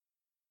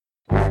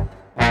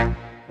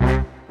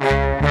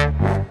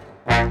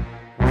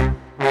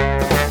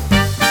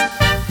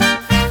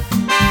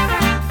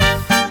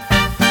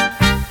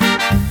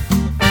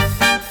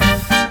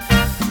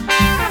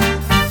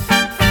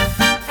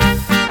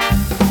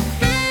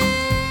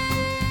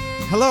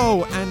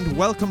Hello and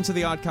welcome to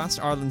the Oddcast,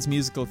 Ireland's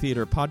musical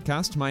theatre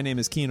podcast. My name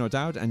is Cian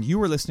O'Dowd and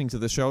you are listening to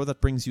the show that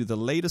brings you the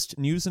latest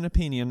news and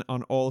opinion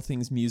on all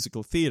things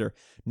musical theatre,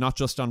 not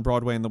just on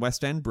Broadway and the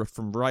West End, but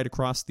from right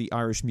across the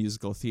Irish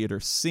musical theatre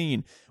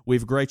scene. We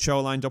have a great show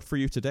lined up for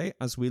you today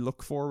as we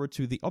look forward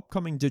to the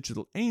upcoming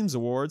Digital Ames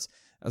Awards,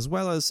 as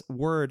well as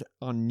word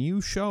on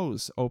new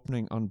shows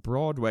opening on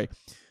Broadway.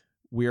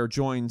 We are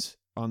joined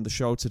on the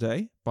show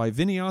today by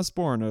Vinny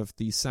Osborne of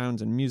the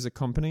Sound and Music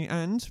Company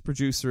and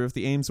producer of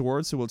the Ames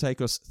Awards, who will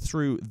take us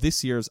through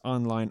this year's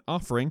online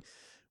offering.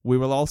 We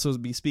will also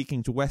be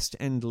speaking to West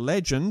End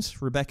legend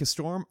Rebecca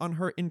Storm on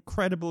her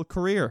incredible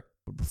career.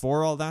 But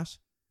before all that,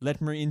 let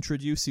me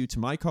introduce you to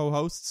my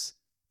co-hosts,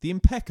 the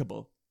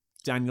impeccable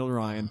Daniel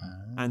Ryan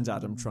and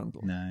Adam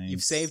Trundle. Nice.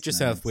 You've saved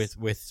yourself with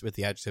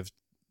the adjective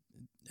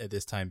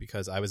this time,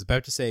 because I was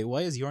about to say,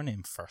 why is your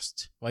name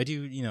first? Why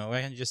do why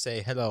can't you just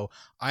say, hello,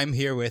 I'm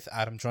here with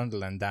Adam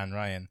Trundle and Dan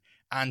Ryan,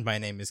 and my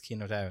name is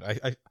Cian O'Dowd.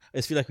 I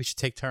just feel like we should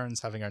take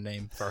turns having our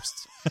name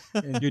first.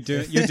 You're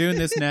doing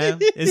this now?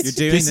 This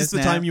is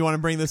the time you want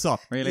to bring this up.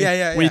 Really?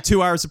 Yeah. We had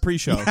 2 hours of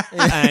pre-show,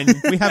 and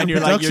We have and a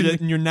you're like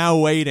production- you're now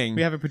waiting.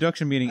 We have a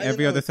production meeting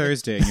every other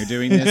Thursday, and you're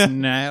doing this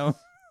now.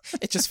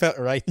 It just felt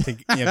right to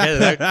get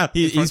it out.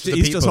 He's in front of the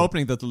just people.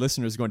 hoping that the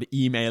listener is going to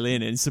email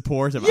in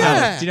support of Yeah.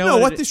 Adam. Do you know no,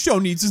 what what this show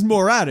needs is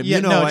more Adam. Yeah,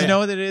 you know, do you know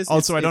what it is?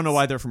 Also, I don't know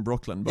why they're from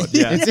Brooklyn, but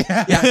yeah.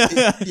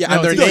 Yeah,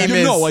 and their No, name you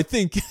is... know, I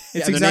think It's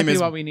their name exactly is-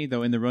 what we need,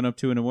 though, in the run-up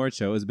to an award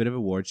show, is a bit of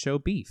award show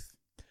beef.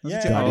 Yeah.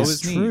 That's what you That always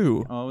is need.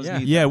 true. Always Yeah.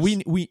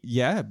 need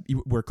yeah,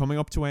 that. we're coming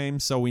up to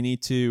Ames, so we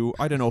need to,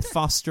 I don't know,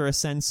 foster a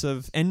sense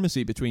of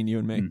enmity between you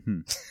and me.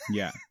 Mhm.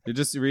 Yeah.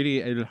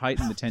 It'll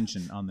heighten the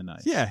tension on the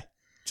night. Yeah,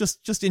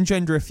 just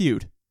engender a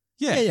feud.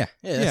 Yeah.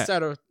 Yeah.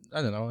 Start of,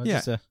 I don't know, Yeah.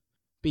 just a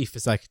beef.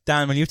 It's like,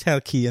 Dan, will you tell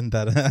Cian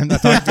that I'm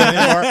not talking to him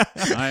anymore?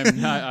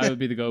 I will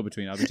be the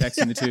go-between. I'll be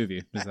texting the two of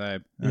you. Just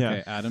like,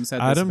 okay, Adam said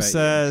this Adam about you.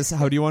 says,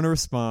 "How do you want to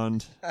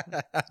respond?"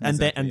 and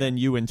Exactly, then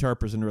you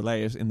interpret and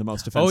relay it in the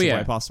most offensive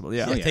way possible.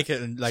 Yeah, Take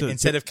it and, So-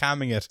 instead of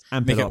calming it,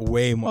 amp make it it up.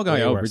 way more. Oh, way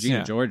God, worse. Regina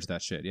Yeah. George,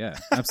 that shit. Yeah,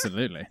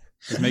 absolutely.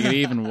 Just make it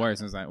even worse.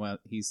 I was like, well,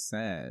 he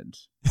said,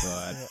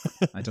 but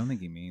I don't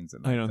think he means it.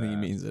 I don't think he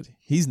means it.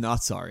 He's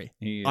not sorry.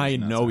 He is I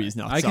not know sorry. he's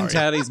not I sorry. can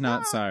tell he's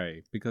not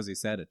sorry because he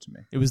said it to me.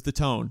 It was the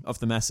tone of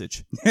the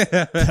message I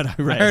that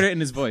I read. heard it in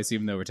his voice,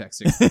 even though we're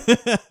texting.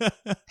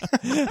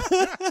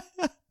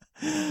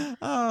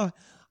 Oh,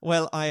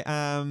 well, I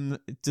am,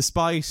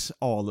 despite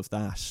all of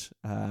that,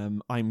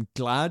 I'm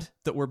glad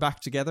that we're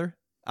back together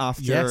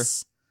after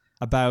Yes.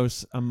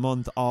 about a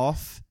month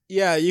off.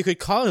 Yeah, you could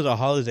call it a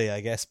holiday,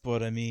 I guess,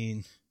 but I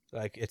mean,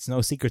 like, it's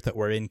no secret that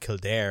we're in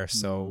Kildare,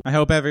 so... I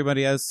hope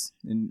everybody else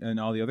in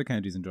all the other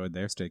counties enjoyed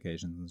their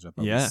staycations and stuff.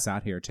 I Yeah. was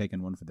sat here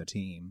taking one for the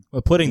team.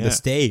 We're putting Yeah. the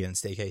stay in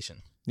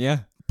staycation. Yeah,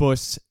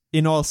 but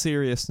in all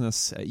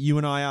seriousness, you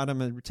and I,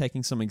 Adam, are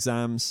taking some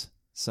exams,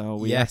 so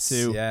we had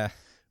to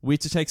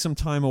take some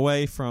time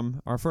away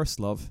from our first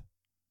love.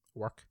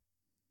 Work.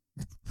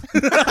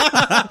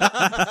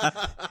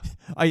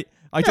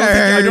 I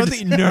don't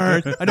think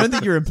nerd. I don't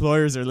think your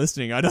employers are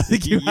listening. I don't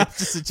think you have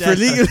to suggest For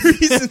legal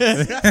reasons.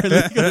 for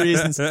legal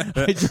reasons.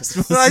 I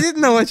just Well, I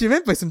didn't know what you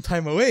meant by some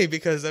time away,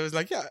 because I was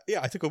like,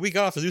 I took a week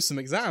off to do some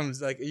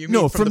exams. Like, you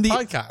mean from the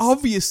podcast?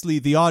 Obviously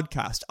the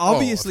Oddcast.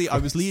 Obviously, of I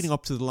was course. leading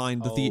up to the line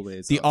that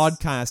Always the us.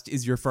 Oddcast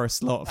is your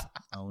first love,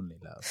 Only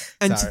love.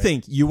 and to Sorry.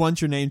 think you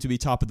want your name to be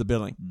top of the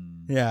billing.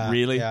 Yeah.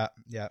 Really? Yeah.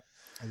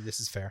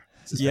 This is fair.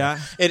 Yeah.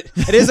 It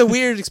is a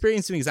weird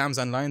experience doing exams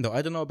online, though.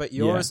 I don't know about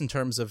yours in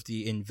terms of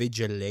the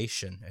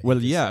invigilation. I think Well,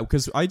 is- yeah,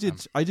 because I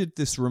did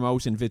this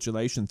remote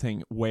invigilation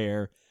thing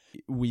where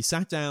we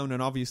sat down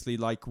and obviously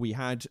like we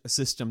had a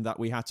system that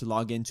we had to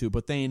log into,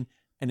 but then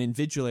an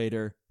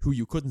invigilator who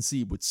you couldn't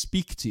see would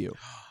speak to you.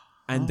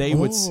 And they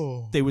would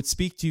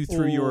speak to you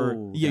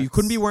through you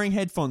couldn't be wearing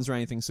headphones or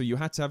anything, so you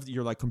had to have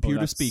your like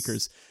computer that's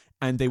speakers,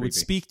 and they would creepy.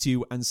 speak to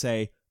you and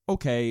say,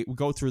 okay, we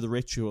go through the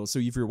ritual. So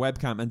you have your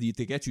webcam, and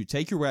they get you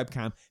take your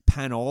webcam,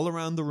 pan all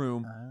around the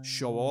room,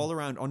 show all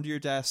around under your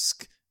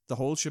desk, the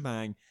whole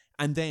shebang,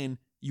 and then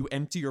you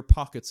empty your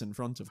pockets in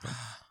front of them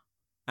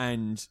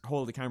and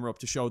hold the camera up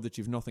to show that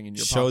you've nothing in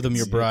your Show pockets. them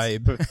your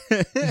bribe. A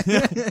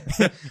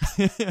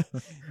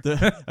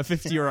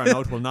 €50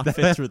 note will not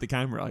fit through the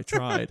camera. I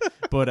tried,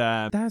 but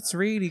That's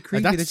really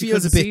creepy that that you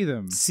feels couldn't a bit see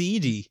them.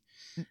 seedy.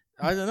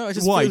 I don't know. It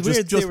just why? feels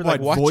weird. Just They were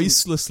like watching.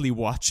 voicelessly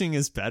watching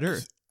is better.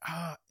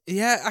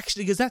 Yeah,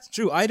 actually, because that's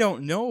true. I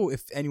don't know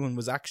if anyone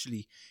was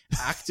actually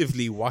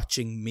actively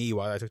watching me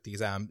while I took the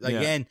exam. Yeah.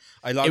 Again,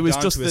 I logged It was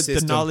on just to a the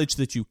system. knowledge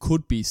that you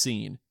could be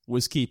seen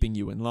was keeping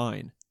you in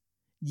line.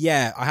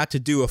 Yeah, I had to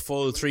do a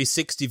full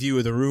 360 view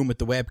of the room with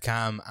the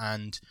webcam,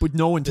 and But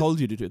no one told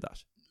you to do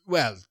that.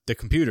 well, the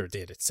computer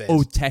did. It said,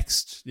 Oh,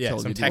 text. yeah,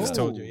 told some you to text do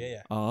that. told you,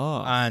 yeah.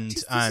 Ah, And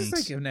This and is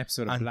like an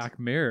episode of and- Black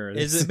Mirror.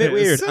 it's a bit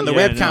weird. And the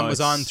Yeah, webcam no, was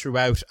it's- on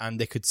throughout, and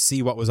they could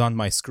see what was on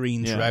my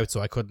screen Yeah. throughout,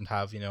 so I couldn't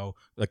have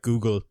like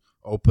Google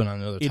open on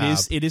another tab.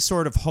 it is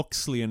sort of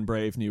Huxley and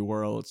Brave New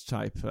World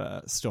type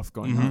stuff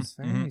going on. It's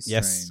very strange.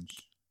 Yes.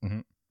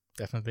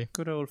 definitely.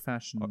 Good old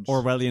fashioned.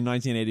 Orwellian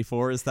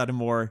 1984. Is that a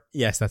more...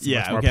 Yes, that's a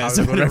much more okay,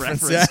 so palatable a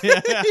reference.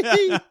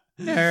 Yeah.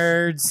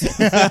 Nerds.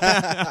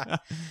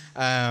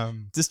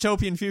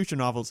 Dystopian future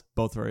novels,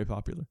 both very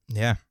popular.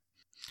 Yeah.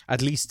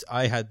 At least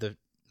I had the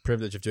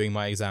privilege of doing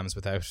my exams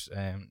without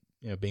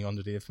being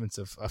under the influence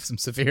of some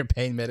severe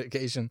pain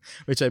medication,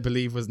 which I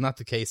believe was not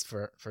the case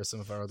for some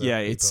of our other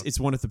people. It's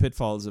one of the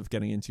pitfalls of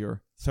getting into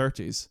your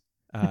 30s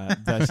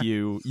that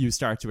you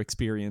start to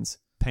experience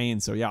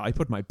pain. So yeah, I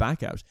put my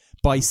back out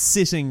by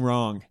sitting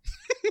wrong.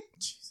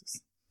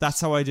 Jesus.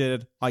 That's how I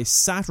did it. I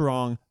sat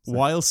wrong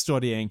while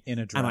studying in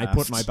a draft. and I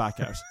put my back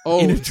out. Oh,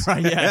 in a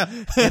draft. Yeah.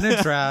 In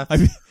a draft.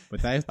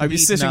 I'd be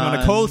sitting on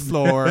a cold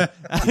floor. You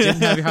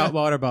didn't have your hot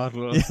water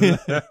bottle.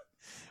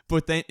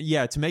 But then,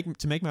 to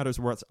make matters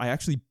worse, I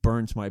actually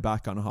burnt my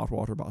back on a hot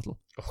water bottle.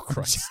 Oh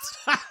Christ!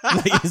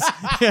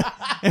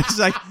 It's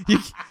like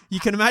you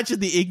can imagine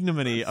the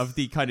ignominy of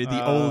the kind of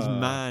the old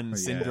man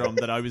syndrome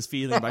that I was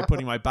feeling by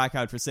putting my back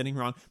out for sitting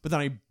wrong. But then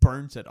I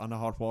burnt it on a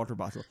hot water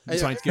bottle,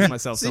 trying to give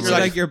myself some. It's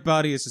like your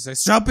body is just like,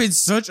 stop being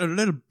such a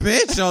little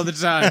bitch all the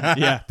time.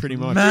 Yeah, pretty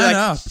much. Man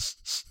up.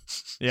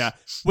 Yeah.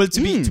 Well,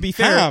 to be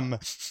fair,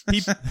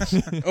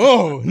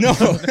 oh no,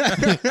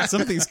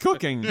 something's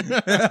cooking.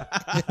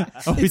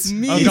 It's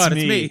me. Oh God,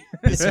 it's me.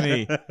 It's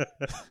me.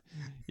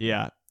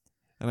 Yeah,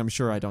 and I'm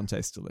sure I don't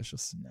taste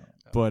delicious. No.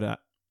 But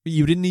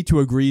you didn't need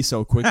to agree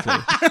so quickly.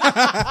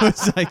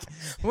 It's like,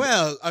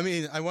 well, I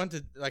mean, I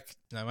might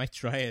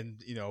try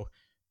and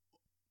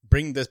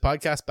bring this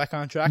podcast back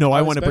on track. No,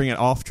 I want to bring it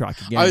off track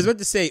again. I was about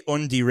to say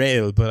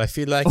underail, but I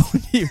feel like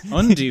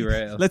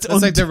underail. That's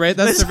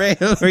the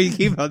rail where you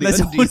keep all the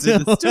undies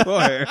in the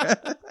store.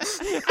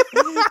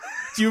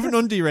 Do you have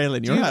an underail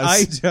in your house?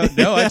 I don't.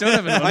 No, I don't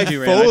have an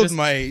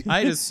underail.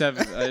 I just have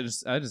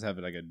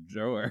it like a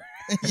drawer.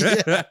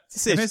 Yeah.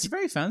 It's a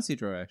very fancy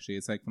drawer actually.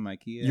 It's like from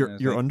IKEA.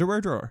 Your underwear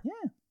drawer?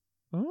 Yeah.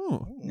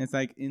 Oh, it's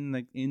like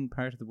in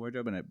part of the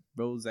wardrobe, and it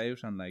rolls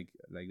out on like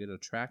little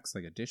tracks,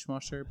 like a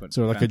dishwasher, but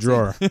so like fancy. a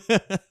drawer.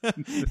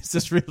 It's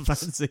just real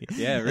fancy.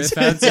 Yeah, real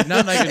fancy.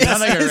 Not like a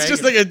it's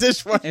just like a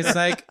dishwasher. It's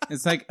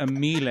like a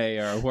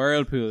Miele or a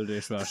Whirlpool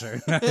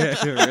dishwasher.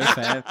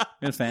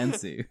 real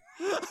fancy.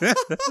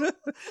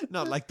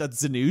 Not like that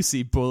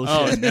Zanussi bullshit.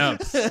 Oh no!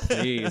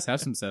 Please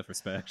have some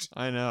self-respect.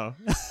 I know.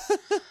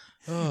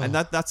 And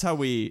that's how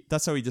we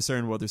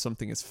discern whether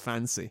something is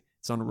fancy.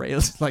 It's on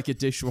rails like a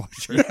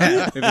dishwasher.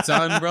 Yeah, if it's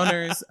on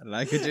runners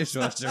like a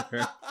dishwasher,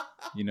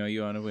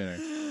 you on a winner.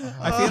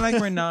 I feel like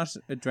we're not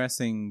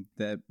addressing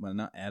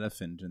not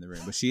elephant in the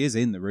room, but she is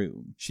in the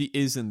room. She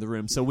is in the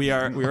room. So we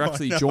are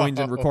actually joined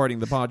in recording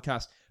the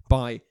podcast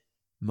by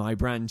my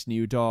brand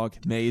new dog,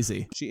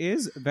 Maisie. She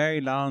is very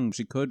long.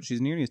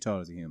 She's nearly as tall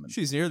as a human.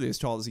 She's nearly as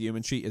tall as a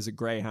human. She is a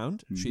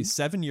greyhound. Mm-hmm. She's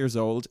 7 years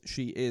old.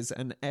 She is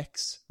an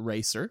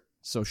ex-racer.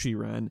 So she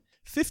ran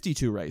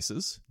 52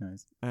 races.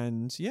 Nice.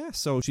 And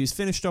so she's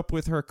finished up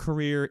with her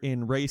career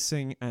in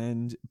racing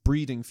and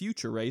breeding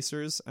future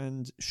racers,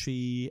 and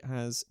she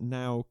has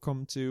now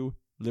come to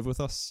live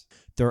with us.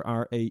 There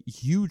are a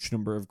huge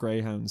number of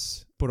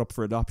greyhounds put up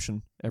for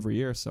adoption every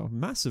year, so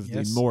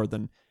massively more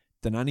than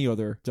any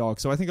other dog.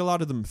 So I think a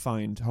lot of them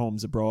find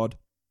homes abroad.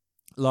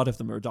 A lot of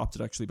them are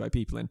adopted actually by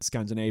people in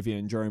Scandinavia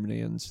and Germany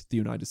and the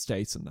United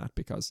States and that,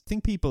 because I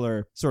think people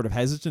are sort of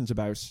hesitant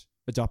about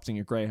adopting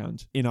a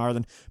greyhound in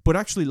Ireland, but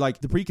actually like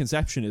the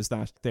preconception is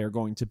that they're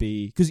going to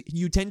be, because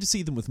you tend to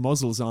see them with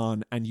muzzles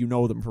on and you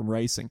know them from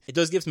racing. It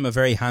does give them a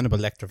very Hannibal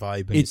Lecter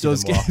vibe. It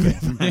does give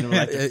them Hannibal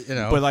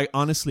Lecter. But like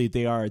honestly,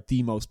 they are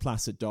the most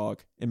placid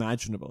dog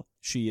imaginable.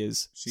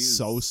 She's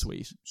so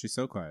sweet. She's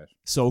so quiet.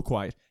 So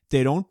quiet.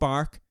 They don't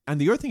bark.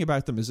 And the other thing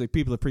about them is like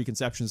people have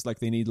preconceptions like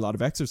they need a lot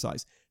of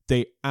exercise.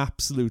 They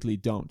absolutely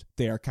don't.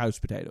 They are couch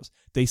potatoes.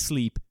 They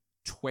sleep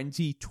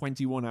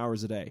 21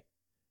 hours a day.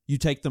 You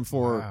take them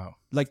for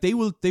like they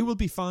will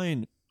be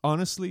fine,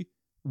 honestly,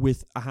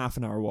 with a half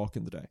an hour walk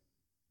in the day.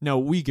 Now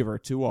we give her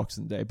 2 walks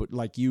in the day, but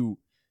like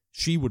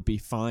she would be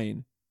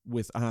fine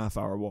with a half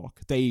hour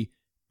walk. They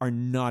are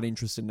not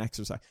interested in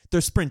exercise.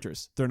 They're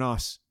sprinters. They're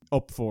not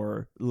up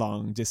for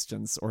long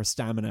distance or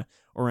stamina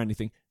or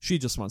anything. She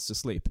just wants to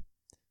sleep.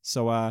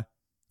 So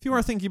if you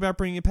are thinking about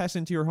bringing a pet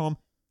into your home,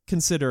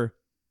 consider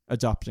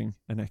adopting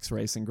an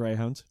ex-racing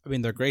greyhound. I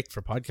mean, they're great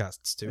for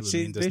podcasts too.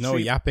 There's no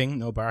yapping,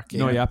 no barking.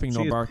 No yapping,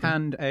 no She's barking.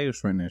 panned out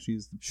right now.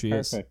 She's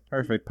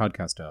perfect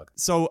podcast dog.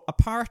 So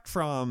apart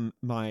from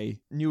my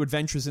new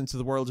adventures into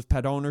the world of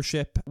pet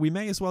ownership, we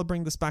may as well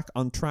bring this back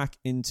on track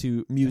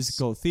into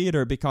musical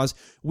theatre, because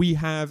we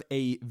have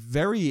a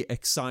very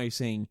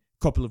exciting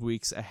couple of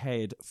weeks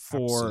ahead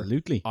for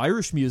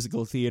Irish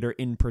musical theatre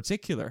in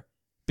particular,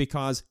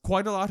 because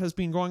quite a lot has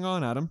been going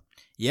on, Adam.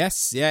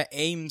 Yes, yeah,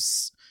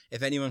 Ames.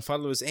 If anyone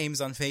follows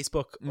Ames on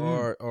Facebook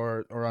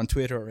or on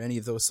Twitter or any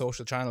of those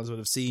social channels, would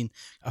have seen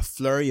a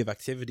flurry of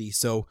activity.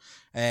 So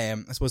I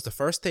suppose the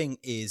first thing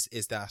is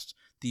that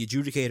the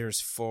adjudicators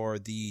for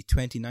the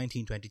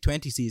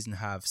 2019-2020 season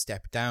have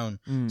stepped down.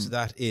 So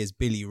that is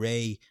Billy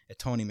Ray,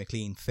 Tony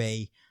McLean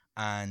Fay,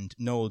 and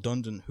Noel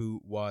Dundon,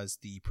 who was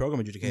the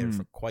programme adjudicator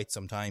for quite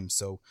some time.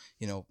 So,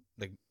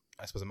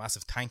 I suppose a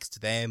massive thanks to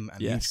them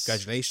and Yes.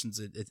 congratulations.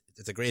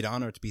 It's a great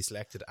honor to be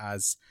selected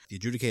as the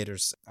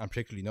adjudicators, and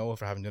particularly Noah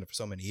for having done it for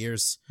so many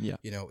years. Yeah.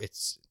 You know,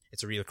 it's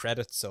a real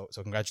credit. So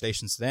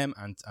congratulations to them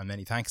and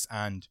many thanks.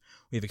 And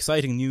we have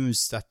exciting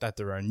news that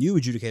there are new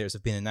adjudicators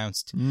have been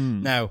announced.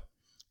 Now,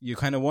 you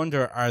kind of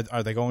wonder,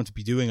 are they going to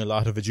be doing a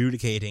lot of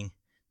adjudicating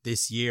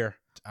this year?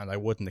 And I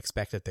wouldn't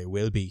expect that they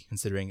will be,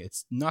 considering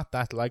it's not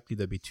that likely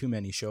there'll be too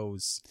many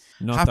shows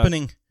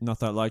happening. Not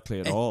that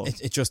likely at all.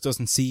 It just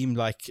doesn't seem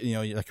like, you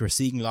know, like we're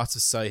seeing lots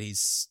of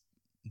societies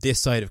this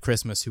side of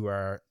Christmas who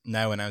are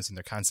now announcing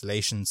their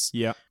cancellations.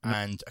 Yeah.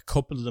 And a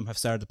couple of them have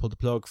started to pull the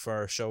plug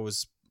for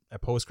shows. A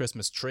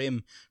post-Christmas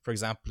Trim, for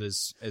example,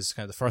 is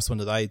kind of the first one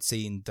that I'd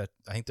seen. That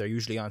I think they're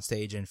usually on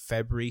stage in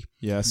February.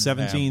 Yeah,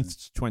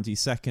 17th,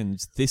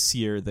 22nd. This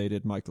year they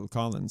did Michael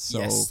Collins. So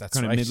yes, that's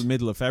kind right. of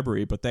middle of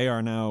February, but they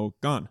are now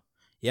gone.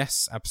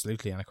 Yes,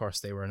 absolutely. And of course,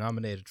 they were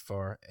nominated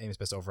for Amy's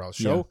Best Overall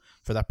Show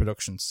for that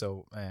production.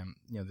 So,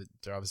 you know,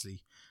 they're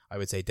obviously, I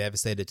would say,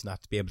 devastated to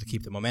not be able to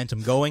keep the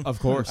momentum going. Of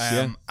course,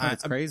 yeah. And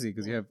it's crazy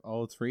because you have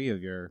all three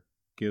of your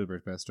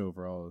Gilbert Best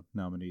Overall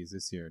nominees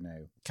this year now.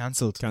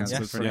 Cancelled For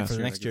next the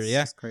year. next year,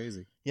 It's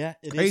crazy. Yeah,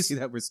 it Crazy is.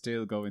 that we're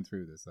still going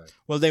through this. Like.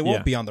 Well, they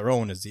won't be on their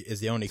own is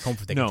the only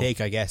comfort they No. can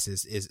take, I guess,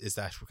 is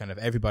that kind of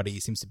everybody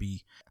seems to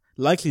be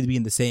likely to be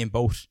in the same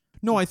boat.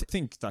 No, I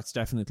think that's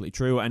definitely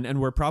true.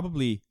 And we're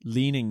probably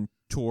leaning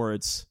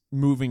towards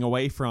moving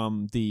away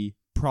from the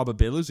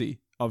probability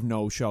of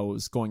no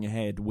shows going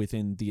ahead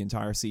within the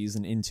entire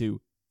season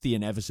into the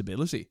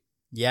inevitability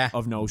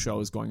of no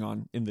shows going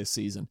on in this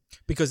season.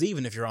 Because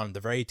even if you're on the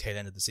very tail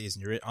end of the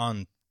season, you're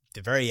on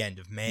the very end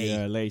of May.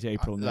 Yeah, late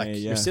April, May,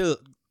 You're still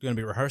going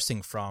to be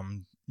rehearsing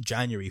from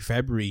January,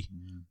 February.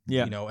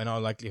 Yeah. You know, in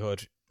all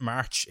likelihood,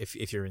 March,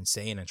 if you're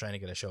insane and trying to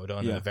get a show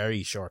done in a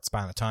very short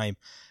span of time.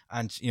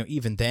 And, you know,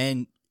 even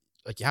then,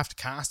 like, you have to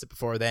cast it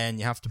before then.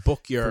 You have to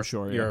book your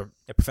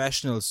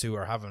professionals who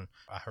are having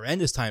a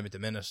horrendous time at the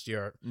minute.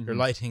 Your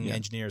lighting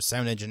engineers,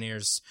 sound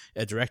engineers,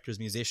 directors,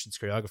 musicians,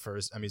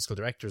 choreographers, and musical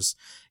directors.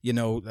 You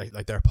know,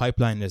 like their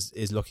pipeline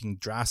is looking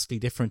drastically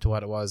different to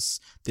what it was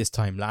this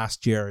time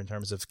last year in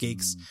terms of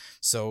gigs.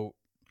 So,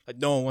 like,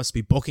 no one wants to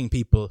be booking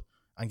people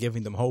and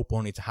giving them hope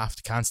only to have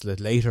to cancel it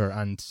later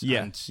and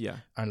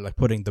like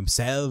putting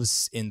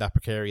themselves in that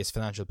precarious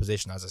financial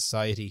position as a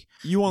society.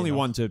 You only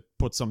want to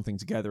put something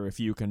together if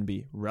you can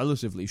be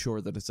relatively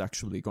sure that it's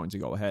actually going to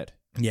go ahead.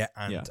 Yeah,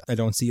 and I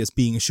don't see us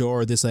being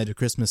sure this side of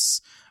Christmas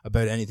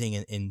about anything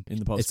in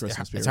the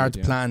post-Christmas period. It's hard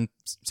to plan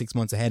 6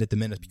 months ahead at the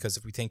minute, because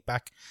if we think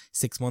back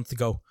 6 months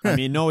ago... I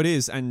mean, no, it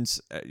is. And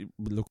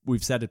look,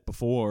 we've said it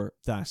before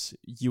that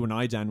you and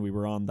I, Dan, we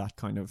were on that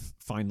kind of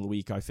final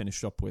week. I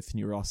finished up with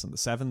New Ross on the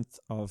 7th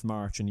of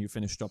March, and you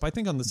finished up, I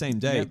think, on the same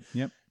day.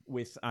 Yep.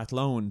 With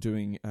Athlone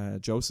doing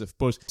Joseph.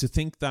 But to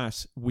think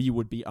that we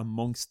would be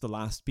amongst the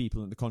last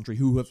people in the country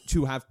who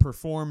have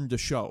performed a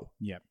show.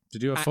 Yep. To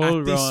do a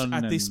full run.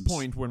 At this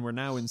point, when we're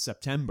now in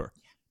September,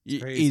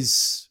 crazy.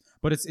 is...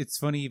 But it's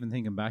funny even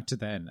thinking back to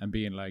then and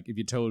being like, if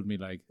you told me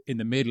like in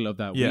the middle of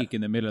that week,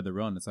 in the middle of the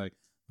run, it's like,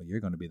 well,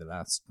 you're going to be the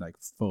last like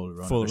full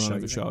run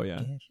of the show.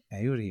 Yeah.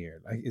 Get out of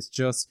here. Like, it's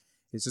just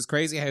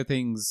crazy how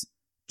things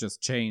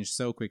just change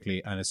so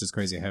quickly, and it's just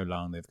crazy how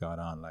long they've gone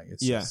on. Like,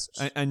 it's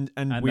just, and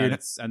weird,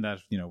 and that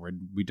you know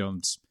we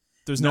don't.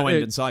 There's no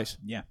end in sight.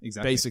 Yeah,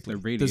 exactly. Basically,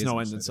 there really there's no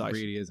isn't. end in sight.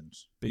 There really isn't.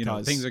 Because you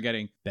know, things are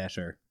getting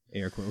better.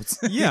 Air quotes.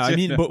 Yeah, I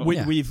mean, but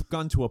Yeah. we've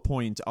gone to a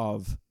point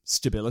of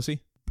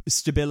stability,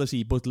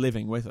 but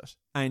living with it.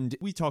 And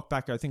we talked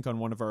back, I think, on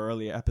one of our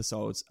earlier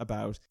episodes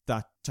about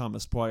that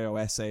Thomas Poyo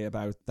essay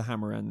about the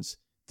hammer and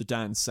the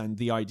dance, and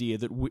the idea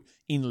that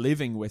in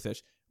living with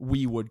it,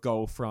 we would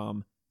go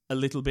from a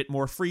little bit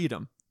more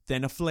freedom,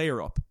 then a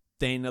flare up,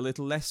 then a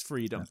little less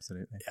freedom.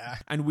 Absolutely. Yeah.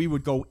 And we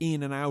would go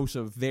in and out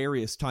of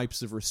various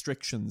types of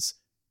restrictions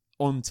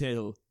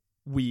until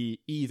we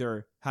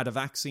either had a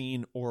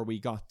vaccine or we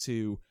got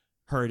to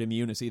herd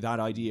immunity, that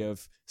idea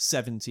of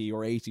 70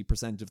 or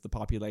 80% of the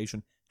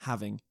population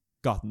having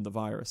gotten the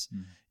virus.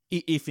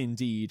 If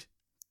indeed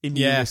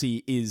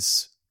immunity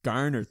is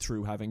garnered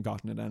through having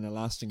gotten it, and a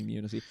lasting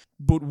immunity.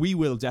 But we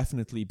will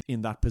definitely be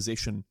in that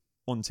position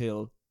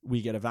until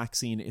we get a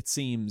vaccine, it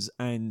seems,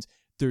 and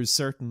there's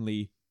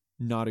certainly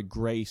not a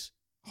great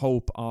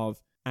hope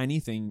of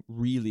anything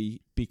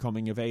really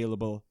becoming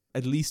available,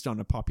 at least on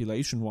a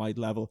population-wide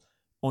level,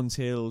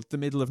 until the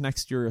middle of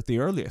next year at the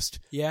earliest.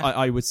 Yeah.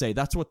 I would say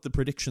that's what the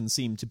predictions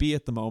seem to be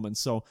at the moment.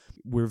 So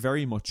we're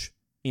very much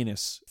in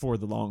it for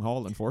the long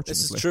haul, unfortunately.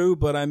 This is true,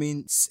 but I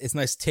mean, it's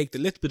nice to take the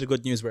little bit of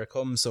good news where it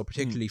comes. So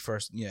particularly for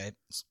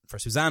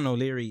Suzanne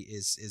O'Leary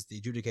is the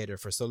adjudicator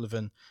for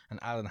Sullivan, and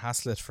Alan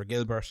Haslett for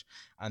Gilbert.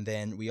 And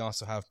then we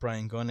also have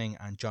Brian Gunning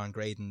and John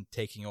Graydon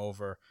taking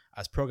over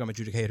as program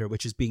adjudicator,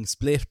 which is being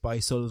split by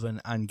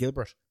Sullivan and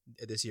Gilbert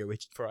this year,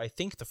 which for, I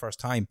think, the first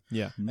time.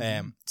 Yeah.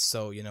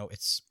 So, you know,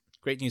 it's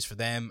great news for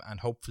them,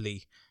 and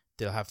hopefully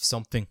they'll have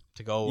something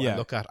to go and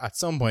look at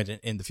some point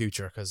in the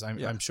future, because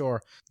I'm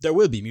sure there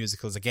will be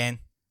musicals again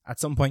at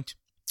some point.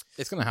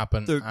 It's going to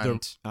happen. They're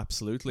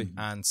absolutely.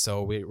 And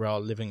so we're all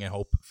living in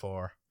hope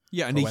for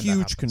Yeah, and a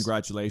huge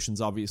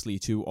congratulations, obviously,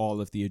 to all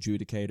of the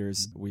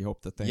adjudicators. We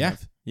hope that they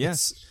have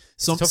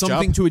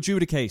something to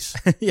adjudicate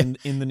in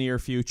the near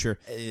future.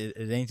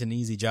 It ain't an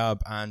easy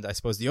job. And I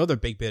suppose the other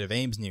big bit of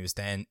AIMS news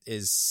then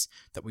is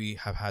that we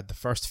have had the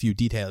first few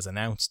details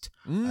announced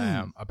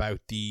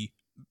about the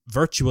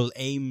virtual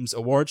AIMS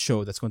award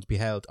show that's going to be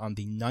held on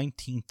the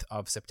 19th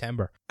of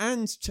September.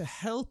 And to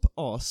help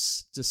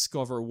us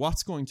discover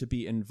what's going to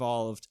be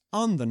involved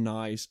on the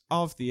night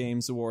of the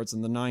AIMS Awards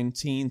on the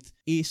 19th,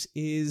 it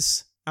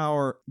is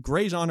our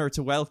great honour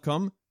to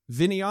welcome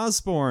Vinny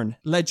Osborne,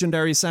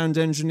 legendary sound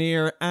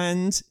engineer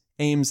and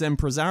AIMS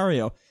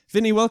impresario.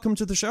 Vinny, welcome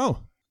to the show.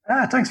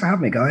 Thanks for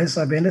having me, guys.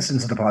 I've been listening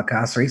to the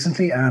podcast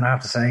recently, and I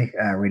have to say,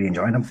 really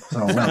enjoying them.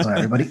 So well done,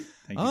 everybody.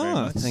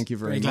 Thank you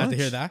very much. Glad to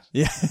hear that.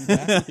 Yeah.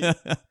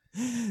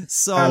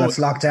 So it's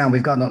locked down.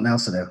 We've got nothing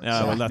else to do.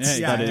 Well,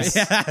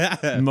 that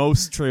is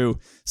most true.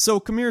 So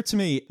come here to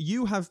me.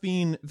 You have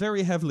been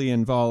very heavily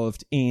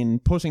involved in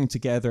putting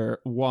together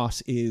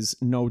what is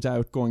no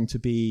doubt going to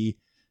be,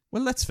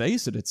 well, let's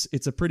face it,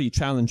 it's a pretty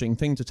challenging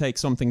thing to take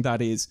something that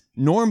is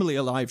normally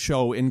a live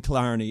show in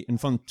Killarney in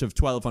front of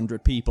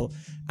 1,200 people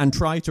and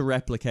try to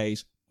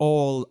replicate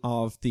all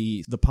of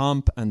the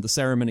pomp and the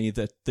ceremony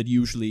that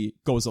usually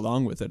goes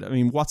along with it. I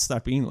mean, what's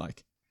that been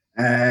like?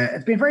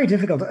 It's been very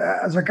difficult.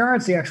 As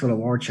regards the actual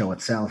award show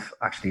itself,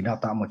 actually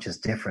not that much is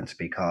different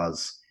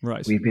because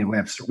we've been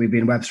web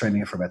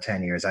streaming it for about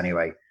 10 years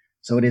anyway.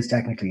 So it is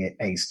technically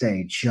a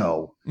stage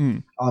show.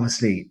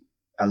 Obviously,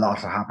 a lot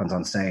happens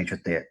on stage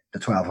with the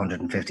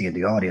 1,250 in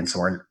the audience.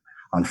 So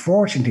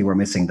unfortunately, we're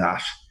missing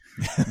that.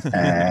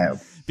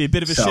 Be a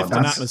bit of a shift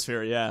in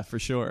atmosphere, yeah, for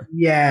sure.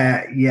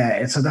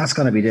 Yeah. So that's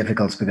going to be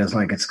difficult because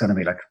it's going to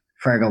be like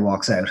Fergal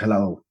walks out,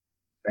 hello,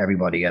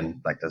 everybody,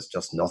 and there's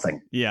just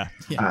nothing. Yeah.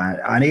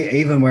 And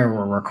even where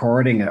we're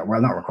recording it,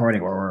 well, not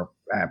recording, where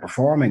we're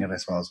performing it, I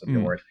suppose would be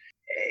the word.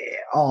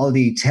 All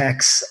the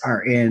techs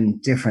are in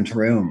different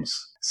rooms.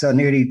 So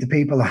nearly the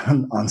people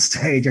on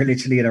stage are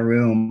literally in a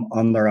room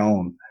on their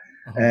own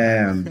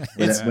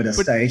with a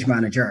stage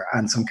manager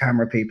and some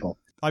camera people.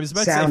 I was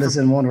about Sound to say is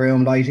in one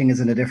room, lighting is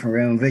in a different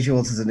room,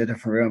 visuals is in a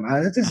different room,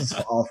 and this is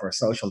all for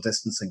social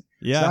distancing.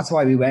 Yeah, so that's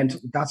why we went.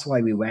 That's why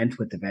we went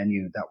with the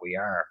venue that we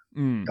are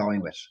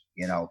going with.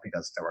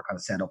 Because they were kind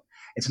of set up.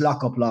 It's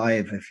Lock Up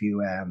Live. If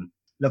you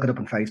look it up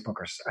on Facebook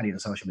or any of the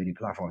social media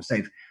platforms,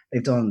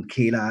 they've done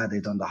Keela,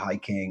 they've done the High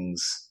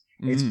Kings.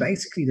 It's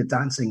basically the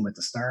Dancing with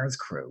the Stars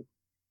crew.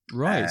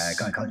 Right, a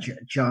guy called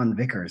John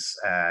Vickers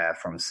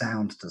from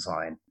Sound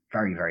Design,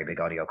 very very big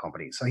audio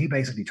company. So he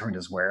basically turned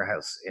his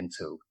warehouse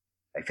into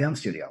a film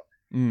studio,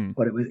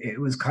 but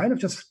it was kind of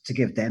just to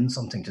give them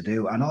something to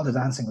do. And all the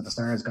Dancing with the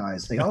Stars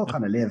guys, they all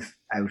kind of live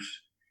out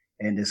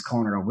in this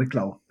corner of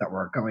Wicklow that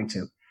we're going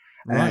to.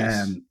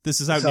 Right. This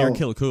is out near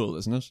Kilcool,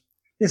 isn't it?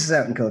 This is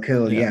out in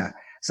Kilcool, yeah.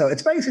 So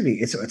it's basically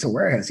it's a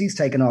warehouse. He's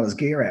taken all his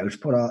gear out,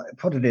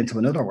 put it into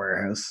another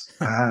warehouse,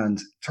 and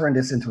turned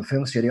this into a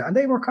film studio. And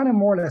they were kind of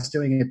more or less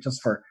doing it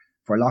just for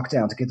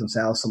lockdown to give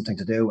themselves something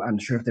to do.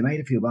 And sure, if they made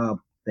a few bob,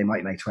 they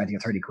might make 20 or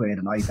 30 quid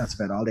a night. That's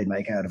about all they'd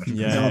make out of it.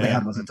 Yeah, all they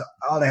had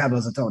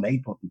was a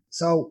donate button.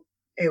 So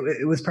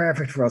it was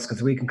perfect for us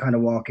because we can kind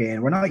of walk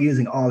in. We're not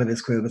using all of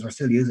his crew because we're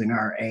still using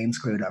our AIMS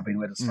crew that have been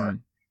with us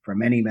for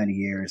many, many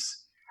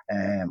years.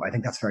 I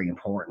think that's very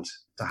important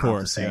to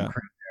have the same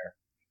crew there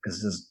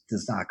because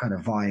there's that kind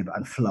of vibe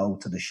and flow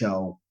to the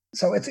show.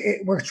 So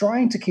we're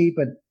trying to keep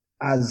it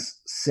as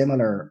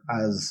similar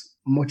as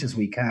much as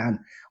we can.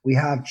 We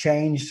have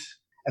changed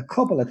a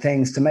couple of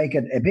things to make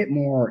it a bit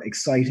more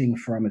exciting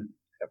from,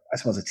 I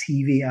suppose, a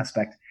TV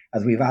aspect,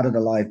 as we've added a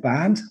live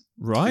band.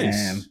 Right.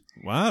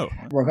 Wow.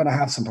 We're going to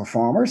have some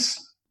performers.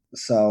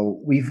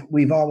 So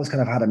we've always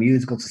kind of had a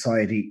musical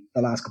society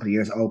the last couple of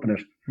years open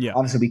it. Yeah.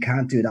 Obviously, we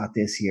can't do that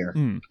this year.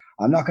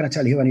 I'm not going to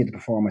tell you who any of the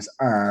performers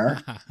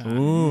are.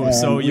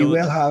 So you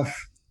will have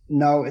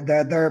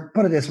they're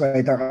put it this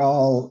way, they're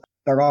all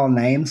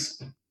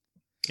names.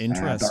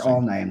 Interesting. They're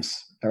all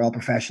names. They're all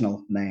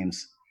professional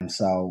names.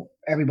 So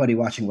everybody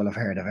watching will have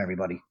heard of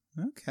everybody.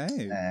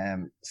 Okay.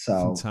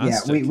 So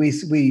fantastic.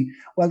 we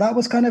well, that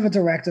was kind of a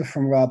directive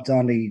from Rob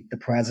Donnelly, the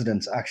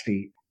president,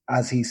 actually,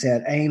 as he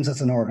said, AIMS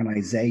as an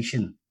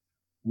organization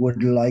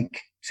would like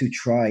to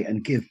try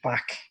and give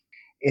back.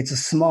 It's a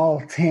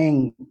small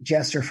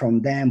gesture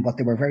from them, but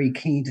they were very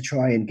keen to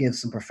try and give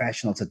some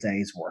professionals a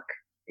day's work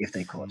if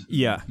they could.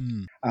 Yeah.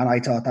 And I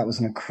thought that was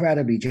an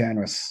incredibly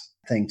generous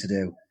thing to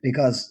do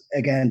because,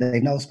 again,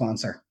 they've no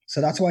sponsor.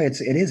 So that's why it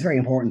is very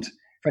important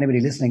for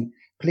anybody listening.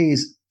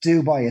 Please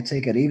do buy a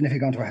ticket, even if you're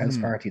going to a house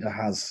party that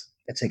has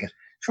a ticket.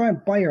 Try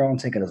and buy your own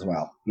ticket as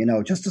well,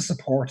 just to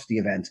support the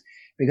event,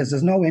 because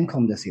there's no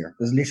income this year.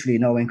 There's literally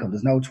no income.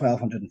 There's no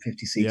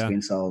 1,250 seats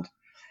being sold,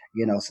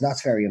 so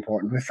that's very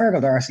important. With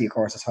Fergal Darcy, of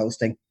course, is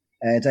hosting.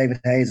 David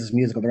Hayes is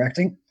musical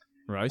directing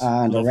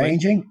and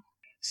arranging.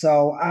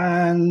 So,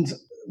 and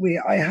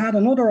I had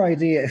another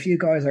idea. If you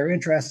guys are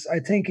interested, I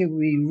think it would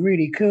be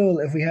really cool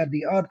if we had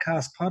the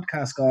Oddcast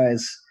podcast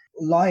guys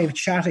live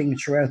chatting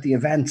throughout the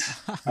event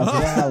as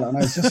well. And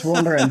I was just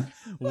wondering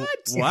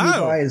if you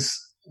guys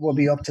will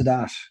be up to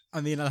that.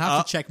 I mean, I'll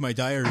have to check my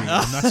diary.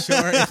 I'm not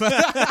sure.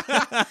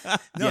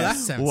 No, that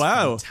sounds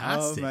fantastic.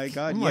 Oh my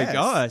god! Oh my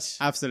gosh!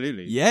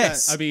 Absolutely.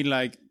 Yes. I mean,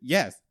 like,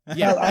 yes.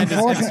 Yeah. Well,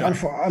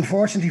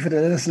 unfortunately for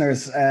the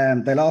listeners,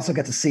 they'll also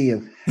get to see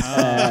you.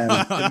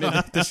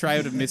 The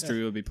shroud of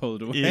mystery will be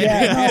pulled away.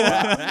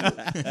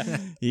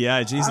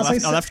 Yeah, geez,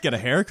 I'll have to get a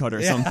haircut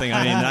or something.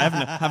 I mean,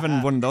 I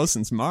haven't one of those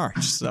since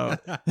March. So,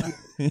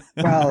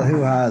 well, who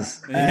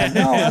has?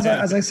 No,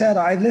 as I said,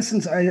 I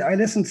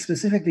listened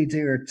specifically to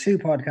your two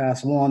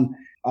podcasts. One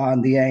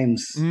on the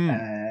Ames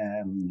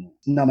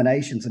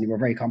nominations, and you were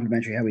very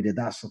complimentary how we did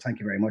that. So thank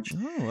you very much.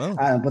 Oh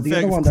well. But the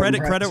other one,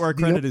 credit where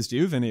credit is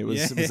due, Vinny. It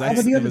was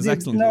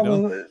excellent.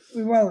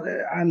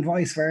 And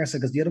vice versa,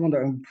 because the other one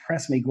that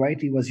impressed me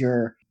greatly was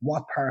your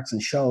What Parts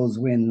and Shows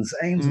wins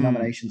Ames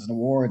nominations and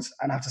awards.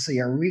 And I have to say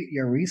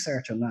your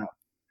research on that.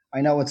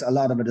 I know a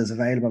lot of it is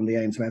available on the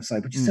Ames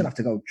website, but you still have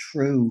to go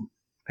through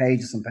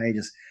pages and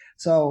pages.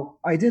 So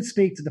I did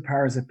speak to the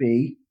powers that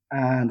be.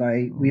 And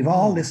we've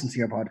all listened to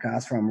your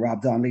podcast, from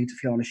Rob Donnelly to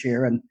Fiona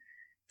Sheeran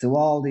to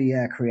all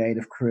the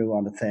creative crew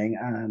on the thing.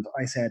 And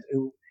I said,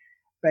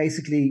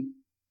 basically,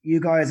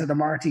 you guys are the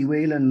Marty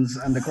Whelans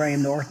and the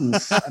Graham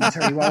Nortons and the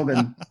Terry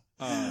Wogan.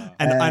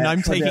 And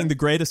I'm taking the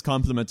greatest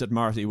compliment at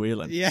Marty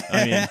Whelan. Yeah.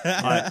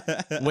 I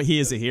mean, he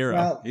is a hero.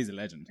 Well, he's a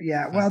legend.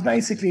 Yeah. Well,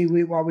 basically,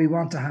 what we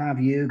want to have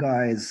you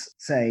guys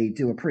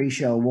do a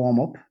pre-show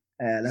warm-up.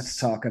 Let's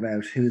talk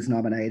about who's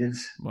nominated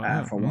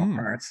for what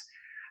parts.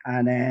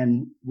 And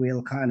then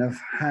we'll kind of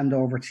hand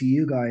over to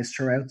you guys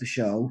throughout the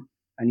show,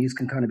 and you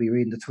can kind of be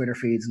reading the Twitter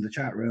feeds and the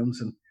chat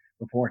rooms and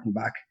reporting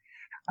back.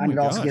 And it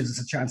also gives us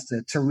a chance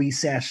to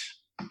reset,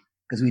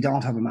 because we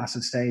don't have a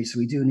massive stage. So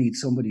we do need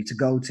somebody to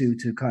go to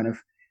kind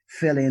of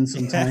fill in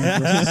some time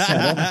for us to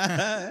set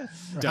up.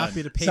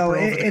 Happy to so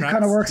it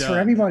kind of works for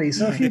everybody.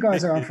 So if you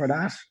guys are on for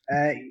that,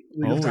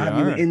 we'd love to have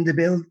you in the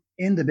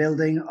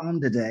building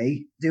on the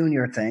day doing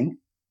your thing.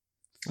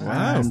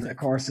 Wow. And of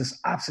course, there's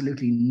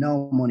absolutely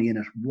no money in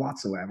it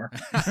whatsoever.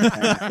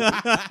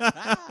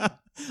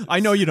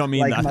 I know you don't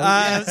mean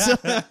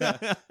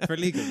that. For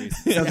legal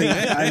reasons.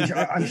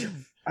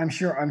 I'm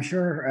sure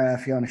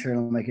Fiona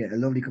Sheeran will make it a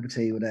lovely cup of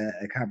tea with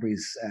a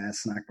Cadbury's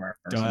snack bar.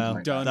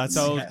 Done. That's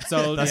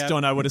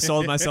done. I would have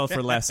sold myself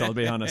for less, I'll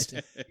be honest.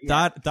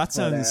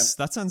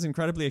 That sounds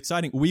incredibly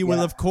exciting. We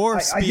will, of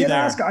course, be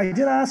there. I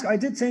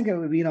did think it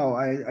would be,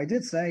 I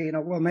did say,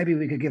 well, maybe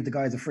we could give the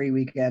guys a free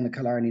weekend at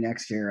Killarney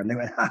next year. And they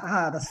went,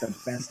 that's the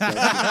best.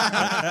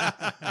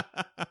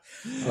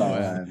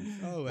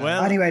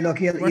 Well, anyway,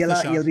 look,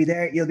 you'll be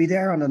there. You'll be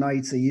there on the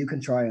night, so you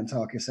can try and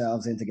talk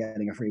yourselves into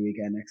getting a free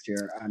weekend next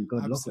year. And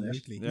good luck with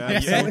it. Yeah.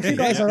 So if you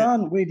guys are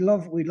on, we'd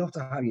love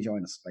to have you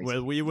join us.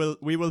 Basically. Well,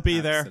 we will be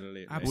there.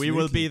 Absolutely. We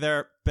will be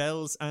there,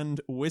 bells and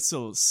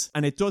whistles.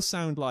 And it does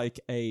sound like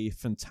a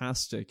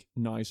fantastic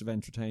night of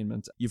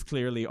entertainment. You've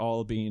clearly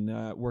all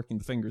been working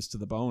the fingers to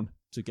the bone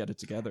to get it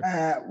together.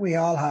 We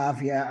all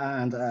have,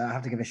 yeah. And I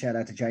have to give a shout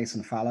out to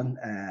Jason Fallon,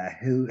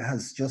 who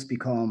has just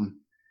become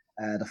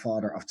the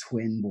father of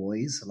twin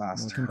boys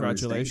last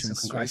congratulations.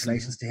 Thursday. So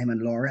congratulations to him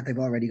and Laura. They've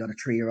already got a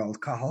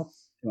 3-year-old Cathal,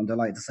 who I'm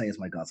delighted to say is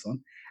my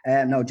godson.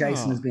 No,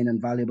 Jason has been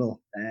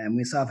invaluable.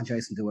 Myself and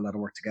Jason do a lot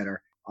of work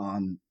together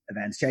on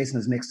events. Jason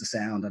has mixed the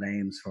sound at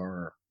Ames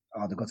for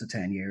the guts of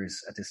 10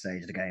 years at this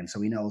stage of the game, so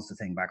he knows the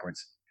thing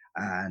backwards.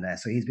 And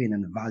so he's been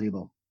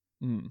invaluable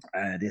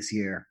this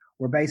year.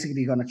 We're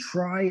basically going to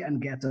try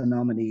and get the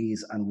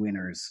nominees and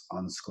winners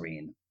on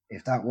screen.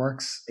 If that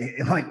works,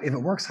 if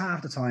it works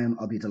half the time,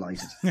 I'll be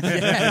delighted.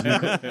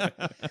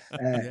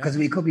 Because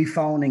we could be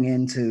phoning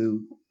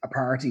into a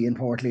party in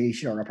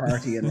Portlaoise or a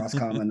party in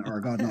Roscommon or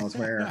God knows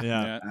where.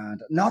 Yeah.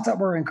 And not that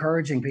we're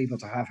encouraging people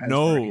to have house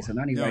parties in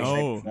any way, shape,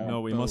 or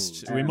form.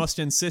 We must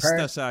insist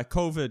that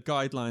COVID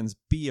guidelines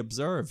be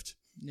observed.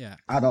 Yeah.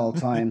 At all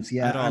times,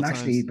 yeah. And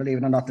actually, believe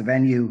it or not, the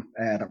venue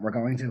that we're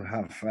going to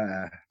have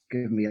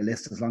given me a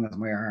list as long as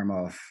my arm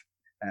of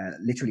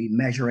literally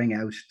measuring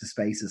out the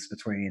spaces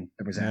between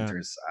the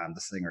presenters and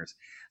the singers.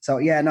 So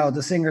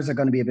the singers are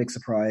going to be a big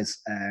surprise.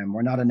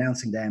 We're not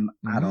announcing them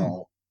at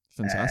all.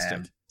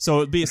 Fantastic.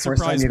 So it'd be a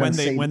surprise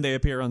when they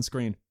appear on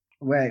screen.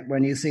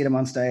 When you see them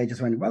on stage,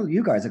 it's when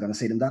you guys are going to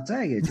see them that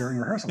day during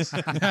rehearsals.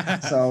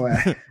 So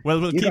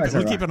we'll keep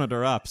it under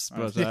wraps,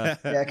 but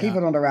keep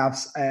it under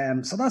wraps.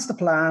 So that's the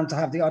plan, to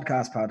have the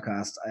Oddcast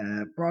podcast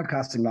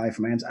broadcasting live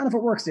from Ames, and if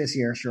it works this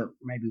year, sure,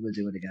 maybe we'll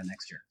do it again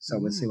next year. So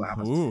we'll see what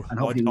happens, and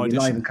hopefully we'll be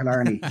live in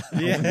Killarney.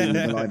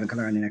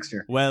 Next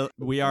year. Well,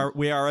 we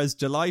are as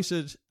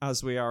delighted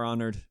as we are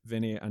honoured,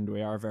 Vinny, and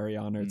we are very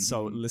honoured. Mm-hmm.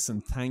 So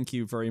listen, thank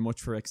you very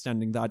much for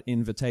extending that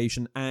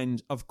invitation,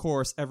 and of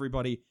course,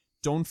 everybody,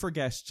 don't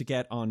forget to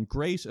get on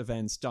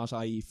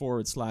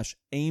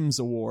greatevents.ie/Ames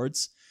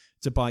Awards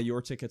to buy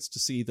your tickets to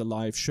see the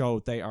live show.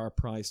 They are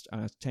priced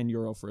at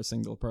 €10 for a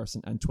single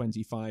person and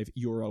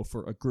 €25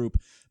 for a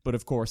group. But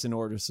of course, in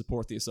order to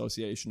support the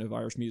Association of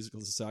Irish Musical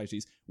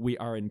Societies, we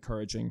are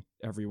encouraging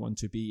everyone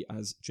to be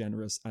as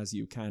generous as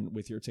you can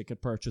with your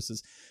ticket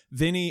purchases.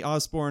 Vinny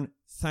Osborne,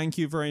 thank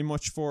you very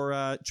much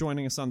for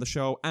joining us on the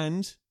show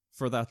and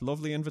for that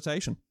lovely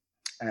invitation.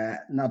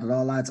 Not at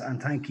all, lads.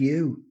 And thank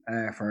you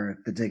for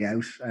the dig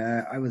out.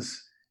 I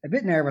was a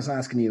bit nervous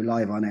asking you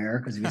live on air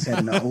because if you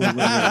said no,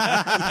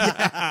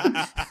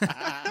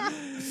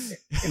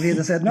 if you'd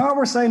have said, no,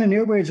 we're signing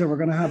Newbridge or we're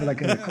going to have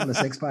like a couple of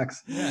six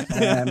packs. That's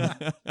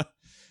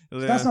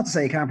not to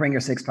say you can't bring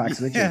your six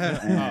packs with you.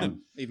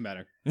 Even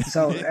better.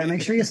 So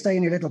make sure you stay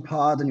in your little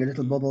pod and your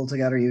little bubble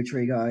together, you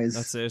three guys.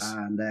 That's it.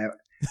 And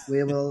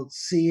we will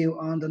see you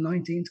on the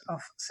 19th of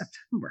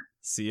September.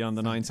 See you on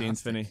the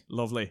 19th, Vinny.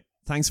 Lovely.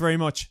 Thanks very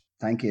much.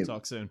 Thank you.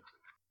 Talk soon.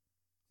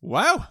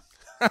 Wow.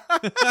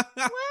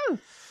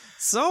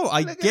 So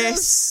I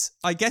guess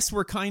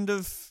we're kind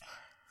of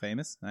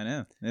famous. I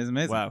know. It's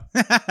amazing. Wow.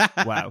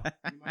 Wow.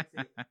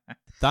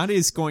 That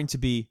is going to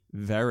be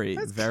very,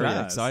 very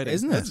exciting.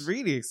 Isn't it? That's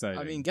really exciting.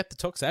 I mean, get the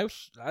tux out,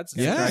 lads.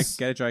 Yes.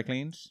 Get it dry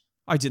cleaned.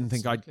 I didn't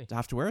think I'd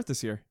have to wear it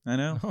this year. I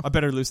know. I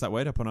better lose that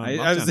weight I put on.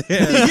 I was,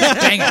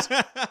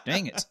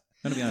 Dang it.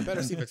 Gonna be on.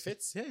 Better see if it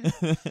fits. Yeah.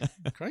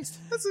 Christ.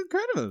 That's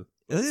incredible.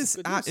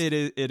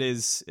 It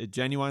is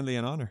genuinely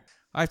an honor.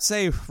 I'd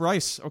say,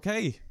 right,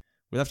 okay.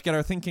 We'll have to get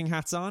our thinking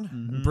hats on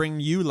and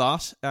bring you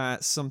lot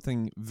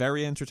something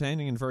very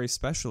entertaining and very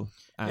special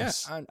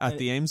at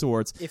the Ames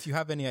Awards. If you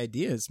have any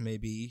ideas,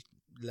 maybe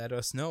let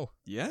us know.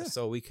 Yeah.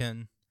 So we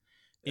can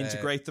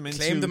integrate them into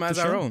claim them as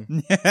our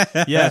own.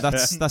 Yeah,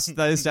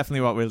 that is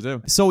definitely what we'll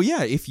do. So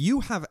yeah, if you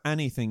have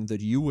anything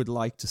that you would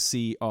like to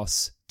see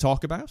us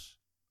talk about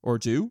or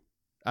do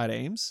at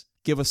Ames,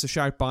 give us a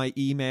shout by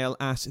email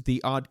at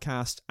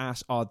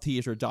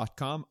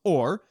theoddcast@oddtheatre.com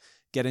or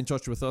get in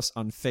touch with us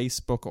on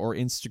Facebook or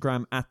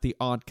Instagram at The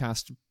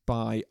Oddcast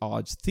by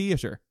Odd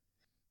Theatre.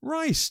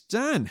 Right,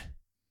 Dan.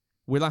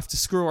 We'll have to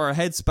screw our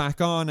heads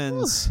back on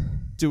and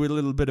do a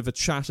little bit of a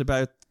chat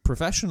about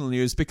professional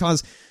news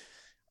because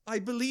I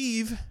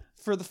believe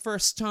for the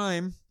first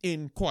time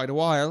in quite a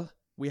while,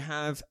 we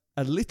have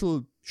a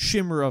little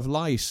shimmer of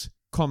light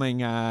coming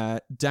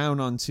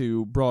down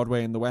onto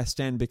Broadway in the West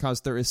End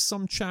because there is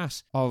some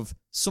chat of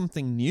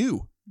something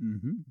new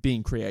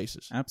being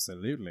created.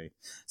 Absolutely.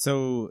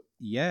 So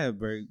yeah,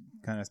 we're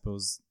kind of, I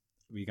suppose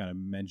we kind of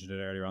mentioned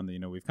it earlier on that, you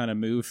know, we've kind of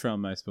moved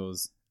from, I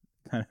suppose,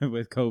 kind of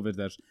with COVID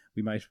that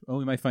we might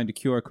find a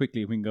cure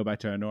quickly if we can go back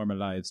to our normal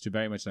lives, to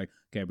very much like,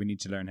 okay, we need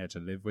to learn how to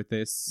live with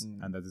this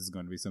and that this is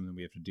going to be something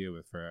we have to deal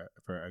with for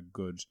a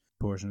good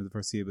portion of the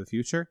foreseeable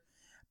future.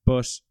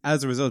 But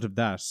as a result of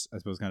that, I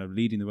suppose kind of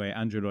leading the way,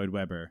 Andrew Lloyd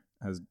Webber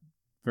has,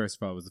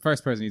 first of all, was the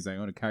first person he's like, I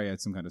want to carry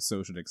out some kind of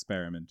social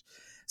experiment.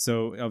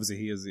 So obviously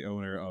he is the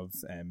owner of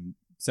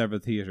several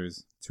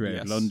theatres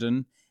throughout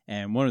London,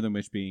 and one of them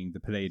which being the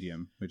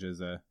Palladium, which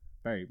is a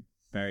very,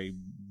 very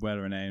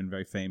well-renowned,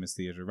 very famous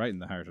theatre right in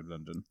the heart of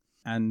London.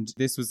 And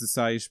this was the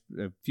site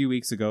a few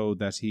weeks ago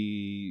that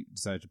he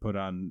decided to put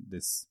on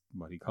this,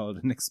 what he called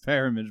an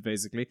experiment,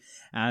 basically.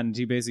 And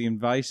he basically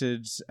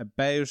invited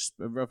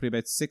roughly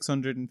about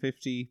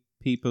 650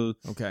 people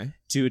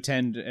to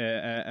attend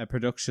a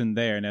production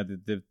there. Now,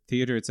 the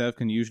theatre itself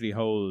can usually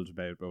hold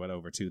about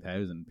over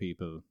 2,000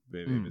 people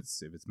if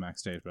it's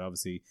maxed out, but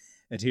obviously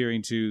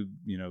adhering to,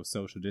 you know,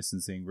 social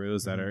distancing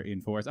rules that are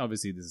in force.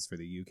 Obviously, this is for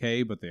the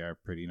UK, but they are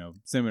pretty, you know,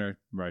 similar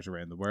right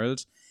around the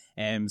world.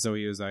 So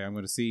he was like, I'm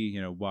going to see,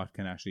 you know, what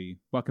can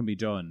be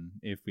done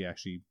if we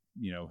actually,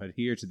 you know,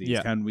 adhere to these.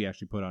 Yeah. Can we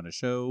actually put on a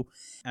show?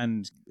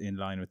 And in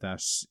line with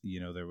that, you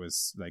know, there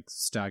was like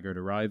staggered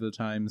arrival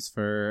times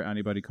for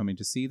anybody coming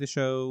to see the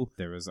show.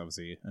 There was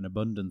obviously an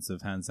abundance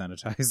of hand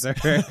sanitizer.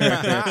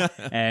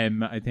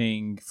 I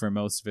think for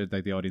most of it,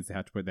 like the audience, they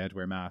had to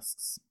wear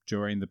masks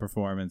during the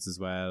performance as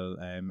well.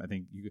 I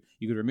think you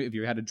could remove, if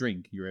you had a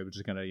drink, you were able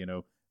to kind of, you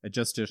know,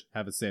 adjust it,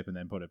 have a sip, and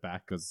then put it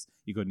back because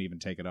you couldn't even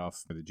take it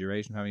off for the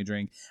duration of having a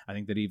drink. I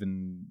think that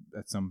even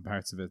at some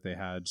parts of it, they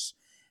had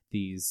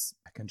these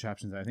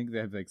contraptions. I think they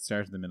have like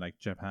started them in like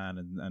Japan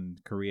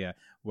and Korea,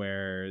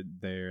 where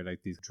they're like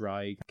these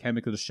dry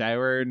chemical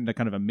shower and the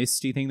kind of a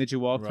misty thing that you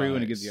walk through,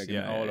 and it gives you like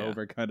an all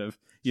over kind of,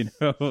 you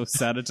know,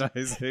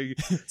 sanitizing.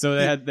 So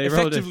they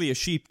effectively a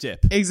sheep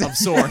dip of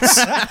sorts,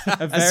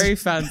 a very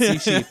fancy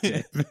sheep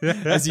dip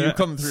as you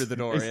come through the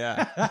door.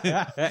 Exactly.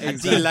 A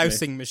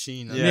delousing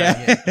machine.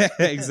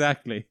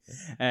 Exactly.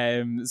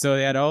 So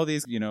they had all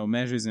these, you know,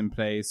 measures in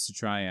place to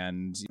try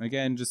and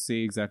again just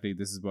see exactly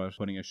this is what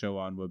putting a show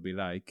on would be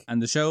like.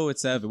 And the show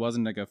itself, it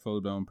wasn't like a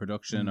full-blown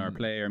production or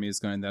play or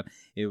music or that.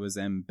 It was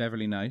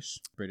Beverly Knight,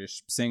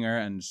 British singer,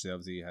 and she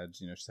obviously had,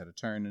 you know, she's had a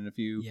turn in a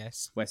few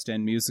West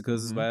End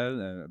musicals as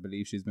well. I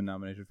believe she's been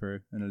nominated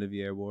for an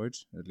Olivier Award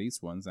at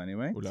least once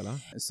anyway. Ooh la la.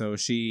 So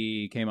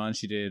she came on,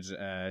 she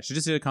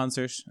just did a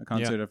concert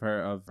of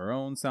her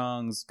own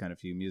songs, kind of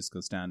a few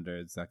musical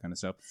standards, that kind of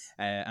stuff.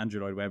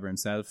 Andrew Lloyd Webber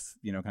himself,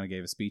 you know, kind of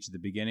gave a speech at the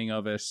beginning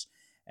of it.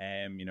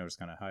 You know, just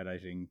kind of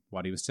highlighting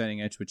what he was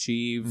setting out to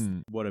achieve.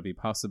 Would it be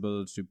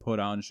possible to put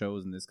on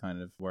shows in this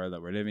kind of world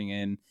that we're living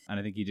in? And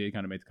I think he did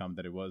kind of make the comment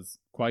that it was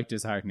quite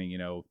disheartening, you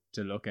know,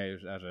 to look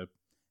out at a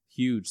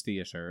huge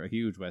theatre, a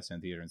huge West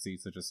End theatre, and see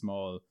such a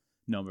small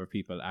number of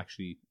people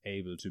actually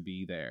able to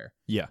be there.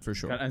 Yeah, for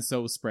sure. And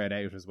so spread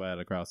out as well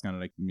across kind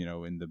of like, you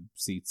know, in the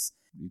seats,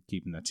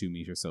 keeping that 2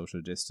 meter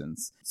social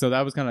distance. So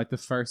that was kind of like the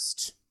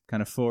first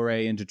kind of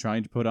foray into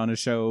trying to put on a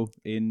show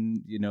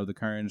in, you know, the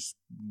current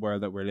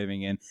world that we're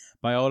living in.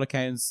 By all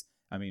accounts,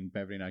 I mean,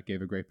 Beverly Knight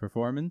gave a great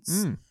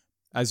performance.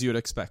 As you'd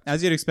expect.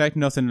 As you'd expect,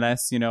 nothing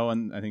less, you know,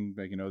 and I think,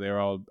 like, you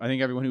know, I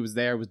think everyone who was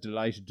there was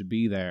delighted to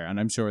be there, and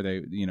I'm sure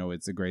they, you know,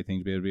 it's a great thing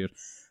to be able to be it.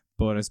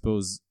 But I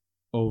suppose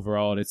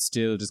overall it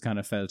still just kind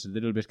of felt a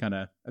little bit kind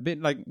of, a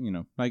bit like, you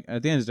know, like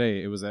at the end of the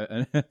day, it was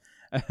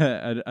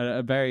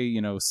a very, you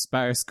know,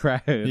 sparse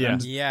crowd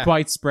and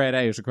quite spread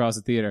out across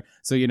the theatre.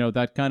 So, you know,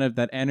 that kind of,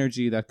 that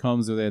energy that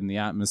comes with it and the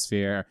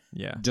atmosphere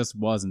just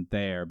wasn't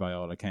there by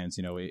all accounts.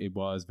 You know, it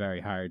was very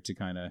hard to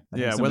kind of...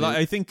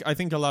 I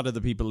think a lot of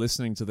the people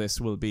listening to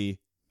this will be,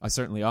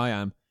 I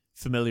am,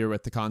 familiar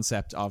with the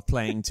concept of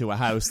playing to a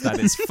house that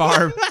is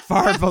far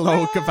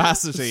below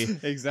capacity.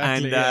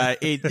 Exactly.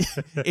 And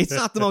it's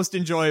not the most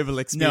enjoyable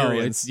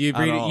experience.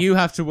 No, you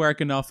have to work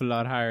an awful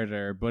lot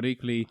harder, but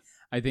equally,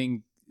 I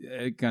think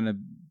kind of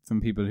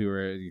from people who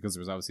were, because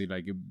there was obviously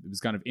like, it was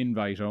kind of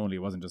invite only. It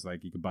wasn't just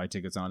like you could buy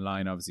tickets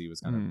online. Obviously, it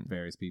was kind of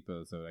various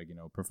people. So like, you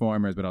know,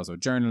 performers, but also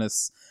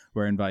journalists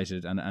were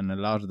invited. And a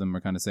lot of them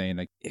were kind of saying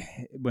like,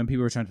 when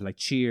people were trying to like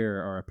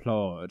cheer or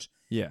applaud,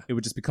 it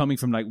would just be coming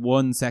from like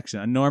one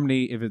section. And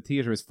normally if a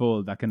theatre is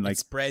full, that can like... It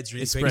spreads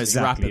really quickly.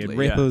 quickly. Rapidly. It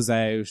ripples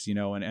out, you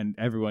know, and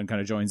everyone kind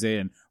of joins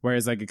in.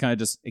 Whereas like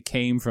it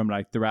came from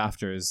like the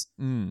rafters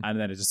and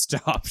then it just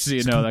stopped,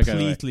 you know. It's a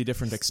completely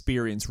different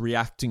experience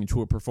reacting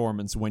to a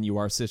performance when you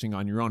are sitting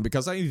on your own.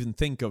 Because I even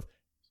think of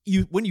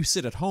when you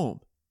sit at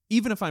home,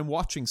 even if I'm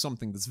watching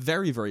something that's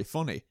very, very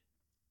funny,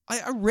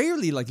 I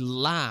rarely like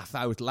laugh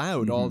out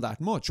loud all that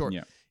much. Or,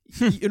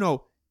 you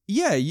know...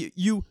 Yeah,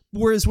 you.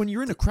 Whereas when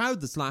you're in a crowd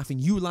that's laughing,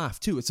 you laugh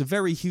too. It's a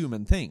very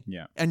human thing.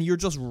 Yeah, and you're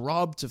just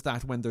robbed of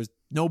that when there's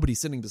nobody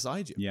sitting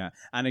beside you. Yeah,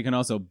 and it can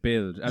also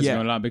build as you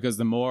go along, because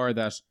the more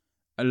that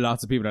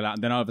lots of people are laughing,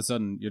 then all of a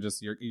sudden you're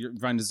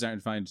starting to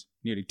find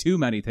nearly too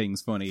many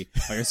things funny,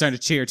 or you're starting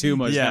to cheer too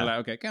much. Yeah, like,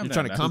 okay, calm you're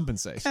down. Trying to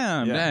compensate.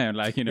 Calm down,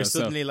 like, you know. You're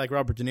suddenly like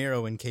Robert De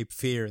Niro in Cape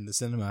Fear in the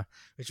cinema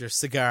with your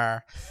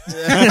cigar,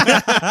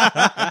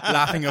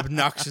 laughing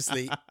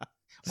obnoxiously.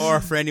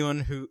 Or for anyone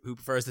who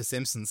prefers The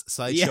Simpsons,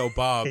 Sideshow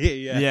Bob.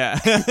 In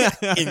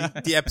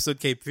the episode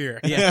Cape Fear.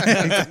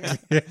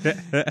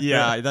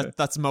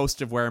 That's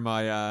most of where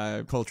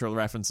my cultural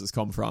references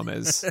come from,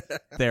 is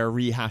they're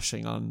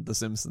rehashing on The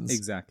Simpsons.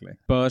 Exactly.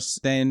 But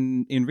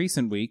then in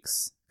recent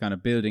weeks, kind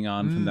of building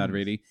on from that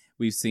really,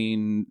 we've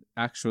seen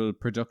actual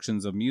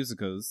productions of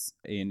musicals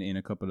in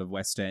a couple of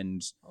West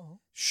End.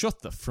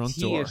 Shut the front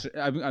door.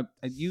 I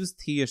use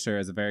theatre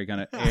as a very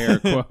kind of air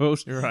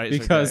quote, right?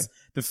 Because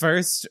the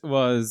first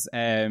was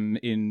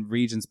in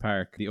Regent's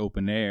Park, the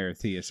open air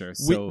theatre,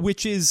 so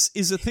which is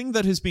a thing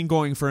that has been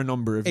going for a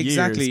number of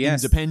years,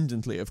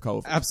 independently of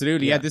COVID.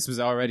 Absolutely, yeah. This was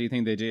already a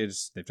thing they did.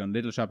 They've done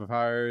Little Shop of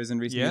Horrors in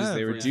recent years.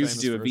 They were due to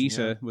do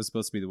Evita, was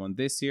supposed to be the one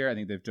this year. I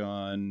think they've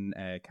done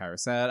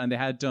Carousel, and they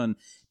had done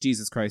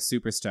Jesus Christ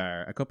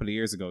Superstar a couple of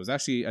years ago. It was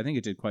actually, I think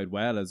it did quite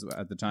well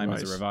at the time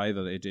as a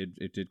revival. It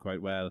did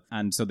quite well.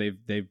 And so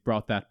they've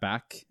brought that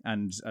back,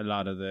 and a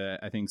lot of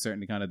I think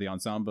certainly kind of the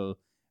ensemble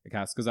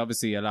cast, because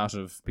obviously a lot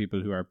of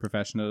people who are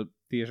professional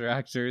theatre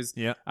actors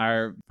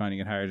are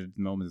finding it hard at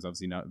the moment. There's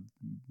obviously not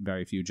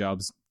very few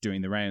jobs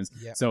doing the rounds,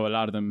 so a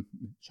lot of them,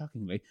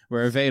 shockingly,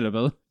 were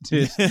available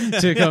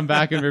to come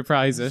back and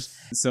reprise it.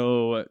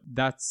 So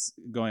that's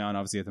going on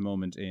obviously at the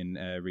moment in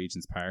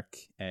Regent's Park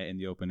in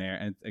the open air.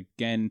 And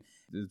again,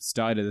 the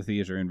style of the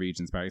theatre in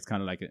Regent's Park, it's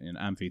kind of like an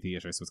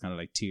amphitheatre, so it's kind of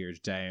like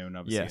tiered down,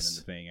 obviously, and then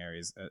the playing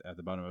areas at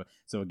the bottom of it.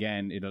 So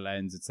again, it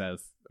lends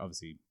itself,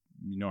 obviously,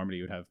 normally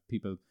you would have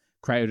people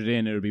crowded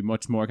in, it would be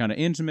much more kind of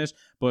intimate,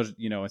 but,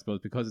 you know, I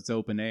suppose because it's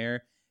open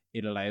air,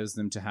 it allows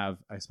them to have,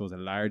 I suppose, a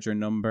larger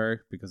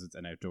number, because it's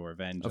an outdoor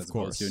event as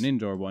opposed to an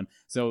indoor one.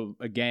 So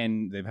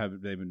again, they've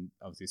been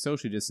obviously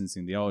socially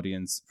distancing the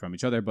audience from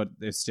each other, but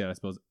there's still, I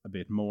suppose, a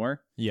bit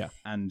more. Yeah.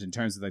 And in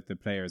terms of like the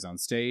players on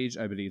stage,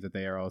 I believe that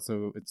they are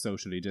also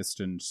socially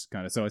distant,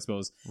 kind of. So I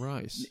suppose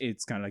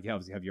it's kind of like you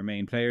obviously have your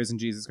main players in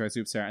Jesus Christ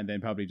Superstar, and then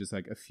probably just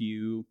like a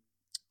few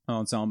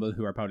ensemble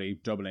who are probably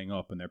doubling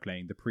up, and they're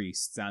playing the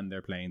priests and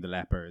they're playing the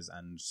lepers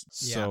and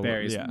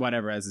various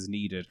whatever else is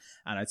needed.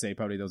 And I'd say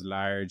probably those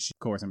large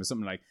chorus numbers,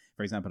 something like,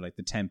 for example, like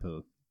the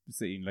temple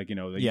scene, like, you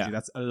know, like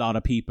that's a lot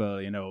of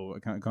people, you know,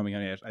 coming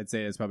on it. I'd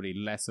say it's probably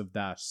less of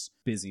that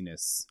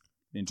busyness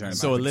in terms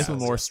so a little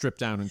more stripped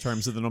down in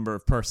terms of the number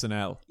of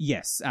personnel.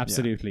 Yes,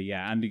 absolutely,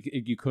 yeah. And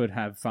you could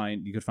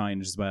find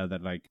as well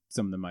that like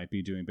some of them might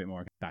be doing a bit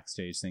more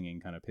backstage singing,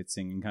 kind of pit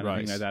singing kind of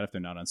thing like that, if they're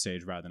not on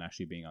stage, rather than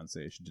actually being on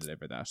stage to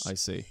deliver that. I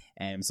see.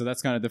 So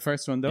that's kind of the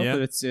first one though,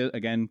 but it's still,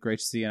 again, great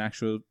to see an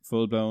actual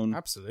full-blown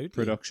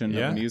production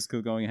of a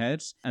musical going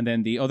ahead. And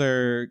then the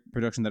other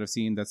production that I've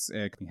seen that's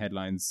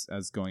headlines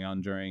as going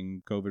on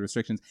during COVID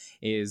restrictions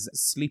is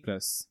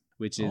Sleepless,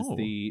 which is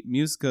the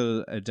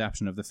musical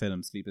adaptation of the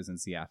film Sleepless in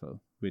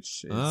Seattle,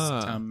 which is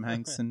Tom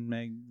Hanks and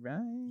Meg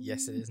Ryan.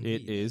 Yes, it is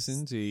indeed. It is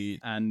indeed.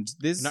 And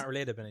this... You're not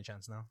related by any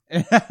chance, no?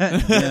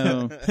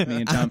 No,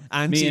 me and Tom...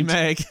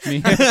 Anti-Meg.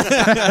 Me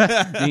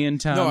and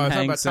Tom No, I was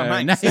Hanks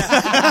talking about Tom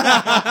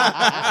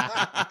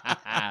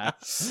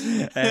Hanks.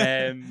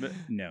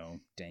 No,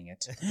 dang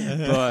it.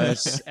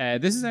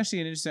 But this is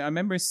actually an interesting... I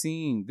remember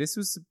seeing... This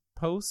was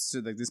supposed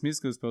to... Like, this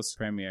musical was supposed to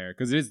premiere...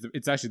 Because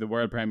it's actually the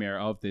world premiere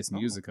of this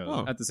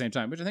musical at the same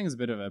time, which I think is a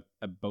bit of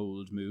a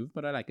bold move,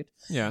 but I like it.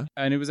 Yeah.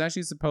 And it was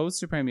actually supposed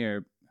to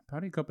premiere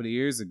probably a couple of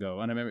years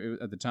ago. And I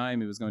remember at the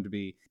time it was going to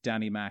be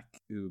Danny Mac,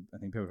 who I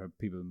think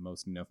people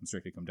mostly know from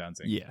Strictly Come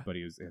Dancing. Yeah. But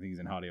I think he's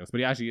in Hollyoaks. But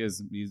he actually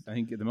is... I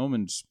think at the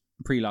moment,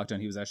 pre-lockdown,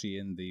 he was actually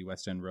in the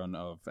West End run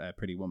of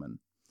Pretty Woman.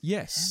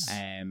 Yes.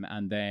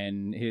 And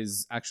then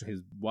his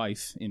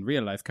wife in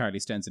real life, Carly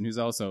Stenson, who's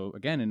also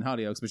again in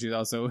Hollyoaks, but she's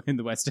also in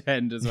the West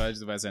End as well.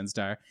 She's a West End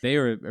star. They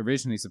were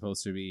originally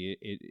supposed to be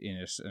in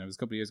it, and it was a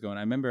couple of years ago. And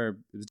I remember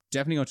it was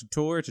definitely going to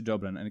tour to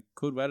Dublin, and it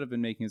could well have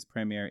been making its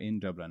premiere in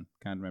Dublin.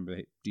 Can't remember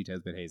the details,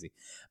 a bit hazy.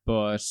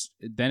 But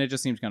then it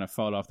just seemed to kind of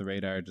fall off the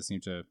radar. It just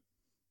seemed to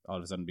all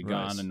of a sudden be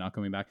gone and not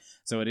coming back.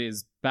 So it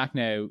is back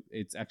now.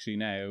 It's actually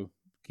now,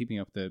 keeping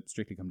up the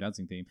Strictly Come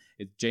Dancing theme,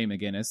 it's Jay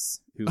McGuinness,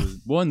 who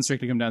won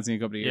Strictly Come Dancing a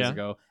couple of years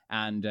ago,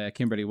 and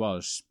Kimberly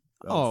Walsh.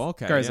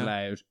 Girls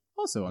Aloud,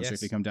 also on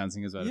Strictly Come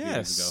Dancing as well a few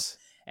years ago.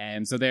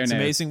 So they're it's now...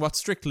 amazing what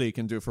Strictly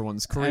can do for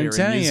one's career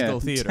in musical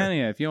theatre. I'm telling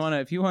you, if you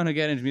want to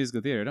get into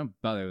musical theatre, don't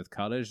bother with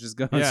college. Just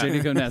go on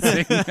Strictly Come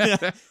Dancing.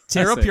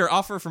 Tear up your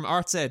offer from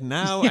Arts Ed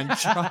now and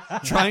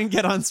try and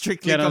get on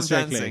Strictly Come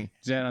Dancing.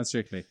 Get on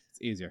Strictly.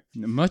 It's easier,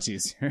 much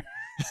easier.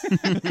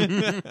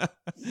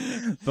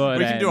 But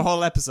we can do a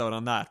whole episode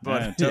on that.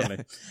 But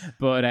totally.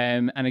 But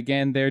and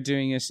again, they're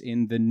doing it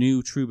in the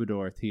new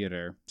Troubadour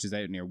Theatre, which is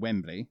out near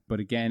Wembley. But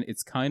again,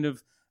 it's kind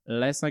of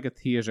less like a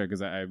theatre,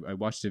 because I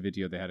watched a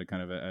video. They had a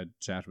kind of a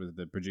chat with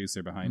the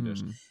producer behind it,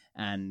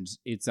 and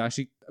it's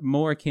actually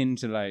more akin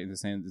to, like, they're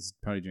saying this is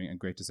probably doing a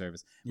great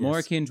disservice, more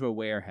akin to a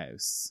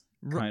warehouse.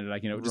 Kind of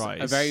like,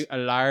 just a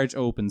large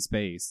open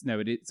space. Now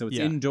it's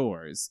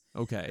indoors.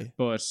 Okay.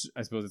 But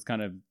I suppose that's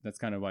kind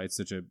of why it's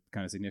such a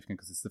kind of significant,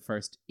 because it's the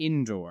first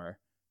indoor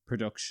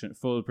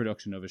full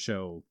production of a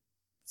show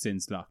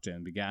since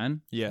lockdown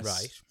began. Yes.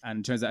 Right. And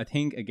it turns out, I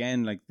think,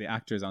 again, like the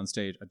actors on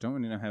stage, I don't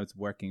really know how it's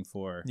working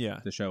for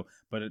the show,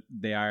 but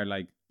they are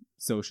like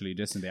socially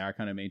distant. They are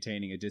kind of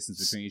maintaining a distance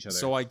between each other.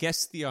 So I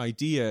guess the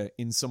idea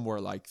in somewhere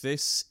like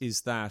this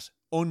is that,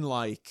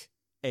 unlike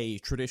a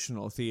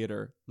traditional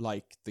theatre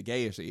like the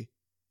Gaiety,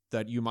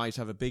 that you might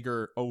have a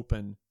bigger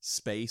open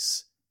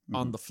space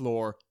on the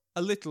floor,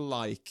 a little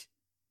like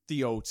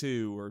the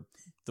O2 or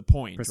the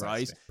Point,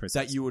 Precisely.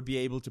 That you would be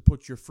able to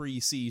put your free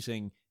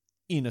seating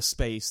in a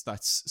space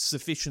that's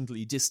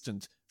sufficiently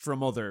distant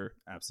from other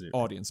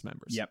audience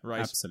members. Yep, right?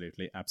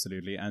 Absolutely.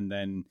 And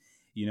then,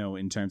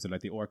 in terms of like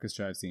the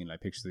orchestra, I've seen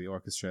like pictures of the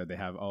orchestra. They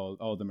have all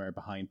of them are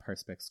behind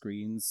perspex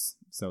screens,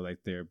 so like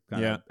they're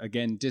kind of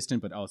again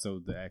distant, but also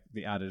the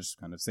added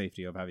kind of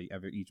safety of having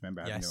each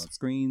member having their own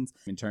screens.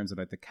 In terms of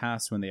like the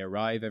cast, when they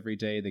arrive every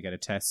day, they get a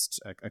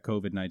test, a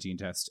COVID-19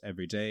 test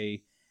every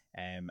day,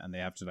 and they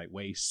have to like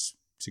wait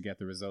to get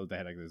the result.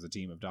 There's a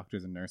team of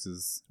doctors and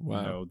nurses,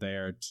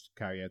 there to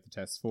carry out the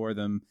tests for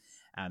them,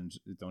 and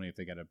it's only if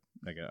they get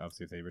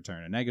obviously if they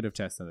return a negative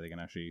test that they can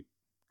actually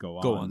go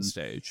on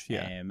stage.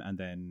 And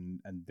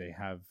they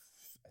have,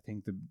 I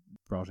think, they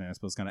brought in, I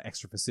suppose, kind of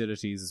extra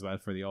facilities as well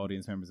for the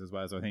audience members as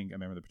well. So I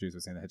remember the producer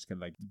was saying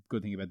that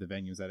good thing about the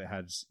venues that it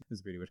had, this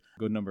is really weird,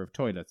 good number of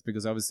toilets,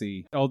 because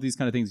obviously all these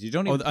kind of things you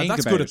don't even think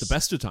that's about. Good at the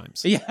best of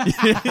times. Yeah.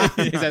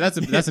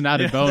 that's an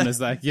added bonus,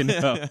 like,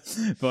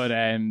 but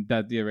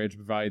that you're able to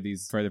provide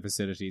these further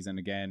facilities, and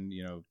again,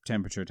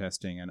 temperature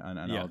testing and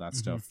all that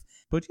stuff.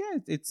 But yeah,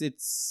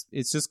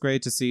 it's just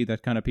great to see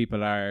that kind of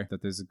that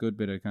there's a good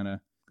bit of kind of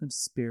good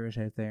spirit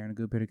out there and a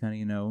good bit of kind of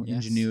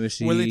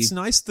ingenuity. Well, it's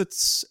nice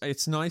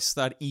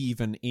that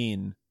even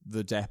in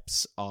the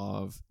depths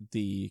of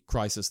the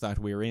crisis that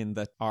we're in,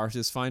 that art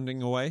is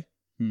finding a way.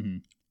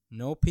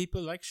 No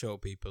people like show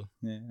people.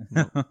 Yeah.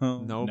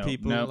 No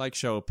people like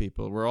show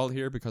people. We're all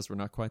here because we're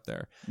not quite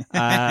there.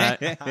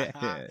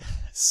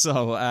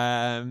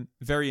 So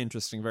very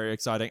interesting, very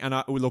exciting,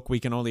 and look,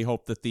 we can only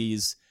hope that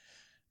these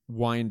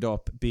wind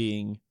up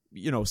being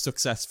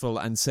successful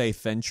and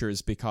safe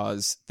ventures,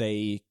 because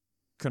they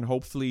can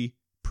hopefully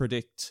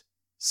predict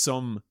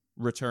some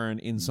return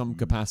in some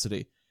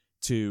capacity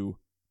to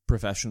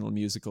professional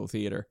musical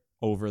theatre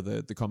over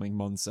the coming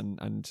months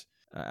and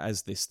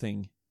as this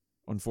thing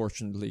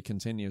unfortunately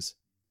continues.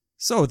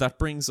 So that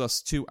brings us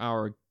to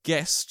our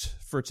guest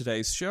for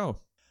today's show.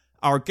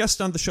 Our guest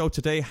on the show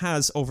today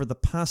has, over the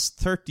past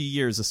 30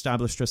 years,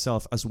 established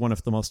herself as one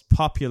of the most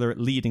popular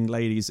leading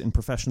ladies in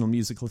professional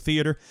musical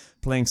theatre,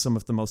 playing some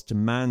of the most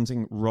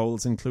demanding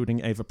roles,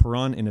 including Eva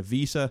Peron in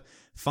Evita,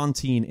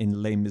 Fantine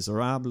in Les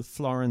Miserables,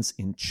 Florence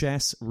in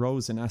Chess,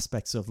 Rose in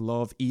Aspects of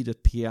Love,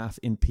 Edith Piaf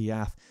in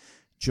Piaf,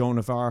 Joan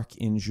of Arc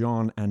in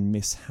Jean, and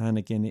Miss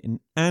Hannigan in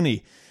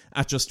Annie.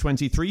 At just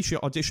 23, she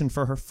auditioned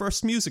for her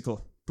first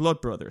musical,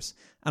 Blood Brothers,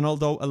 and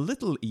although a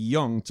little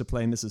young to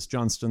play Mrs.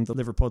 Johnston, the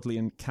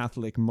Liverpudlian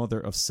Catholic mother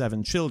of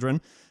 7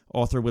 children,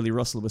 author Willie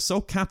Russell was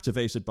so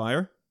captivated by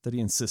her that he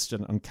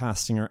insisted on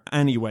casting her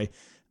anyway.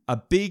 A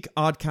big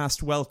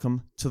Oddcast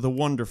welcome to the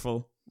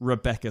wonderful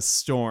Rebecca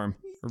Storm.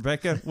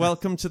 Rebecca,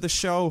 welcome to the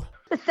show.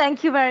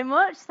 Thank you very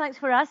much. Thanks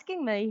for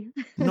asking me.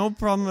 No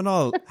problem at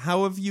all.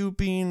 How have you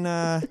been?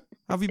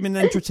 Have you been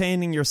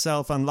entertaining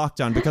yourself on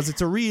lockdown? Because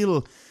it's a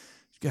real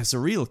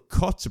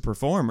cut to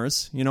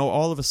performers. You know,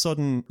 all of a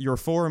sudden your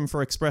forum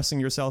for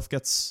expressing yourself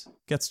gets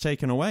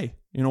taken away.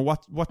 You know,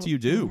 what do you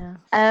do?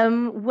 Yeah.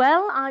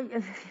 Well,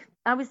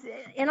 I was,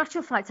 in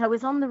actual fact, I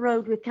was on the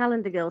road with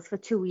Calendar Girls for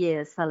 2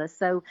 years, fellas.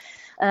 So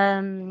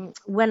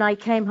when I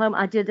came home,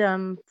 I did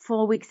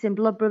 4 weeks in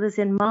Blood Brothers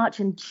in March.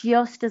 And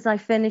just as I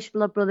finished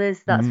Blood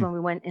Brothers, that's when we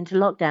went into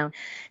lockdown.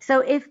 So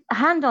if,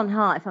 hand on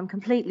heart, if I'm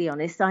completely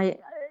honest,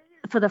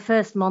 for the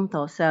first month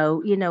or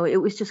so, you know, it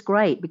was just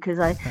great because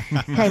I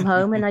came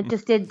home and I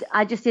just did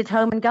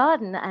home and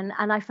garden, and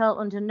I felt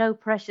under no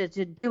pressure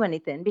to do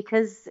anything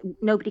because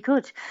nobody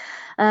could.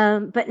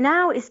 But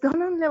now it's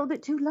gone on a little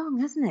bit too long,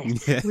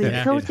 hasn't it? We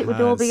thought it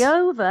would all be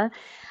over,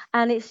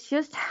 and it's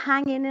just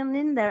hanging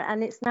in there,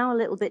 and it's now a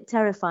little bit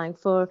terrifying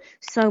for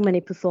so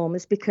many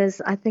performers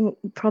because I think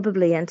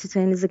probably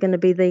entertainers are going to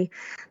be the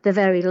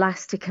very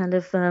last to kind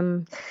of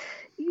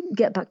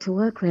get back to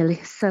work,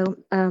 really. So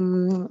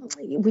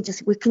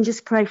we can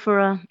just pray for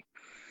a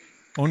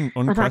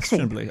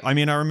unquestionably. I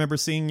mean, I remember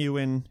seeing you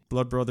in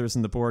Blood Brothers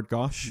and the Board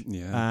Gosh.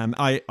 Yeah.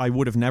 I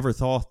would have never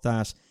thought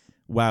that.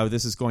 Wow,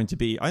 this is going to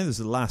be. I think this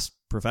is the last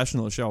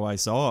professional show I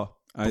saw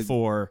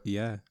before.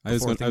 I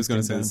was going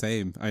to say the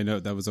same. I know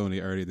that was only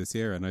early this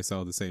year, and I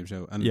saw the same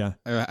show. And yeah,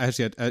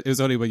 actually, it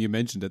was only when you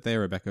mentioned it there,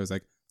 Rebecca. I was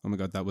like, oh my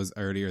God, that was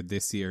earlier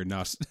this year,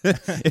 not.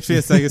 It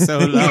feels like it's so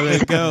long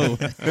ago.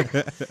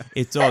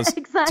 It does.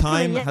 Exactly,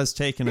 Time has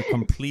taken a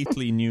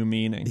completely new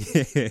meaning.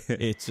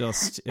 It's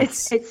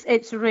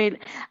real.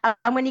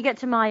 And when you get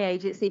to my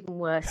age, it's even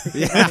worse. I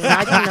mean,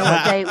 I don't know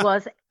what day it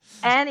was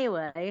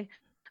anyway.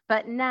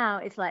 But now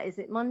it's like, is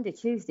it Monday,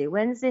 Tuesday,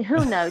 Wednesday?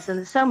 Who knows? And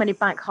there's so many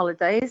bank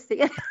holidays.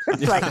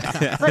 It's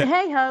like, but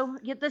hey ho,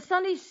 the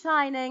sun is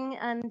shining,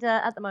 and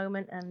at the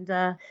moment,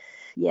 and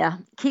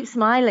keep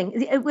smiling.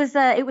 It was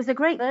a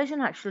great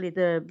version, actually,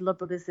 the Blood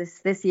Brothers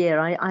this year.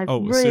 I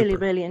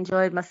really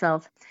enjoyed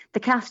myself. The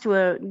cast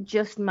were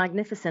just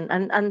magnificent,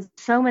 and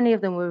so many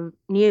of them were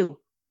new.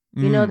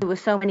 You know, there were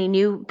so many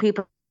new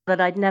people that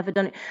I'd never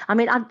done it. I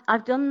mean,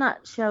 I've done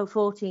that show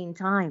 14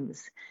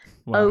 times.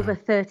 Wow. Over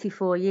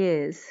 34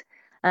 years.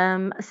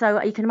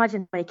 So you can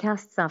imagine how many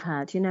casts I've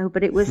had, you know,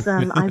 but it was,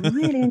 I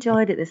really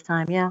enjoyed it this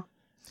time, yeah.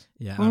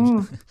 Yeah,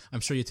 I'm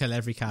sure you tell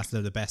every cast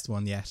they're the best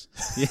one yet.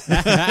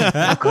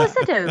 Of course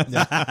I do.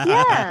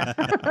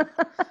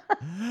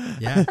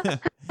 Yeah.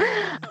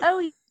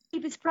 Oh,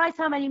 you'd be surprised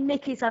how many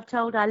Mickeys I've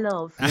told I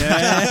love.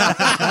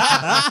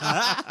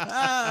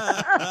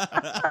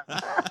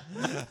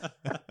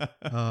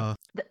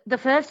 The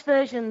first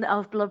version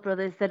of Blood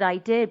Brothers that I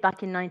did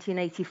back in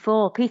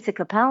 1984, Peter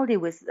Capaldi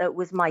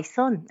was my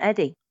son,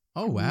 Eddie.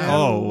 Oh,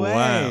 wow.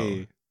 Wow.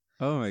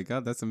 Oh, my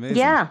God, that's amazing.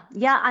 Yeah,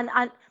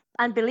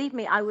 and believe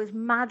me, I was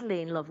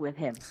madly in love with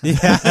him.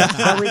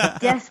 I was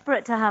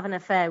desperate to have an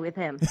affair with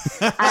him.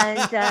 And,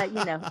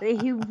 you know,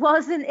 he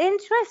wasn't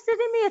interested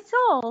in me at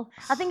all.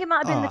 I think it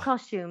might have been the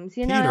costumes,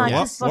 you know.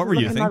 Peter, what were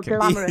you thinking?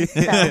 Glamorous.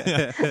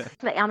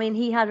 I mean,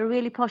 he had a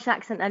really posh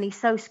accent, and he's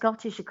so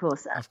Scottish, of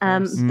course.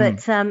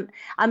 But,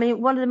 I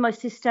mean, one of the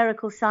most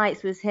hysterical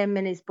sights was him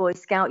in his Boy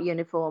Scout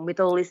uniform with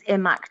all his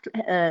imac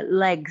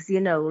legs, you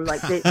know,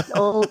 like they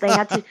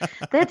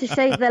had to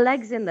shave their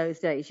legs in those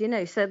days, you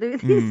know. So there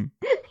was these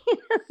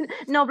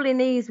knobbly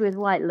knees with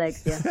white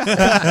legs,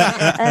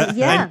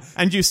 yeah.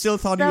 And you still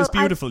thought he was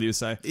beautiful, you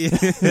say?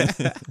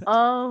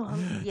 Oh,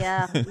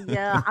 yeah.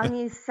 I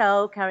mean, he's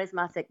so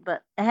charismatic.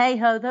 But hey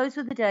ho, those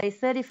were the days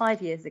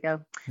 35 years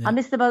ago. Yeah. I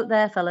missed the boat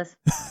there, fellas.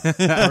 Or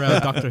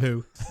Doctor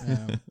Who.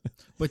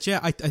 But yeah,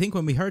 I think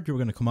when we heard you were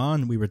going to come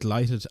on, we were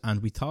delighted,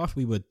 and we thought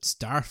we would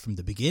start from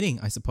the beginning,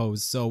 I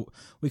suppose. So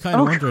we kind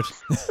of wondered...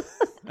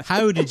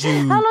 How did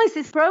you... How long is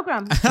this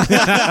program?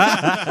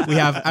 We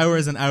have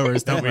hours and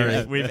hours, don't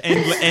worry. We have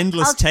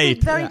endless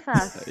tape. Very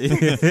fast.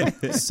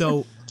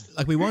 So,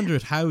 like, we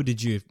wondered, how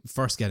did you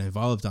first get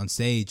involved on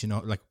stage? You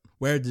know, like,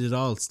 where did it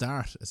all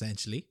start,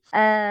 essentially?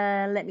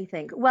 Let me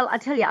think. Well, I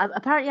tell you,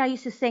 apparently I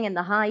used to sing in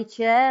the high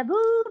chair,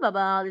 boo, ba,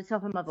 ba, the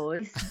top of my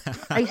voice.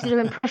 I used to do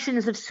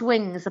impressions of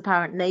swings,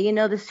 apparently. You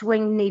know, the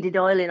swing needed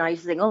oiling. I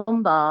used to sing, umba,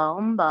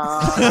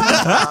 umba,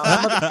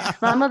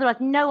 umba. My mother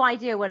had no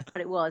idea what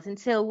it was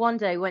until one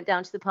day we went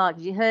down to the park.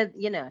 She heard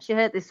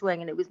this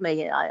swing, and it was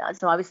me.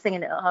 So I was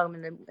singing it at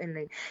home.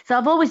 So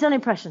I've always done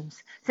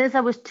impressions since I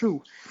was 2.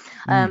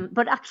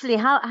 But actually,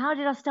 how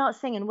did I start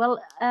singing? Well,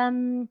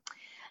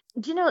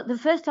 do you know, the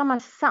first time I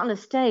sat on a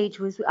stage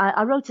was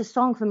I wrote a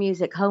song for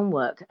music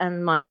homework,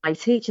 and my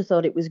teacher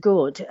thought it was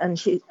good, and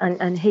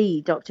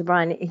he, Dr.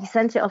 Brian, he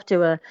sent it off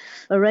to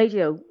a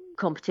radio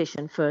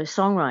competition for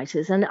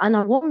songwriters, and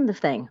I won the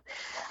thing.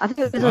 I think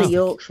it was only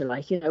Yorkshire,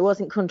 like, it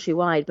wasn't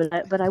countrywide,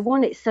 but I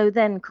won it. So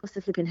then, of course,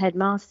 the flipping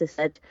headmaster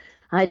said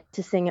I had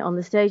to sing it on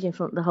the stage in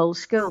front of the whole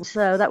school.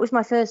 So that was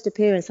my first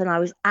appearance, and I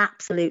was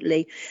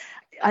absolutely.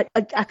 I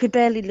could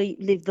barely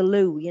leave the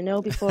loo,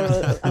 before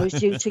I was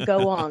due to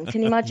go on.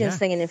 Can you imagine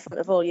singing in front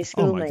of all your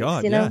schoolmates? Oh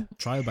my God, yeah.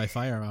 Trial by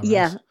fire. Right.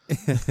 Yeah,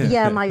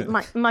 yeah.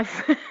 My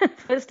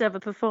first ever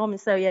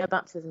performance. So yeah,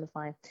 baptism of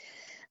fire.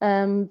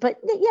 But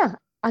yeah,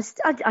 I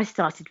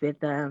started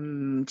with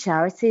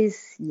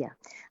charities. Yeah,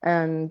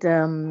 and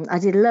I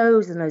did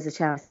loads and loads of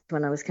charities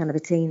when I was kind of a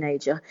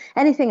teenager.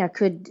 Anything I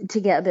could to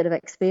get a bit of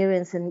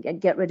experience and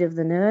get rid of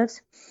the nerves.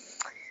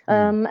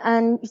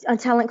 And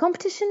talent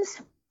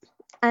competitions.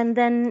 And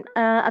then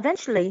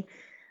eventually,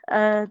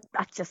 a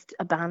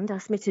band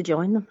asked me to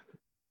join them.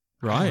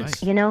 Right.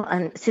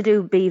 And to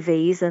do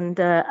BVs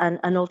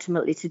and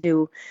ultimately to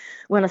do,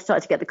 when I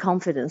started to get the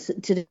confidence,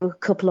 to do a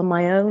couple of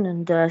my own.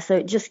 And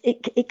so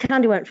it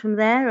kind of went from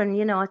there.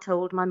 And, I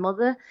told my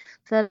mother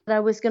that I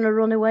was going to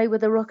run away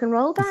with a rock and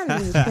roll band.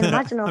 And you can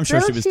imagine how I'm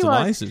sure she was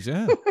delighted,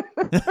 yeah.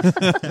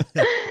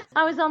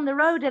 I was on the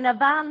road in a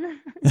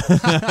van.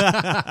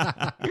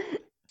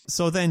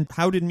 So then,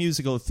 how did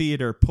musical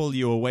theatre pull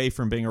you away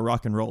from being a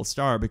rock and roll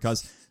star?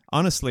 Because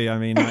honestly, I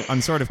mean,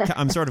 I'm sort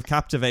of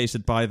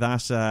captivated by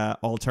that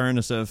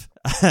alternative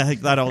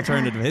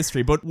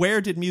history. But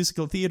where did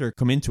musical theatre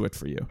come into it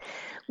for you?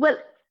 Well,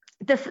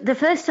 the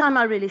first time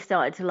I really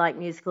started to like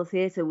musical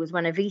theatre was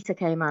when Evita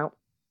came out.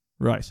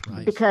 Right.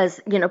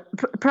 Because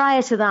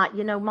prior to that,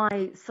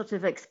 my sort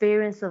of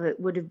experience of it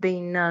would have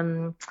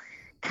been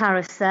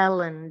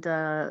Carousel and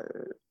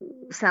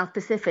South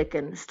Pacific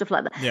and stuff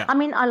like that. Yeah. I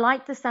mean, I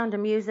liked The Sound of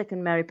Music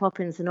and Mary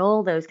Poppins and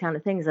all those kind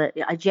of things.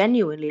 I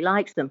genuinely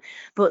liked them.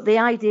 But the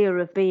idea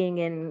of being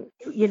in,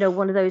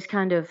 one of those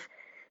kind of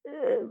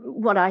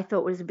what I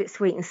thought was a bit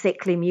sweet and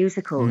sickly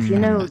musicals,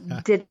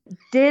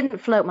 didn't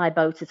float my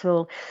boat at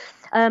all.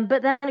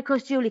 But then, of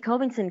course, Julie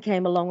Covington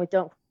came along with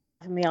Don't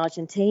from the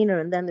Argentina,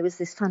 and then there was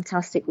this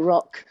fantastic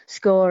rock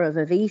score of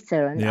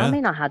Evita, and I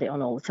mean, I had it on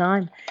all the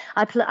time.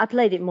 I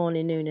played it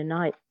morning, noon, and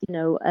night.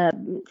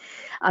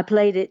 I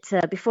played it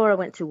before I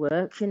went to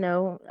work,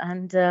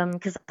 and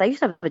because I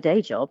used to have a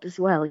day job as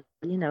well,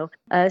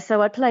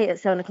 so I'd play it at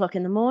 7:00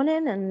 in the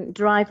morning and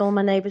drive all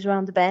my neighbours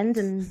around the bend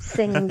and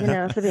sing,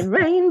 flipping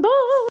Rainbow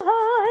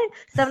High,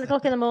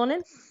 7:00 in the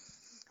morning,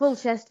 full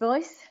chest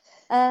voice.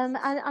 And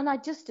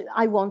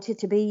I wanted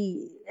to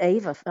be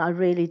Ava. I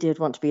really did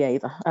want to be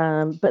Ava.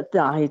 But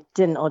I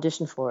didn't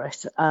audition for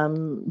it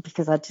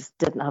because I just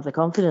didn't have the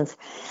confidence.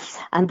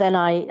 And then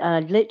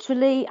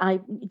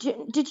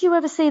did you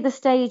ever see the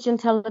stage and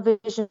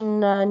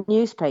television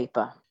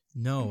newspaper?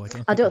 No,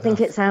 I don't think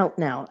it's out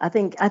now. I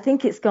think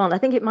it's gone. I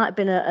think it might have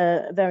been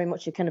a very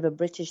much a kind of a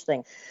British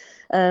thing.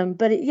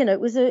 But it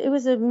was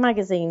a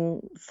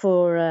magazine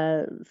for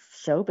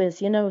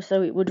showbiz,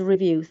 so it would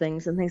review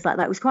things and things like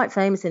that. It was quite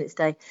famous in its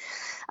day.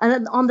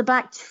 And on the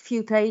back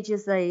few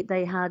pages,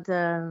 they had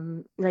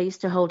they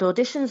used to hold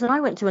auditions, and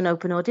I went to an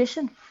open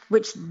audition,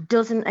 which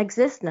doesn't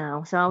exist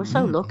now. So I was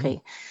so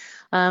lucky.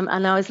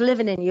 And I was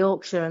living in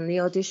Yorkshire, and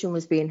the audition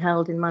was being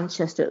held in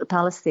Manchester at the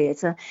Palace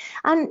Theatre.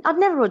 And I'd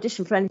never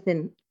auditioned for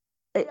anything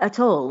at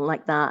all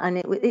like that, and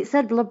it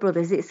said Blood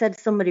Brothers. It said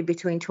somebody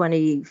between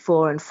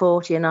 24 and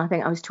 40, and I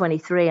think I was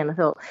 23, and I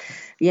thought,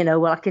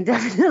 well, I can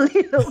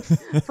definitely look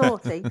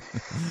 40.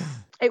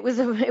 It was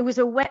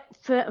a wet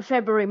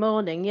February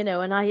morning,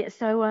 and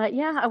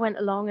I went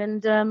along,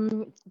 and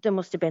there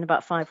must have been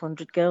about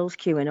 500 girls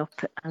queuing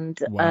up, and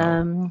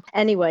wow.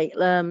 Anyway,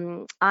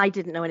 I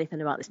didn't know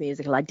anything about this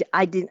musical.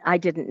 I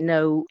didn't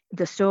know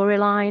the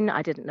storyline.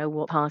 I didn't know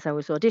what part I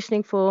was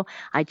auditioning for.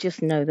 I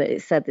just know that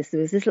it said this.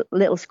 There was this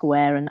little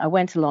square, and I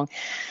went along,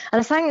 and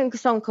I sang a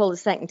song called The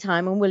Second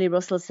Time, and Willie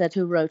Russell said,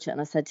 "Who wrote it?" And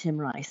I said, "Tim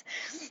Rice."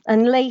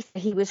 And later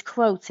he was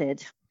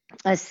quoted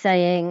as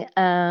saying,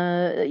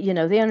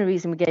 the only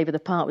reason we gave her the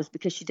part was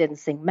because she didn't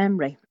sing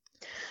Memory.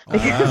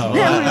 Because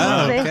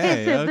Memory was the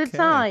hit of the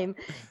time.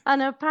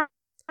 And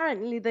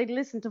apparently they'd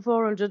listened to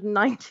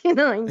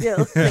 499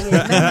 girls singing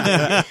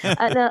Memory.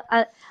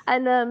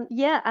 And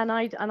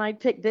I'd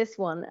picked this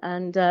one.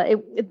 And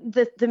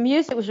the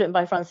music was written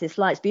by Francis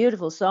Flight. It's a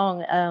beautiful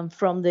song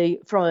from a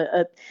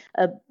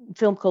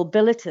film called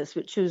Bilitus,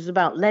 which was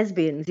about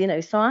lesbians,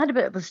 so I had a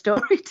bit of a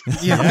story to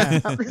tell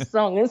about this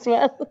song as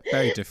well.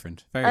 Very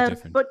different.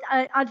 But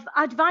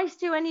advice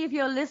to any of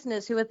your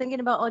listeners who are thinking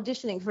about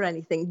auditioning for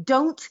anything: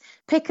 don't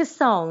pick a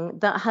song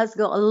that has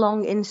got a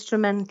long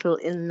instrumental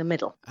in the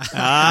middle, because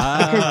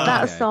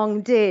that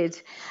song did.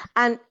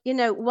 And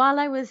while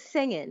I was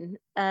singing,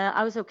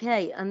 I was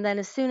okay, and then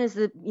as soon as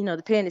the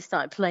pianist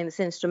started playing this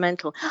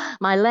instrumental,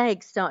 my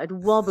legs started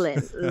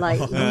wobbling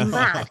like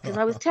mad, because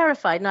I was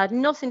terrified and I had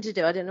nothing to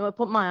do. I didn't know where to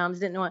put my arms,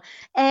 didn't know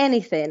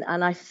anything,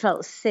 and I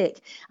felt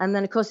sick. And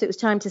then of course it was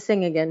time to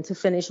sing again to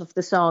finish off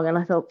the song, and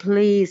I thought,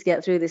 please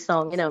get through this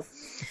song.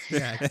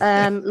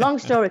 Long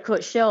story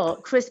cut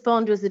short, Chris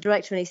Bond was the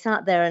director, and he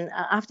sat there, and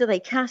after they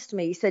cast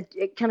me, he said,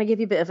 "Can I give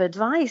you a bit of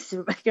advice,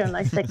 Rebecca?" And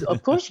I said,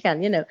 "Of course you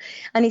can."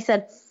 And he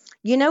said,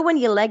 you know when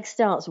your leg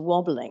starts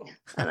wobbling,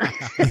 and I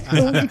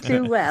didn't do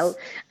too well,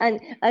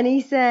 and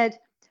he said,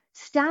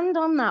 stand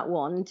on that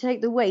one and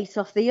take the weight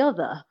off the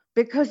other,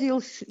 because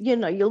you'll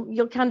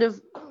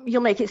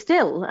make it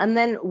still, and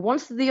then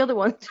once the other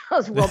one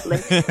starts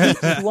wobbling, keep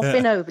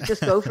swapping over,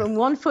 just go from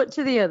one foot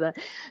to the other,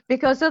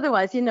 because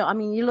otherwise, you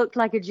looked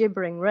like a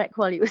gibbering wreck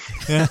while you were.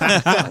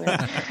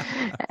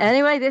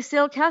 Anyway, they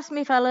still cast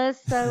me,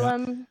 fellas,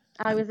 so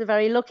I was a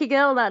very lucky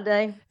girl that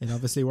day. It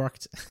obviously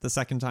worked. The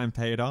second time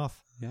paid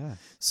off. Yeah.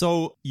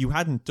 So you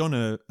hadn't done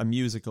a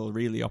musical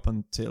really up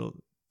until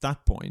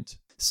that point.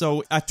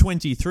 So at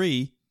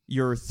 23,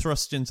 you're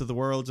thrust into the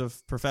world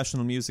of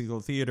professional musical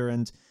theatre,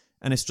 and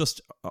it's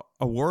just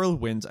a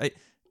whirlwind.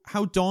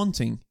 How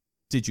daunting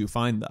did you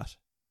find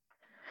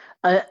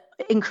that?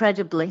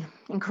 Incredibly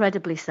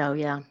so,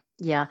 yeah.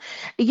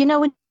 When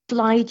you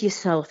slide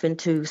yourself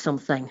into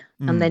something,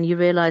 and then you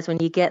realise when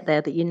you get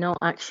there that you're not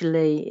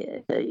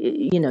actually,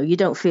 you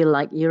don't feel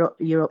like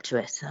you're up to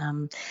it.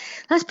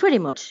 That's pretty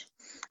much.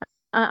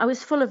 I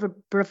was full of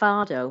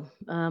bravado.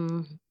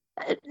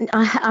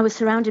 I was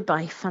surrounded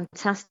by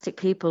fantastic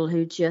people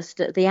who just,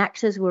 the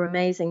actors were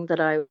amazing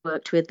that I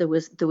worked with. There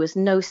was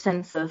no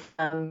sense of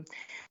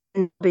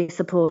being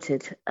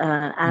supported,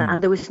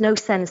 and there was no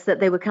sense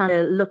that they were kind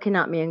of looking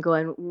at me and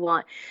going,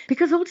 why?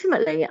 Because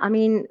ultimately,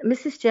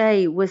 Mrs.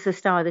 J was the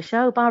star of the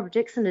show. Barbara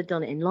Dixon had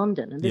done it in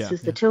London, and this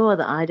was the tour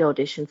that I'd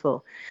auditioned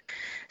for.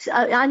 So,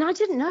 and I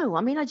didn't know.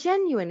 I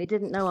genuinely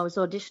didn't know I was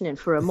auditioning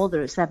for a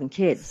mother of 7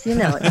 kids.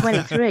 At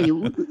 23,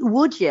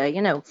 would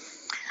you?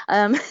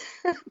 And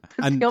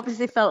they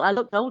obviously felt I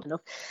looked old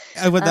enough.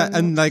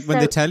 When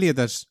they tell you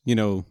that,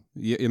 you're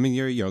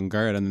a young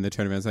girl, and then they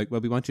turn around and it's like, well,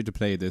 we want you to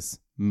play this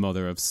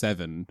mother of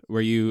 7. Were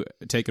you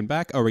taken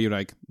back, or were you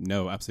like,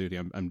 no, absolutely,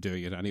 I'm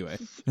doing it anyway?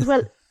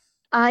 Well,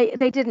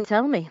 they didn't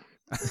tell me.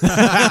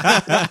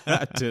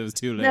 It was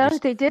too late. No,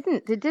 they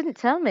didn't. They didn't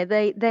tell me.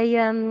 They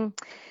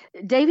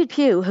David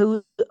Pugh,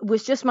 who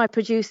was just my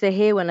producer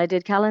here when I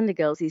did Calendar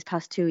Girls these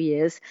past 2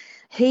 years,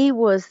 he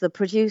was the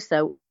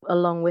producer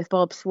along with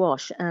Bob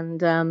Swash,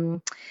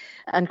 and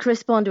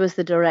Chris Bond was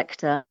the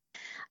director.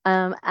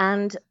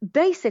 And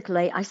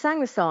basically, I sang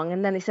the song,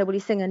 and then they said, "Will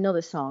you sing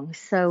another song?"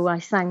 So I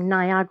sang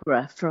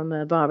Niagara from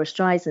a Barbra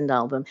Streisand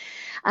album,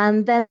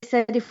 and then they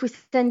said, "If we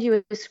send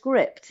you a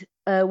script,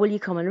 will you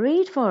come and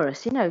read for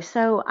us?"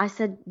 So I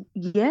said,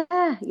 "Yeah,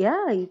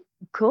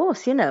 of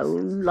course,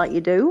 like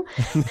you do."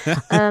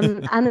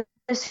 And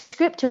the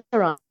script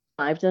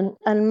arrived,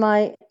 and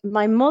my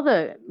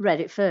mother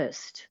read it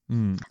first.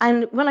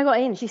 And when I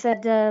got in, she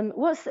said,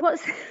 "What's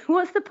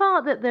the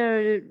part that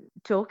they're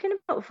talking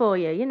about for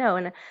you?"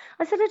 And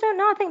I said, "I don't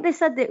know. I think they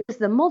said that it was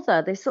the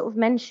mother. They sort of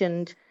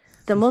mentioned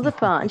the mother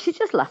part," and she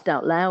just laughed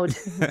out loud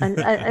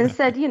and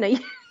said,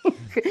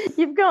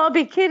 "You've got to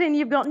be kidding!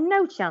 You've got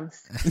no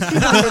chance."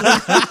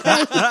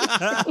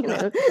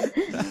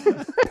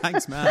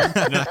 Thanks, man.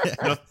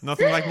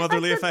 Nothing like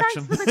motherly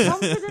affection. Thanks for the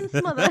confidence,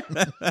 mother.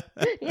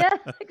 Yeah,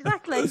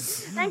 exactly.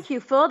 Thank you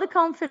for the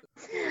confidence.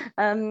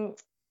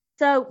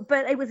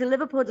 But it was a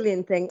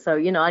Liverpudlian thing. So,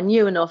 I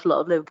knew an awful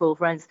lot of Liverpool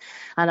friends,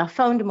 and I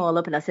phoned them all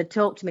up and I said,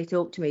 talk to me,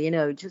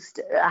 just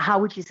how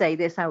would you say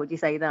this? How would you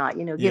say that?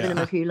 Giving them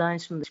a few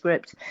lines from the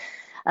script.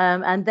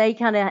 And they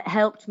kind of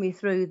helped me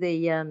through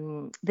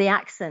the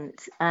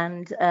accent.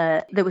 And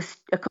there was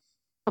a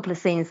couple of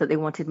scenes that they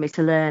wanted me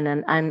to learn.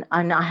 And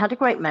I had a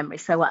great memory.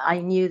 So I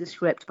knew the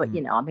script, but,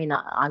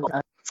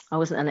 I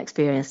wasn't an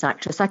experienced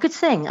actress. I could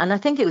sing, and I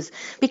think it was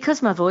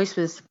because my voice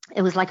was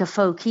like a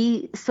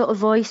folky sort of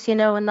voice, and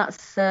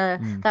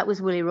that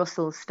was Willie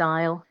Russell's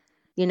style.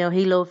 He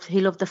loved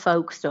the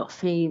folk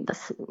stuff.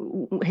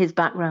 His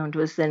background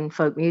was in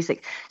folk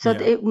music, so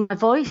my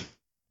voice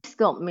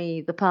got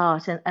me the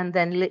part, and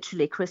then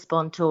literally Chris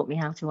Bond taught me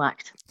how to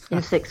act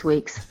in 6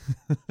 weeks.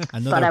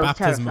 Another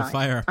baptism of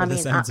fire.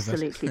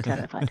 Absolutely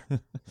terrified.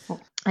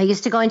 I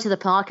used to go into the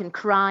park and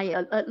cry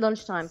at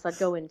lunchtimes. I'd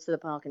go into the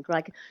park and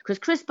cry because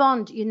Chris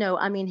Bond, he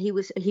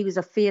was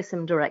a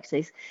fearsome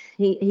director.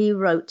 He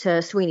wrote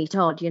Sweeney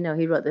Todd. He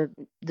wrote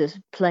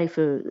the play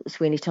for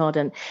Sweeney Todd,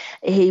 and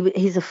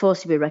he's a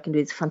force to be reckoned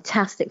with. He's a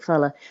fantastic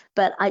fella.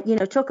 But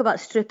talk about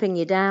stripping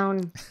you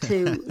down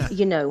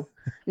to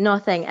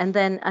nothing, and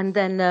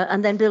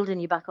then building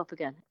you back up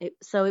again. It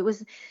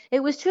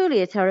was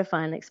truly a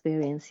terrifying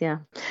experience. Yeah,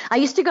 I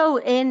used to go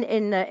in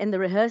the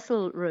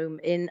rehearsal room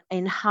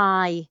in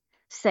high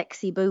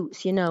sexy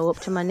boots, up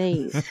to my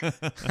knees,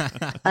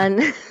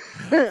 and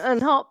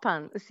hot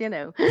pants.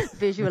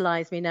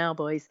 Visualize me now,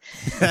 boys.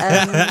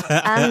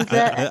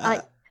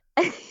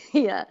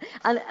 Yeah,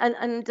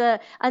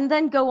 and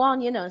then go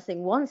on, and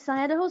sing Once I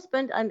Had a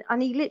Husband,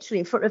 and he literally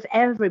in front of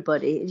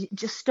everybody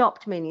just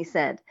stopped me and he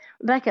said,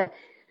 "Rebecca,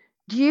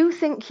 do you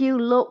think you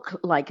look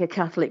like a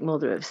Catholic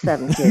mother of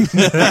 7 kids?"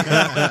 And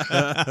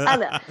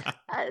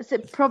I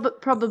said,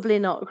 probably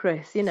not,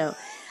 Chris,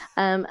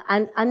 and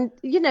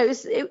it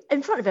was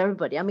in front of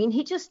everybody.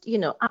 He just,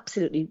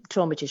 absolutely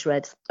tore me to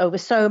shreds over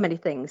so many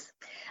things.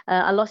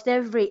 I lost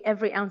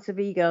every ounce of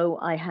ego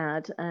I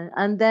had,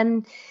 and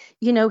then,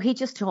 he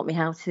just taught me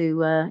how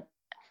to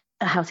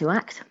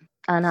act.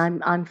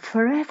 and I'm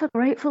forever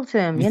grateful to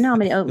him. You know, I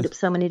mean, it opened up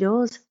so many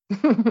doors.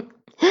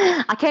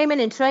 I came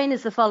in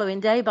trainers the following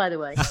day, by the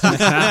way.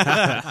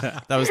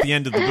 That was the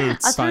end of the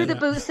boots. I threw the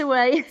boots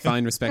away.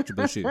 Fine,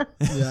 respectable shoe.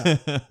 Yeah.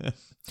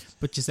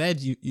 But you said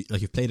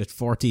you've played it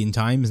 14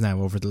 times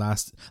now over the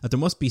last. There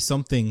must be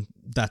something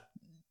that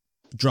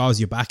draws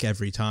you back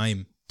every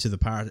time to the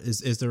part.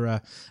 Is there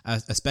a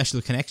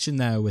special connection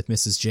now with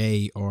Mrs.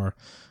 J, or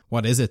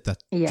what is it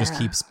that just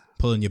keeps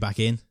pulling you back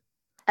in?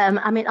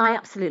 I mean, I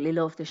absolutely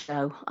love the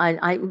show.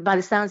 I by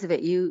the sounds of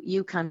it,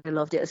 you kind of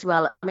loved it as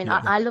well. I mean,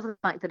 I love the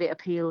fact that it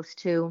appeals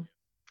to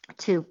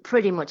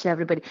pretty much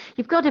everybody.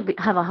 You've got to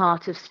have a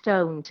heart of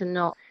stone to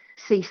not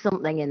see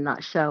something in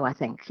that show, I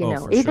think. You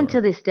know, even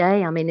to this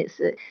day. I mean,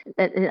 it's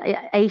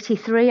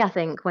 83, I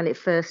think, when it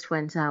first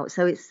went out.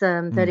 So it's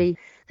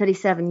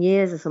 37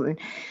 years or something.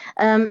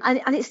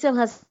 And it still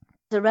has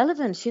the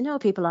relevance, you know,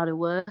 people out of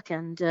work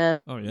and,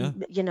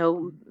 you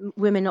know,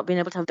 women not being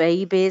able to have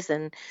babies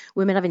and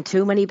women having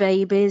too many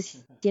babies,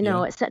 you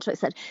know, et cetera, et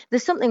cetera.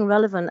 There's something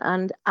relevant.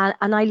 And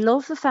I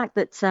love the fact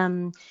that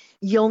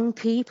young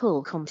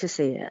people come to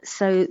see it.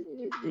 So,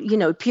 you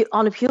know,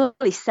 on a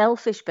purely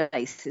selfish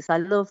basis, I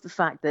love the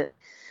fact that,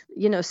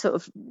 you know, sort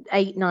of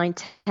 8, 9,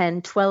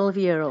 10,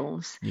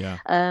 12-year-olds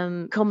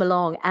come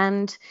along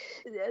and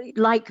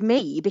like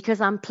me,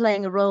 because I'm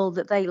playing a role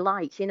that they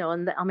like, you know,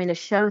 and I'm in a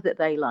show that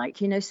they like,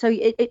 you know, so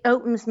it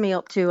opens me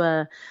up to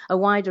a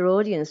wider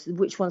audience,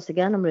 which once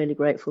again I'm really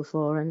grateful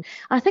for. And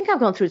I think I've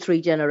gone through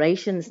 3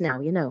 generations now,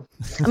 you know.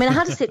 I mean, I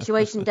had a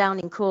situation down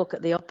in Cork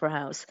at the Opera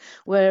House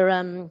where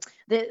a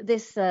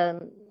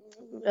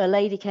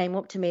lady came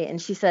up to me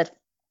and she said,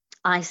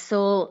 I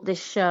saw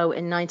this show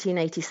in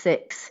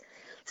 1986.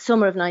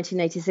 Summer of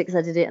 1986,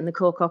 I did it in the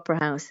Cork Opera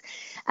House.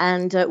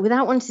 And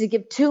without wanting to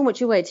give too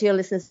much away to your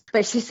listeners,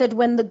 but she said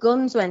when the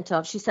guns went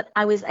off, she said,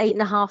 I was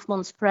 8.5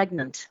 months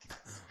pregnant.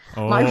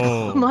 Oh.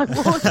 My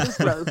waters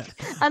broke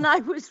and I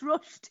was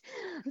rushed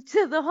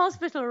to the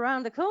hospital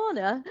around the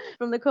corner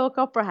from the Cork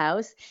Opera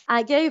House.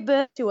 I gave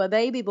birth to a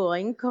baby boy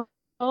and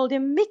called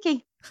him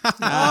Mickey.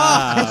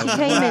 And she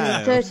came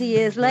in 30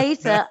 years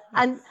later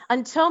and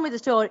told me the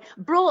story,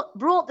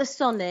 brought the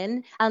son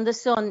in, and the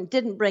son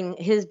didn't bring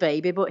his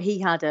baby, but he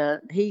had a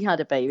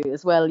baby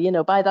as well, you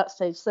know, by that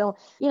stage. So,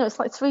 you know, it's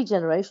like 3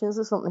 generations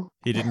or something.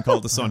 He didn't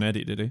call the son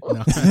Eddie, did he?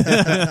 No.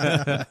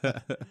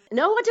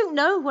 No, I don't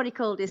know what he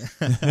called his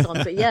son,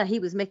 but yeah, he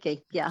was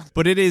Mickey. Yeah.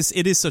 But it is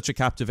such a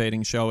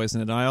captivating show,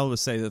 isn't it? I always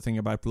say the thing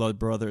about Blood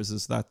Brothers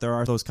is that there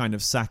are those kind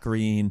of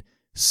saccharine,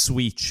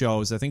 sweet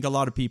shows. I think a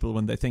lot of people,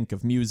 when they think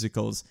of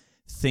musicals,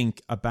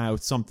 think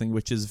about something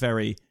which is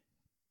very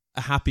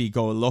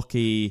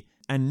happy-go-lucky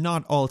and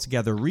not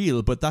altogether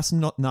real, but that's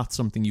not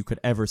something you could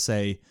ever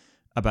say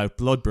about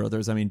Blood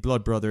Brothers. I mean,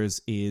 Blood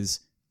Brothers is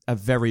a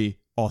very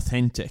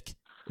authentic,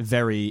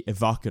 very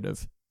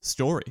evocative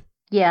story.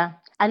 Yeah,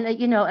 and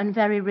you know, and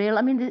very real.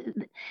 I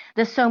mean,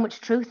 there's so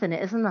much truth in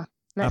it, isn't there?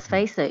 Let's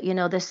face it. You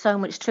know, there's so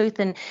much truth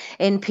in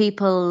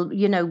people,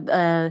 you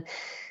know,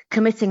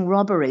 committing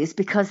robberies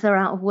because they're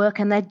out of work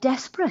and they're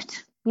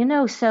desperate, you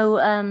know. So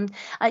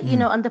you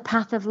know, and the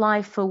path of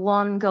life for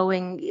one,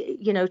 going,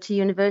 you know, to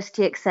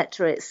university,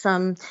 etc.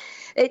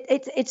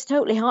 It's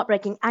totally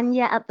heartbreaking, and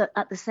yet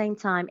at the same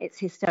time it's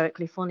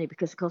hysterically funny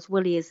because of course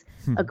Willie is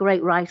a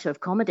great writer of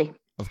comedy,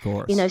 of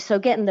course, you know. So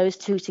getting those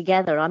two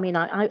together, I mean,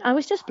 I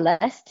was just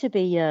blessed to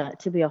be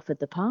offered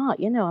the part,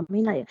 you know. I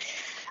mean, I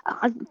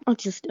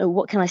just,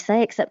 what can I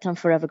say except I'm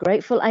forever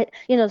grateful.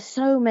 You know,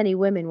 so many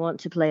women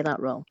want to play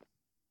that role.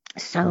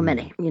 So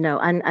many, you know,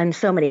 and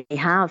so many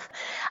have.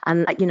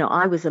 And, you know,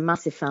 I was a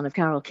massive fan of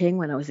Carole King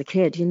when I was a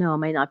kid, you know. I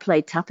mean, I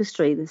played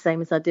Tapestry the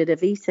same as I did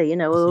Evita, you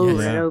know,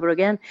 over and over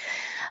again.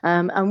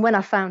 And when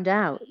I found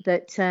out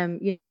that,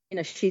 you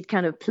know, she'd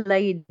kind of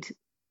played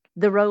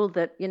the role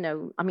that, you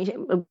know, I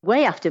mean,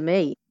 way after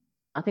me,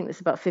 I think it's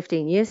about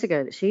 15 years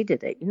ago that she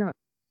did it, you know.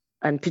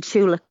 And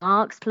Petula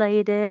Clark's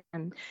played it,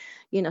 and,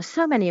 you know,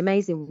 so many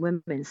amazing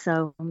women.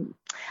 So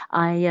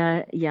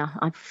I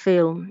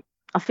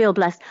feel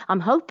blessed. I'm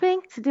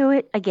hoping to do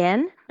it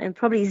again and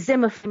probably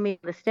Zimmer for me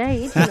on the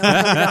stage. You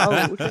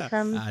know, old, but,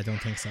 I don't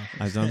think so.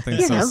 I don't think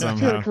you so. know,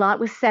 Somehow. Stuart Clark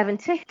was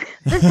 70.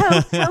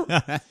 so,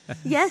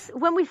 yes,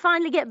 when we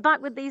finally get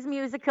back with these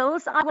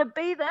musicals, I will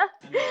be there.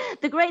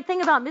 The great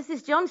thing about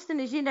Mrs. Johnston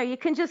is, you know, you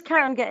can just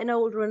carry on getting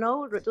older and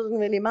older. It doesn't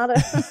really matter.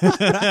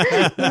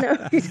 You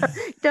know, you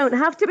don't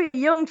have to be a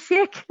young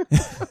chick.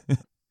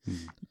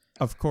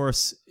 Of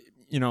course.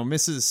 You know,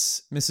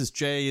 Mrs.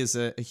 J is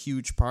a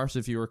huge part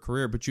of your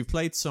career, but you've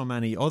played so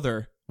many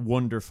other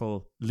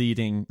wonderful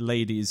leading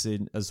ladies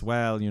in as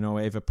well. You know,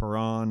 Eva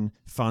Peron,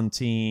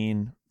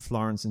 Fontaine,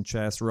 Florence and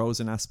Chess,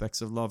 Rose in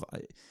Aspects of Love.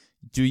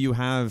 Do you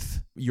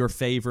have your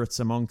favourites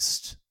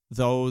amongst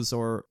those,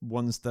 or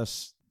ones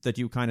that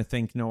you kind of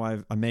think, no,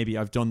 I've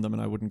done them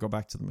and I wouldn't go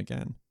back to them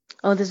again?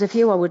 Oh, there's a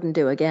few I wouldn't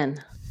do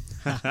again.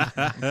 But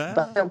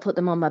I don't put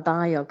them on my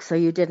bio, so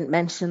you didn't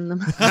mention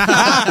them.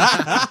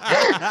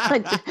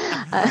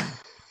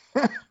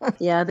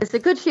 Yeah, there's a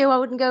good few I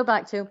wouldn't go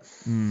back to.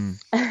 Mm.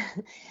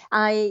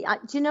 I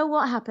do you know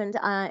what happened?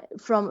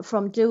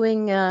 From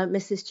doing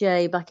Mrs.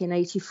 J back in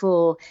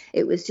 '84,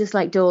 it was just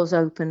like doors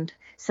opened.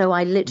 So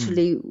I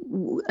literally,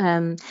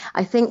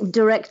 I think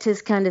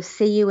directors kind of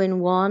see you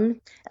in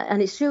one,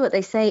 and it's true what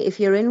they say. If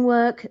you're in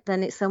work,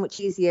 then it's so much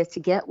easier to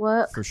get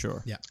work. For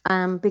sure. Yeah.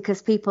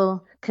 Because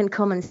people can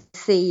come and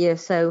see you.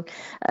 So,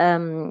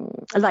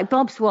 like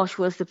Bob Swash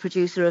was the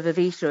producer of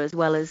Evita as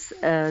well as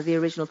the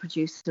original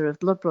producer of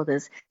Blood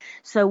Brothers.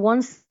 So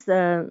once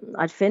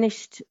I'd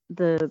finished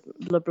the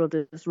Blood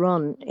Brothers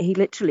run, he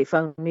literally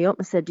phoned me up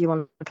and said, "Do you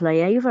want to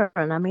play Ava?"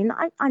 And I mean,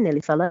 I nearly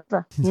fell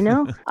over, you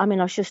know. I mean,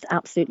 I was just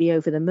absolutely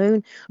over the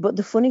moon. But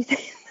the funny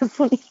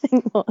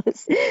thing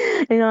was,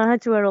 you know, I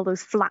had to wear all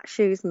those flat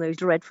shoes and those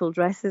dreadful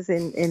dresses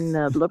in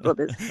Blood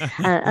Brothers,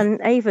 and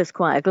Ava's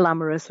quite a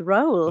glamorous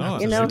role, Oh,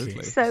 you know.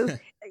 absolutely. So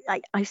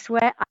I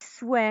swear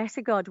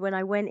to God, when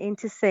I went in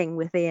to sing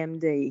with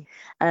EMD,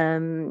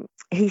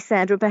 he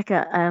said,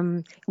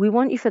 "Rebecca, we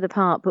want you for the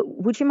part, but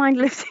would you mind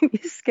lifting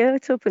your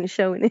skirt up and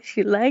showing us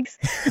your legs?"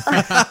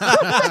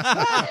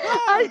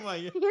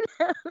 You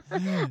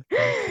know?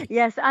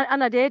 Yes,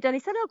 and I did, and he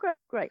said, "Oh,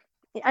 great."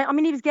 I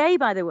mean, he was gay,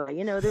 by the way.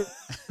 You know,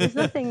 there's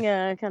nothing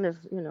kind of,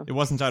 you know. It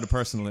wasn't out of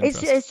personal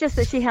interest. It's just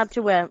that she had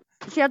to wear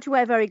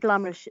very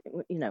glamorous,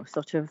 you know,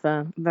 sort of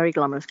very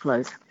glamorous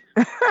clothes.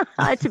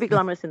 I had to be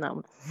glamorous in that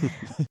one.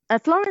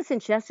 Florence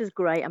in Chess is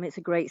great. I mean, it's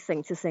a great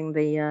thing to sing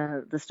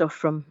the stuff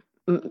from,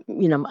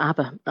 you know,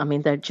 ABBA. I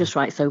mean, they just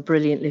write so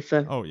brilliantly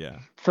for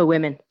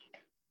women.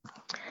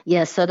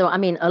 Yeah, so I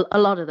mean, a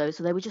lot of those,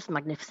 they were just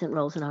magnificent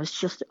roles, and I was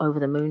just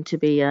over the moon to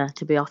be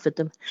offered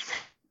them.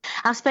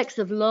 Aspects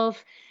of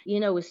Love, you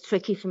know, was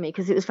tricky for me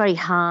because it was very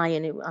high,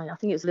 and I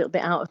think it was a little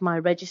bit out of my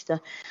register.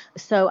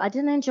 So I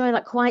didn't enjoy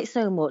that quite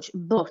so much,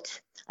 but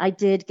I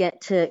did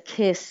get to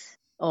kiss,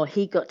 or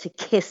he got to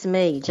kiss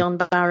me, John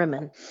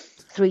Barrowman,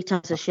 3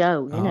 times a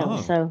show, you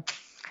know. So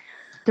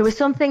there were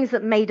some things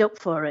that made up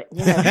for it,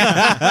 you know.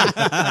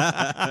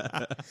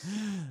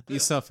 You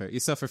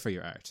suffer for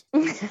your art.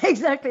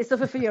 Exactly,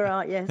 suffer for your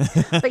art, yes.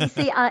 But you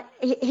see,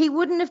 he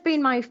wouldn't have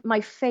been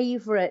my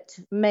favourite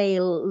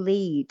male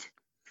lead.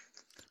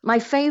 My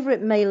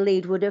favourite male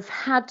lead would have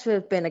had to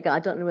have been a guy, I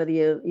don't know whether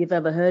you've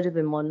ever heard of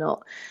him or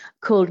not,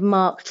 called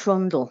Mark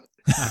Trundle.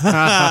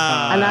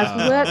 And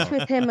I've worked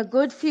with him a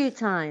good few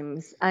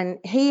times, and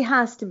he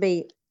has to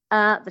be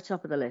at the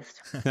top of the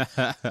list.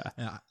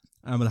 Yeah.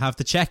 And we'll have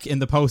to check in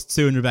the post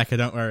soon, Rebecca,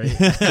 don't worry.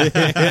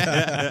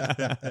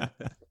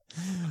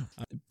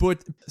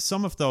 But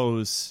some of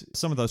those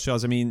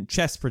shows, I mean,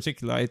 Chess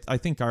particularly, I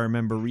think I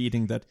remember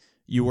reading that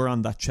you were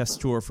on that Chess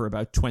tour for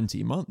about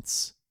 20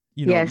 months.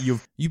 You know,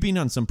 yes. You've been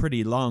on some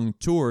pretty long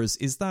tours.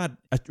 Is that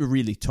a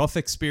really tough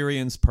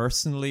experience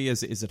personally?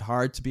 Is it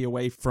hard to be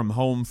away from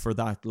home for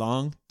that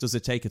long? Does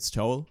it take its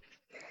toll?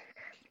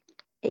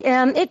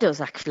 It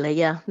does actually,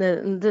 yeah.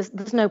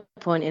 There's no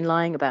point in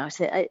lying about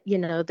it. You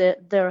know,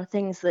 there are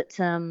things that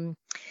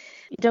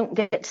you don't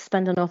get to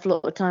spend an awful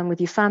lot of time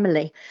with your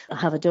family. I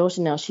have a daughter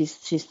now; she's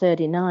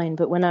 39.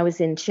 But when I was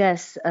in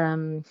Chess,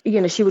 you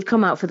know, she would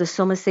come out for the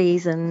summer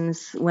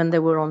seasons when they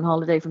were on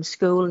holiday from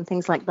school and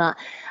things like that.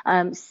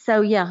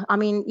 So yeah, I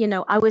mean, you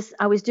know, I was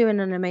doing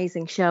an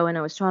amazing show, and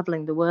I was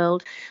traveling the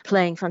world,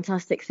 playing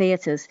fantastic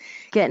theatres,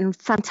 getting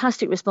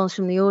fantastic response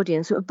from the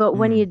audience. But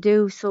when you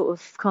do sort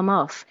of come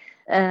off,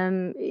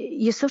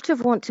 you sort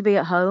of want to be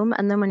at home,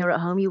 and then when you're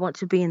at home you want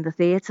to be in the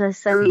theatre,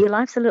 so your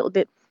life's a little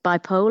bit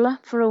bipolar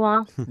for a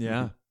while.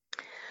 Yeah.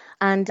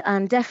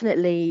 And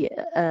definitely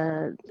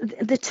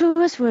the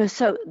tours were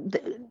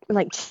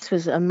Chess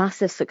was a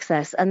massive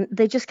success, and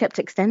they just kept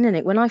extending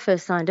it. When I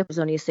first signed up, it was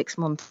only a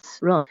 6-month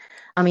run.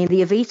 I mean,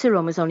 the Evita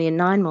run was only a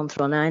 9-month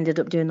run. I ended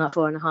up doing that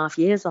 4.5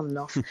 years on and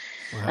off.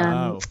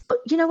 Wow. But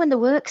you know, when the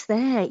work's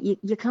there,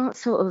 you can't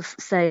sort of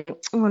say,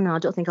 "Oh no, I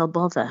don't think I'll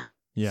bother."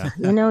 Yeah.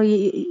 You know,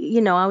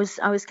 you know, I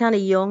was kind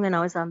of young, and I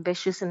was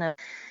ambitious, and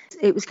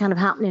it was kind of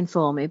happening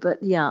for me.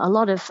 But yeah, a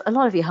lot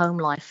of your home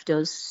life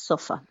does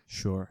suffer.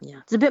 Sure.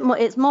 Yeah,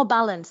 it's more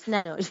balanced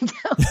now.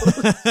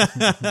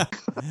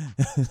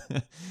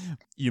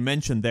 You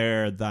mentioned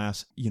there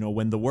that, you know,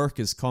 when the work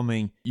is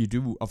coming, you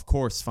do, of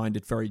course, find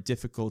it very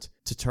difficult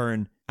to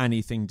turn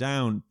anything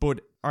down.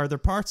 But are there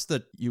parts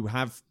that you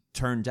have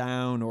turned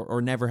down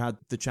or never had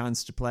the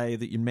chance to play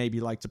that you'd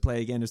maybe like to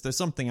play again? Is there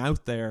something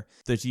out there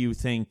that you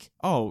think,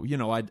 oh, you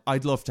know,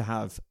 I'd love to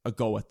have a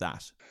go at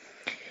that?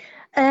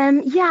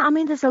 Yeah, I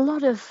mean, there's a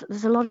lot of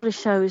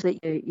shows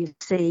that you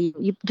see.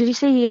 Did you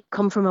see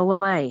Come From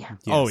Away? Yes,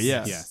 oh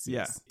yes.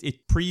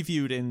 It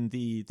previewed in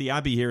the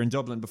Abbey here in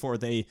Dublin before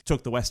they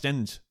took the West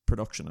End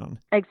production on.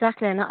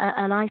 Exactly, and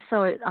I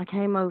saw it. I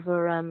came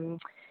over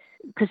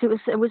because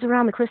it was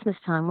around the Christmas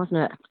time,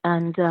 wasn't it?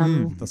 And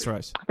that's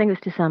right. I think it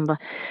was December.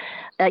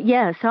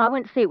 Yeah, so I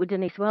went to see it with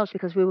Denise Welch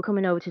because we were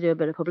coming over to do a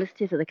bit of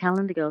publicity for the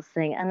Calendar Girls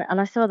thing, and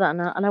I saw that,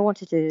 and I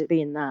wanted to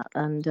be in that,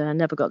 and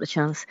never got the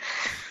chance.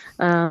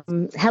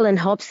 Helen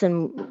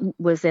Hobson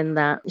was in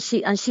that.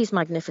 She's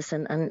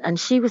magnificent, and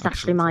she was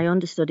actually my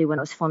understudy when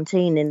I was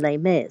Fontaine in Les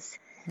Mis.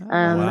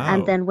 Wow.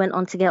 and then went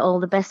on to get all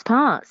the best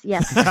parts.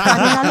 Yeah, I mean,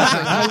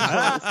 I love her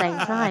at the same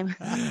time.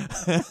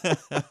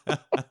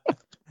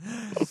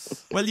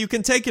 Well, you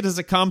can take it as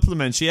a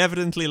compliment. She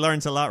evidently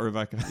learned a lot,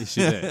 Rebecca.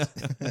 She did.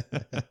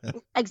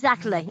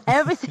 Exactly.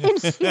 Everything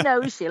she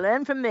knows, she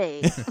learned from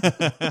me.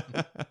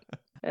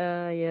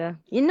 Yeah.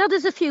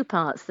 There's a few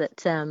parts that,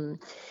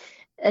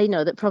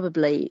 that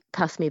probably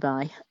passed me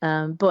by.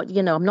 But,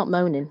 I'm not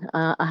moaning.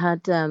 I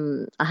had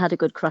a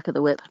good crack of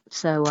the whip.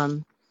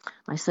 So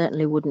I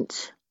certainly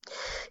wouldn't,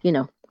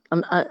 I'm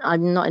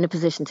not in a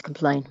position to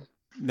complain.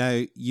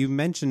 Now, you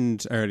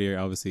mentioned earlier,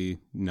 obviously,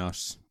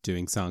 not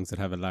doing songs that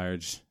have a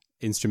large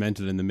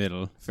instrumental in the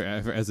middle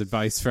as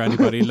advice for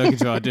anybody looking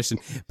to audition.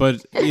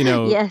 But,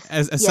 yes,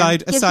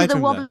 aside gives you the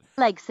from wobble that,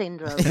 leg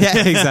syndrome.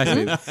 yeah,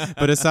 exactly.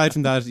 But aside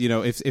from that,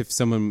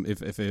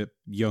 if a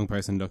young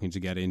person looking to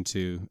get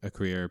into a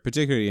career,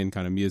 particularly in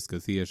kind of musical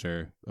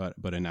theatre,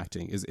 but in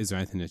acting, is there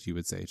anything that you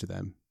would say to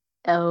them?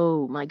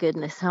 Oh my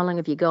goodness, how long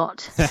have you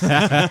got?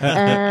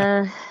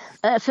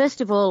 First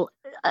of all,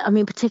 I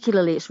mean,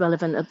 particularly it's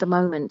relevant at the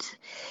moment.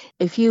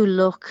 If you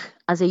look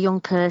as a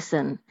young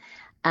person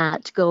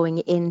at going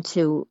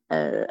into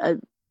a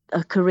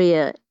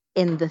career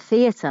in the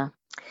theatre,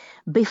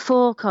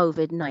 before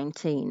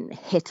COVID-19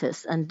 hit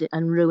us and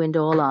ruined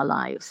all our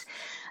lives,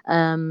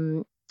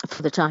 for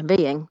the time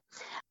being,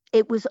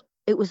 it was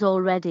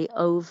already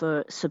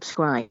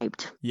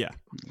oversubscribed. Yeah.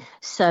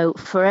 So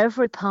for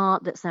every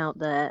part that's out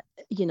there,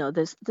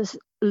 there's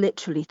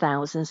literally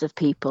thousands of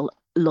people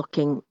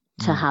looking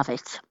to have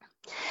it.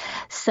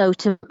 So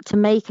to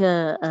make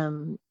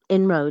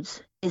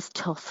inroads is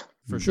tough.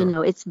 For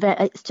sure.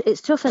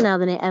 It's tougher now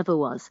than it ever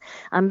was.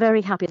 I'm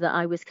very happy that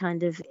I was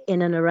kind of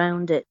in and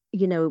around it,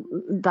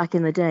 back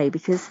in the day,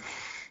 because,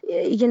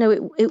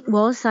 it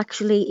was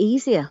actually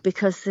easier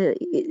because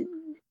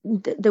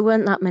there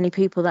weren't that many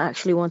people that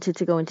actually wanted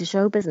to go into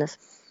show business.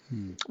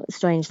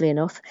 Strangely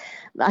enough,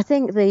 I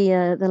think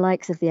the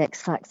likes of the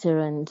X Factor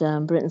and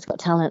Britain's Got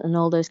Talent and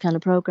all those kind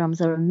of programs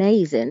are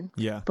amazing.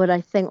 Yeah. But I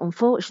think,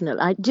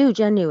 unfortunately, I do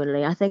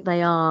genuinely, I think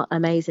they are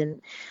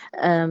amazing,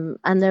 and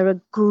they're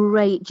a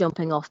great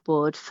jumping off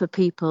board for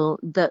people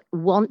that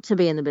want to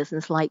be in the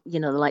business, like the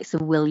likes of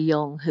Will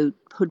Young, who'd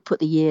put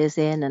the years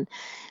in, and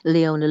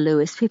Leona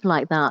Lewis, people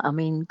like that. I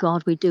mean,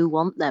 God, we do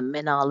want them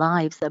in our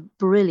lives. They're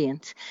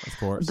brilliant. Of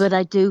course. But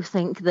I do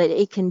think that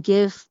it can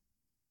give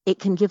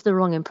the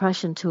wrong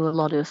impression to a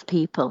lot of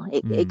people.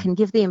 It can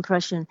give the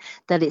impression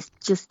that it's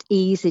just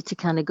easy to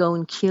kind of go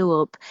and queue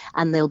up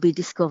and they'll be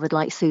discovered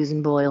like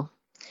Susan Boyle.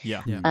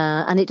 Yeah.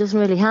 And it doesn't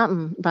really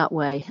happen that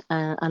way.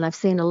 And I've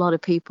seen a lot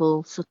of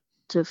people sort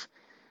of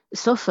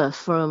suffer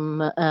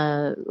from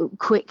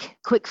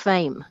quick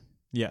fame.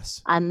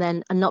 Yes.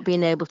 And not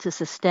being able to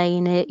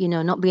sustain it,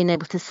 not being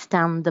able to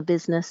stand the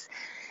business,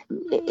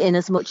 in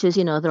as much as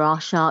there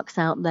are sharks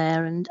out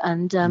there,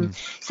 and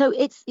so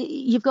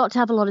you've got to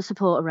have a lot of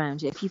support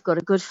around you. If you've got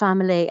a good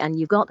family and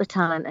you've got the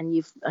talent and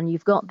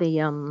you've got the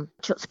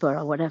chutzpah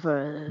or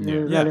whatever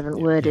the relevant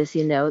word is,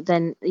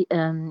 then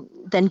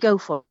go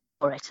for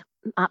it.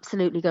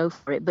 Absolutely go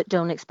for it, but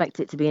don't expect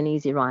it to be an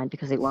easy ride,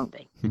 because it won't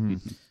be.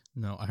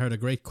 No, I heard a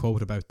great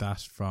quote about that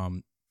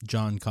from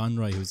John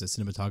Conroy, who's a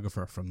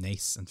cinematographer from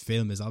Nace, and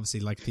film is obviously,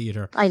 like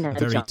theatre, a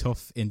very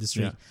tough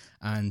industry.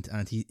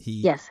 And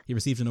he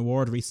received an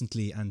award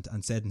recently and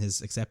said in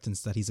his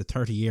acceptance that he's a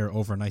 30-year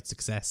overnight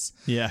success.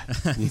 Yeah.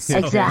 So,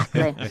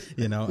 exactly. I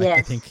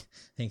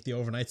think the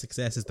overnight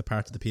success is the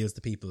part that appeals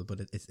to people, but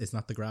it's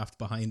not the graft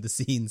behind the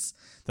scenes.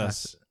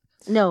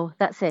 No,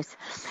 that's it.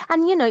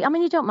 And, you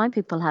don't mind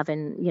people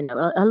having,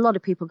 a lot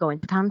of people go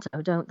into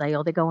panto, don't they?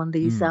 Or they go on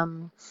these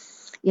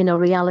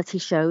reality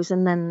shows,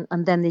 and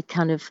then they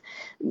kind of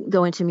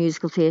go into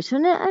musical theatre,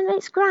 and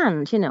it's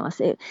grand.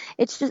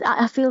 It's just,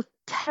 I feel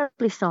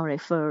terribly sorry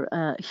for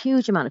a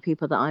huge amount of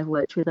people that I've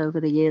worked with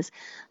over the years,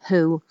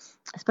 who,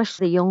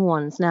 especially the young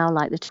ones now,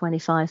 like the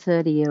 25,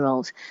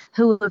 30-year-olds,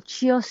 who have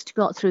just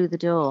got through the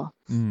door,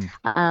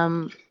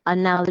 and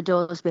now the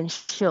door has been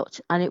shut,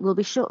 and it will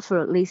be shut for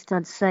at least,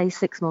 I'd say,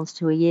 6 months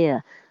to a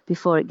year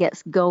before it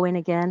gets going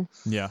again.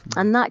 Yeah,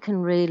 and that can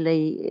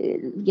really,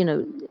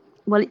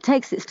 well, it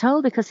takes its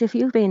toll, because if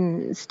you've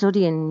been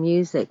studying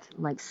music,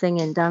 like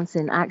singing,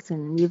 dancing,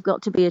 acting, you've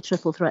got to be a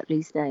triple threat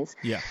these days.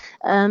 Yeah.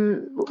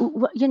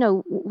 What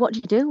do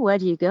you do? Where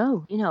do you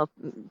go?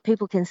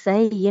 People can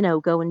say,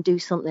 go and do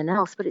something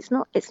else, but it's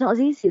not as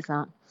easy as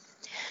that.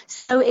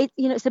 So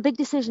it's a big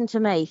decision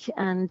to make,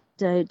 and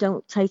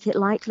don't take it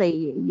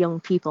lightly, young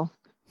people.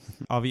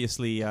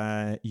 Obviously,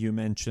 you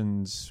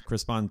mentioned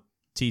Chris Bond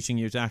teaching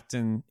you to act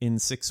in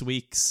 6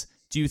 weeks.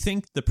 Do you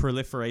think the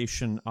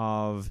proliferation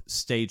of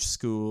stage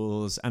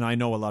schools, and I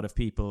know a lot of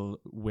people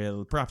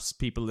will, perhaps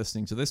people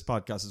listening to this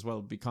podcast as well,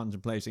 be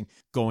contemplating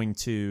going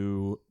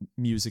to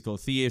musical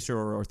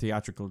theatre or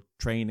theatrical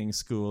training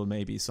school,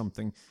 maybe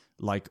something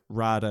like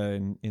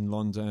RADA in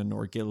London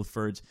or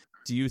Guildford.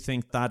 Do you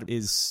think that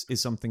is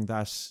something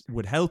that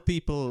would help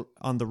people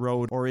on the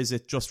road, or is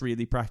it just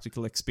really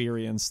practical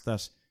experience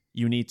that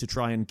you need to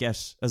try and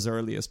get as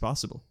early as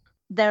possible?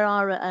 There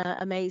are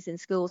amazing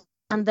schools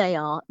And they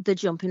are the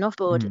jumping off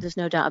board. There's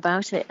no doubt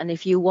about it. And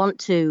if you want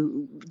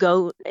to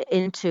go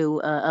into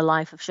a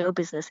life of show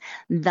business,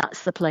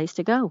 that's the place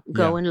to go.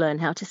 Go and learn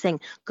how to sing.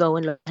 Go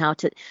and learn how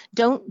to.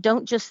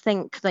 Don't just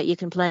think that you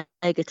can play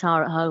a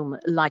guitar at home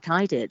like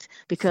I did,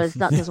 because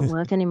that doesn't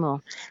work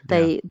anymore.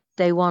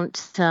 They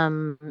want,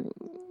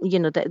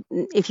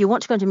 if you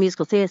want to go into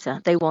musical theatre,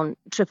 they want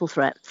triple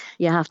threat.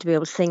 You have to be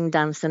able to sing,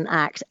 dance, and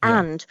act.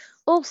 And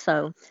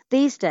also,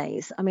 these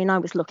days, I mean, I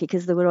was lucky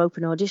because there were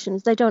open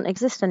auditions. They don't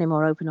exist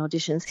anymore, open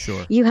auditions.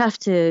 Sure. You have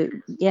to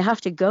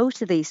go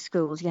to these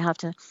schools. You have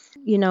to,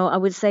 I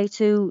would say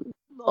to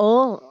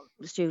all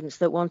students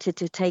that wanted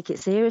to take it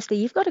seriously,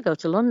 you've got to go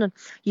to London.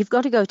 You've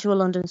got to go to a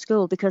London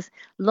school, because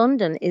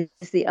London is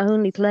the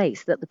only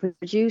place that the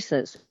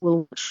producers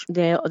will watch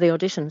the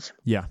auditions.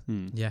 Yeah.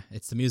 Yeah,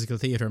 it's the musical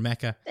theatre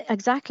mecca.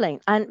 Exactly.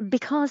 And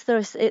because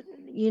the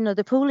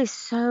pool is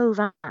so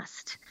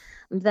vast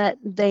that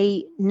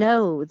they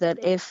know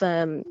that if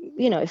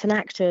if an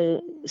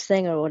actor,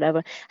 singer or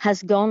whatever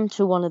has gone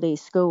to one of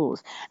these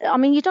schools, I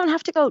mean, you don't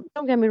have to go,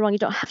 don't get me wrong, you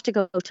don't have to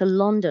go to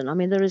London. I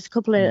mean, there is a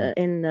couple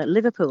in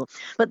Liverpool,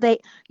 but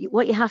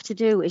what you have to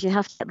do is you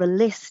have to get the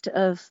list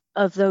of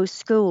those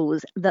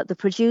schools that the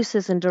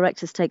producers and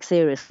directors take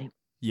seriously.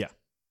 Yeah.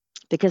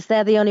 Because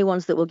they're the only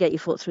ones that will get your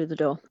foot through the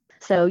door.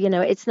 So,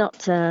 it's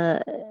not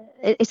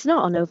it's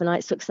not an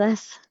overnight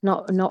success,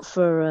 not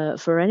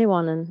for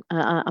anyone. And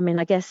I mean,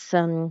 I guess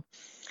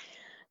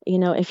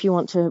if you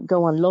want to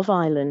go on Love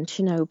Island,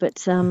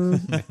 but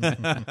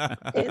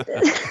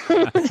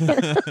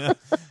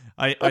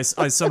I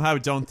somehow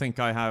don't think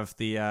I have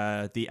the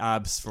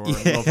abs for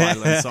Love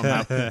Island.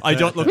 Somehow I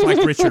don't look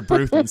like Richard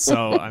Bruton,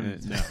 so I'm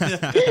no.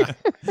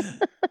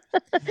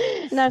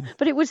 No,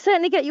 but it would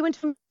certainly get you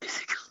into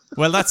musical.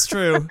 Well, that's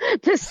true.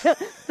 There's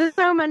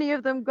so many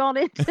of them gone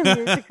into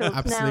musicals.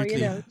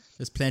 Absolutely. Now,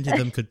 There's plenty of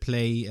them could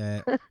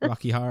play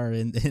Rocky Horror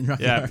in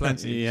Rocky Horror.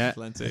 Plenty.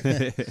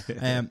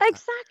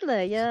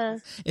 Exactly, yeah.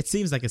 It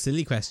seems like a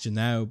silly question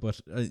now, but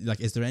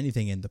is there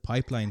anything in the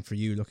pipeline for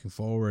you looking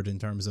forward in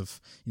terms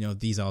of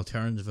these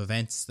alternative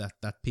events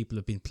that people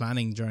have been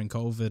planning during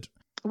COVID?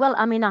 Well,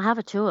 I mean, I have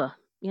a tour,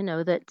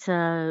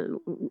 that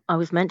I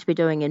was meant to be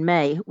doing in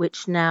May,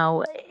 which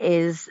now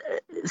is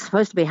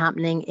supposed to be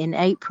happening in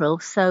April.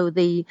 So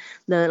the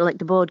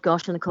Bord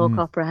Gosh and the Cork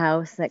Opera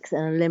House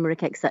and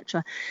Limerick,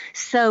 etc.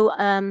 So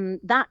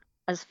that,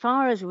 as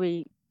far as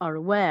we are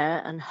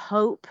aware and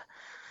hope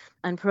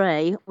and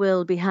pray,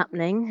 will be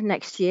happening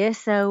next year.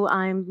 So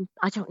I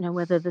don't know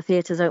whether the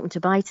theatre's open to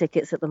buy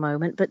tickets at the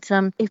moment, but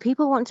if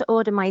people want to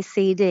order my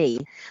CD,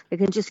 they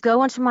can just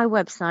go onto my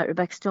website,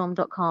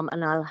 RebeccaStorm.com,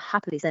 and I'll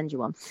happily send you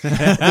one.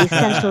 The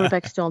Essential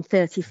Rebecca Storm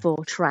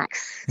 34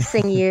 tracks,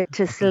 sing you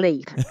to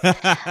sleep.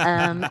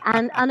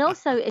 And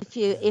also,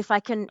 if I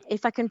can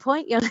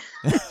point your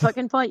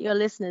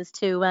listeners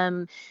to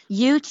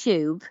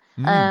YouTube.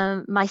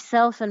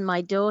 Myself and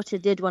my daughter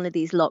did one of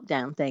these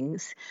lockdown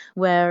things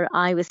where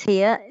I was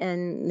here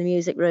in the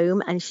music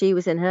room and she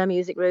was in her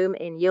music room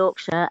in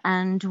Yorkshire,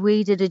 and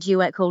we did a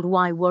duet called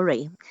Why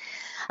Worry?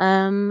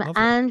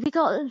 And we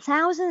got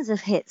thousands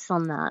of hits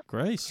on that.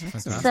 Great.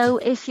 So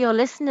if your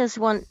listeners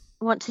want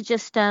to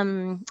just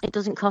it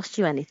doesn't cost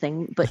you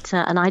anything, but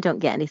and I don't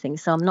get anything,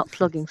 so I'm not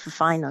plugging for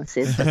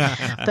finances,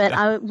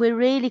 but we're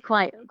really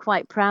quite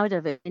proud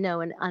of it,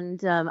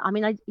 and I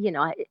mean,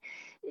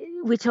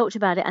 we talked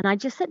about it and I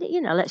just said,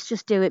 let's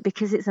just do it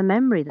because it's a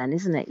memory then,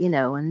 isn't it?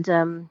 And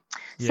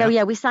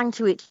so we sang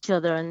to each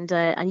other,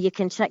 and you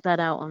can check that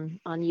out on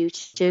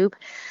YouTube.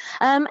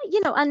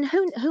 And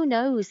who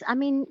knows? I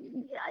mean,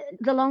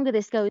 the longer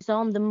this goes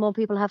on, the more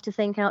people have to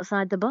think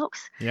outside the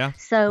box. Yeah.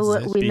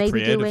 So we may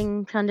creative. be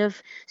doing kind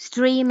of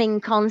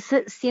streaming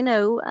concerts.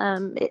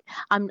 I'm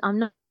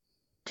not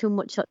too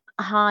much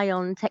high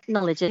on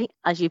technology,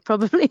 as you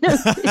probably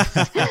noticed,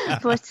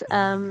 but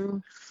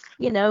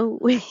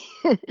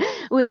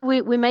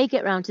we may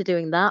get round to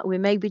doing that. We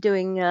may be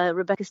doing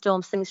Rebecca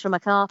Storm Sings from a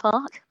Car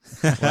Park.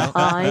 Well,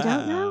 I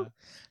don't know.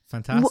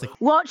 Fantastic.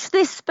 Watch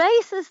this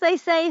space, as they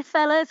say,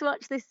 fellas.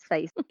 Watch this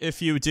space.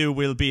 If you do,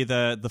 we'll be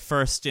the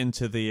first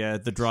into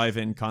the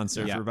drive-in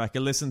concert, Rebecca.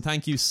 Listen,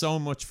 thank you so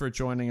much for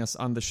joining us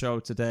on the show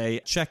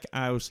today. Check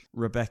out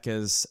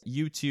Rebecca's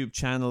YouTube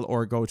channel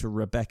or go to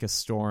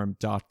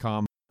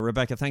RebeccaStorm.com.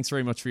 Rebecca, thanks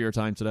very much for your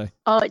time today.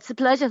 Oh, it's a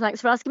pleasure.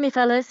 Thanks for asking me,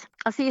 fellas.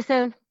 I'll see you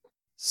soon.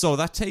 So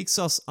that takes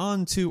us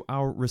on to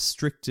our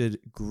restricted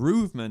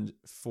groovement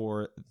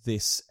for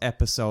this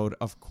episode.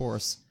 Of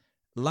course,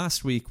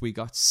 last week we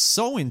got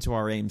so into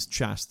our Ames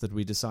chat that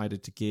we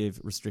decided to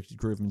give restricted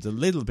groovement a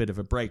little bit of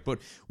a break, but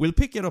we'll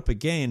pick it up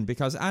again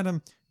because,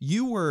 Adam,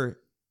 you were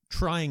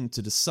trying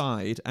to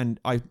decide, and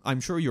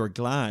I'm sure you're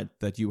glad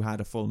that you had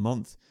a full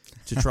month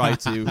to try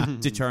to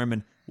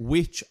determine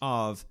which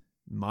of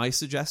my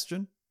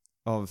suggestion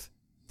of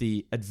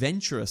the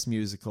adventurous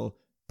musical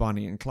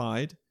Bonnie and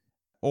Clyde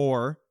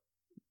or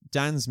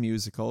Dan's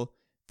musical,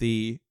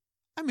 the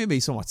maybe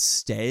somewhat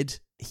staid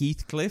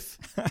Heathcliff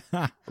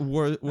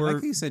were I like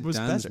how you said was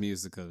Dan's better.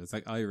 musical. It's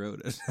like I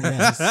wrote it.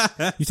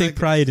 Yes. You take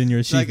pride in your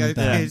achievement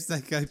there. It's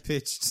like I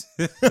pitched.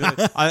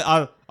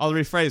 I'll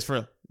rephrase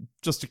for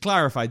just to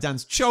clarify.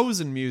 Dan's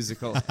chosen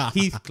musical,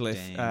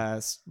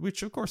 Heathcliff,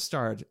 which of course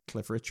starred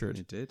Cliff Richard.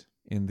 It did.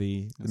 In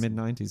the mid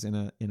 90s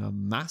in a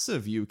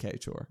massive UK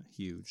tour.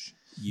 Huge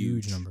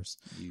numbers.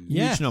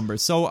 Huge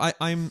numbers. So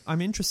I'm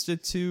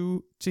interested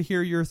to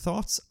hear your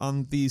thoughts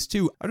on these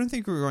two. I don't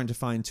think we're going to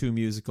find two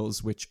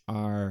musicals which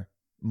are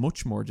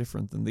much more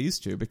different than these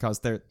two, because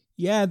they're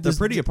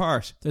pretty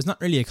apart. There's not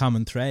really a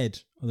common thread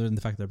other than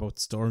the fact they're both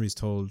stories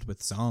told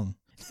with song.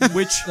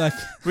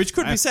 which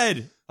could be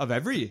said of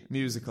every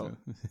musical.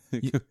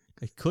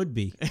 It could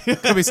be.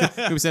 Could be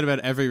said about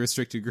every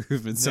restricted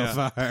grouping so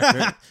far.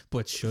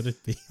 But should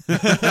it be?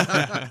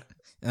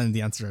 And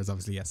the answer is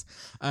obviously yes.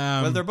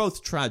 Well, they're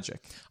both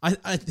tragic.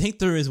 I think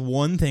there is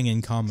one thing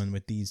in common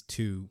with these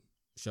two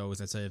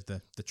shows outside of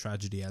the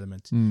tragedy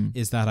element,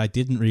 is that I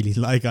didn't really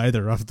like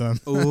either of them.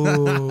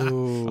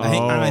 Oh.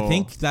 I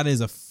think that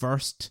is a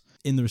first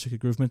in the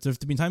restricted groupement. There have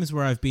been times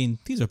where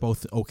these are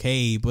both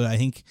okay, but I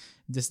think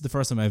this is the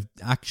first time I've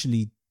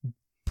actually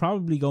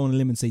probably go on a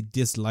limb and say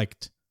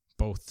disliked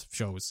both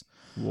shows.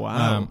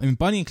 Wow. I mean,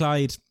 Bonnie and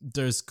Clyde,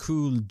 there's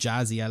cool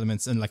jazzy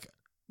elements, and like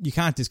you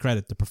can't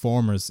discredit the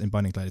performers in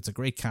Bonnie and Clyde. It's a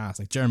great cast.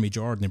 Like Jeremy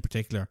Jordan in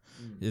particular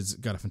has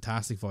got a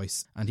fantastic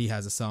voice, and he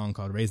has a song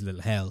called "Raise a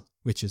Little Hell,"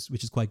 which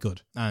is quite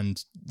good.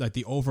 And like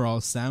the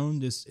overall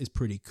sound is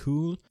pretty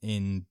cool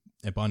in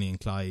Bonnie and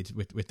Clyde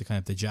with the kind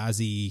of the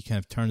jazzy kind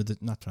of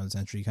not turn of the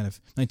century, kind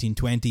of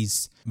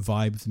 1920s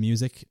vibe of the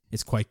music.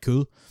 It's quite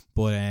cool,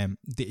 but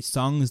the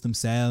songs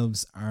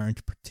themselves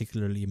aren't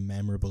particularly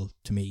memorable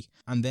to me.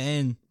 And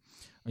then,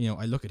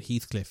 I look at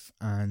Heathcliff,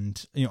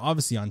 and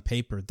obviously on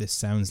paper this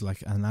sounds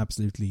like an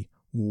absolutely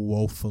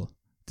woeful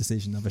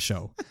decision of a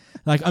show.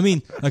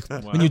 When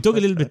you dug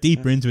a little bit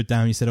deeper into it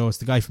down, you said, it's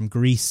the guy from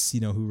Greece,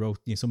 who wrote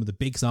some of the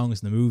big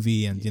songs in the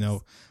movie, and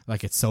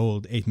it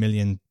sold 8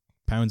 million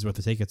pounds worth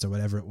of tickets or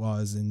whatever it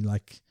was in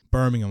like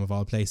Birmingham of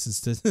all places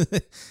to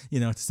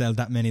to sell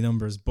that many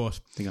numbers.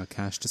 But they got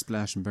cash to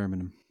splash in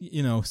Birmingham,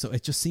 so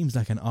it just seems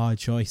like an odd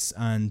choice.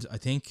 And I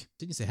think,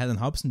 didn't you say Helen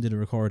Hobson did a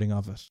recording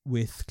of it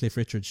with Cliff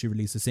Richard? She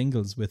released the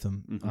singles with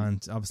him,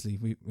 and obviously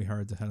we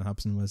heard that Helen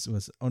Hobson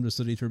was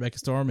understudy to Rebecca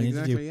Storm in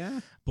an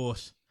interview.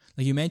 But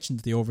like you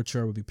mentioned, the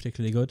overture would be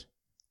particularly good,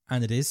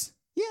 and it is.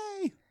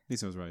 Yay! At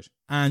least I was right.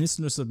 And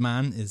Misunderstood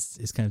Man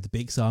is kind of the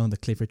big song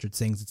that Cliff Richard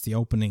sings. It's the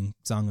opening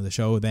song of the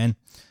show then,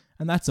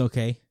 and that's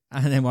okay.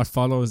 And then what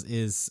follows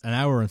is an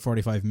hour and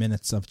 45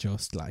 minutes of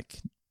just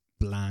like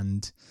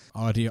bland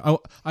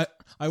audio.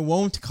 I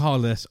won't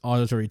call it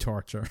auditory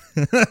torture.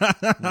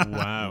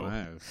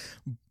 Wow.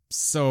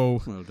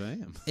 So well,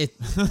 damn. It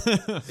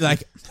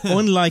like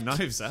unlike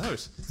Knives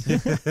Out.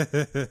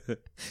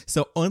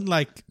 So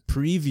unlike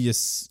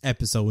previous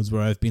episodes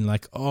where I've been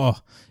like,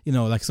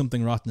 like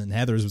Something Rotten and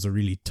Heathers was a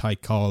really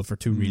tight call for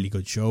two really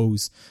good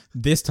shows.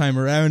 This time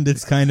around,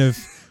 it's kind of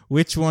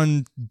which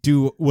one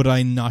would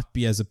I not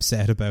be as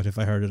upset about if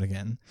I heard it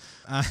again?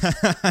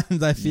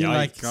 And I feel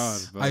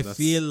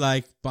feel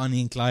like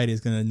Bonnie and Clyde is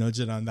going to nudge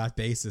it on that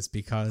basis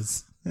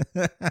because.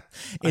 I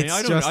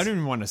don't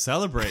even want to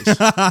celebrate after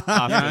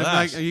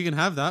that. You can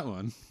have that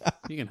one.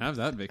 You can have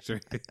that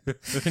victory.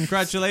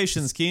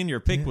 Congratulations, Cian.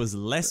 Your pick was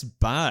less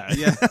bad.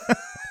 Yeah.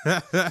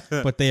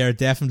 But they are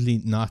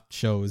definitely not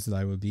shows that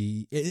I will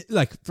be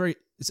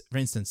for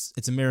instance,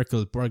 it's a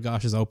miracle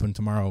Burgosh is open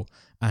tomorrow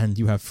and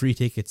you have free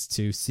tickets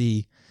to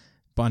see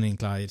Bonnie and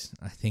Clyde.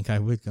 I think I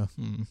would go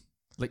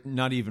like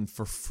not even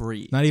for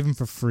free. I'm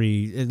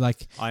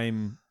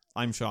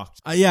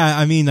shocked.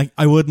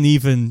 I wouldn't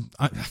even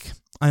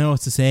I know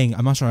it's a saying.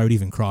 I'm not sure I would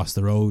even cross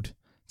the road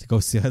to go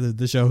see either of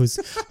the shows.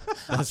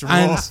 That's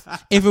rough. And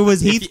if it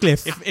was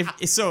Heathcliff,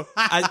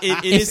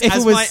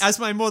 as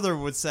my mother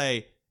would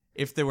say,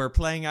 if they were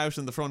playing out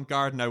in the front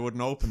garden, I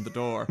wouldn't open the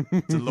door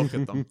to look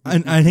at them.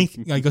 And I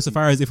think I go so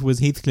far as if it was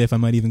Heathcliff, I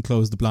might even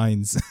close the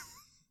blinds.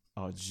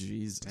 Oh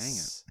Jesus! Dang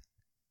it!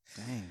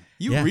 Dang.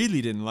 You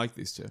really didn't like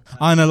these two.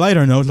 On a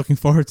lighter note, looking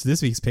forward to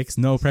this week's picks.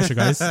 No pressure,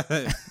 guys.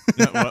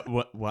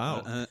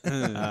 Wow.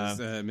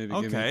 Maybe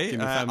okay. Give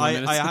me 5 more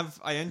minutes.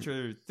 I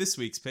enter this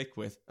week's pick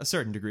with a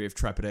certain degree of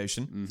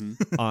trepidation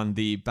on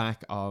the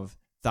back of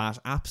that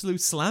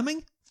absolute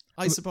slamming.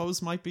 I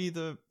suppose might be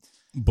the.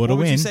 But what a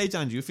would win. you say,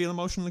 Dan? Do you feel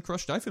emotionally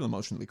crushed? I feel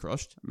emotionally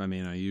crushed. I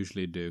mean, I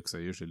usually do because I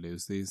usually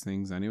lose these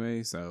things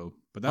anyway. So,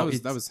 but that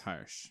was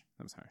harsh.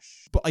 That was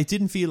harsh. But I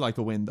didn't feel like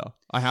a win, though.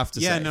 I have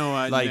to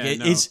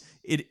say.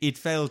 It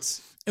felt.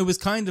 It was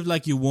kind of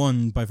like you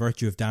won by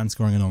virtue of Dan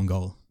scoring an own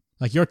goal.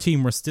 Like your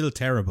team were still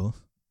terrible,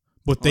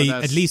 but they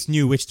at least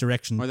knew which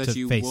direction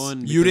to face.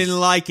 You didn't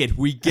like it.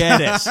 We get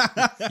it.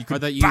 Or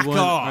that you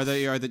won. Or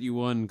that you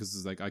won because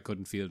it's like I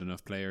couldn't field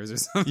enough players or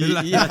something.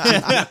 Like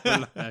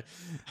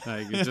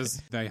it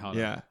just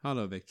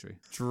hollow victory.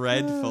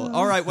 Dreadful.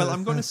 All right. Well,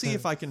 I'm going to see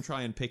if I can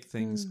try and pick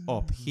things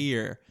up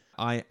here.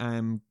 I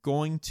am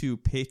going to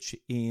pitch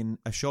in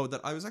a show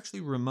that I was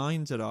actually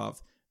reminded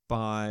of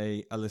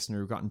by a listener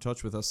who got in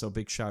touch with us. So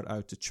big shout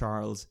out to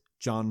Charles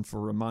John,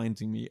 for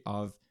reminding me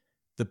of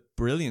the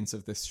brilliance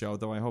of this show,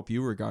 though I hope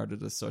you regard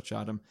it as such,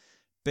 Adam.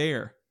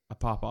 Bear, a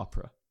pop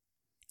opera.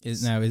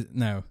 Is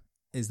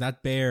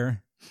that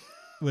bear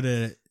with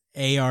a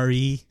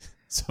ARE?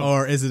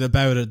 Or is it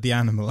about the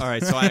animal? All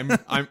right, so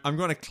I'm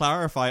going to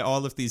clarify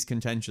all of these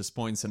contentious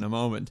points in a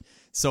moment.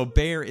 So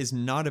Bear is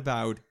not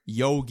about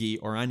Yogi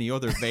or any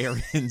other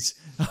variant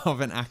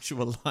of an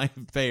actual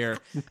live bear.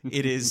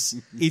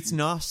 It's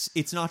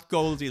not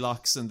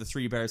Goldilocks and the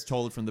Three Bears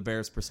told from the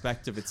bear's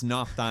perspective. It's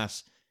not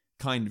that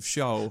kind of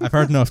show. I've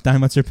heard enough.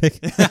 Dan, what's your pick?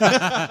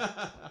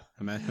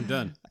 I'm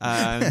done.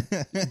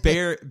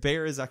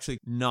 Bear is actually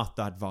not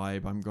that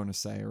vibe, I'm going to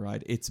say,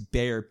 right? It's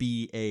Bear,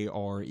 Bare.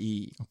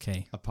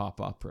 Okay. A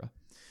pop opera.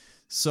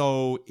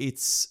 So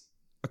it's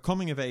a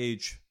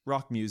coming-of-age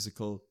rock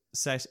musical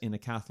set in a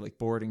Catholic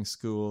boarding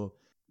school.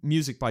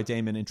 Music by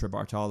Damon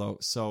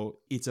Intrabartolo. So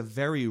it's a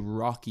very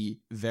rocky,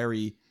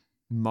 very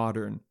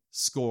modern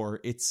score.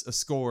 It's a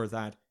score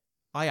that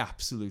I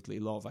absolutely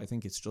love. I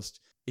think it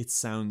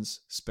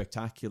sounds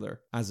spectacular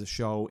as a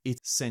show.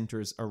 It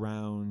centers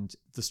around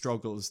the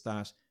struggles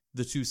that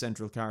the two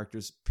central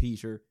characters,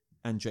 Peter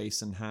and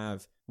Jason,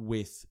 have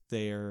with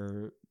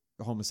their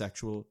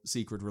homosexual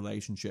secret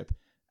relationship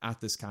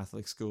at this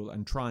Catholic school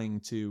and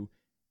trying to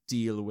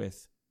deal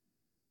with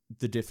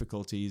the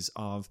difficulties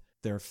of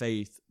their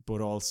faith, but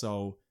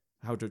also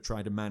how to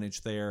try to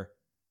manage their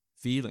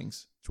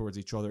feelings towards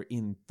each other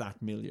in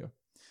that milieu.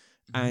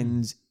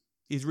 And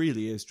it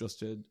really is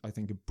just I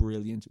think a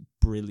brilliant,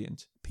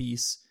 brilliant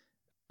piece.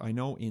 I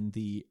know in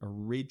the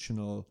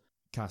original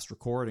cast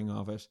recording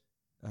of it,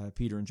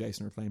 Peter and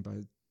Jason are played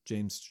by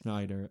James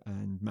Schneider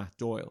and Matt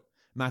Doyle.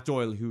 Matt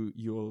Doyle, who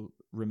you'll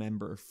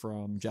remember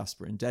from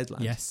Jasper and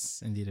Deadland.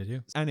 Yes, indeed I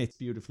do. And it's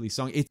beautifully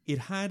sung. It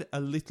had a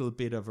little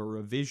bit of a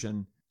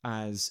revision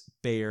as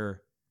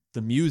Bear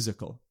the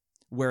musical,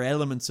 where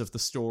elements of the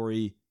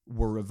story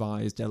were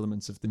revised,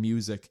 elements of the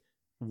music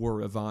were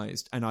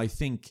revised. And I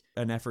think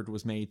an effort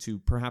was made to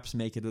perhaps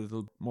make it a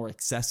little more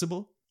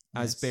accessible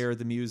as Bear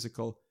the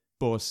musical.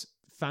 But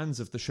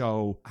fans of the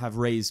show have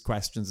raised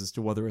questions as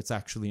to whether it's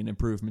actually an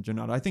improvement or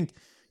not. I think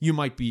it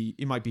might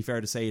be fair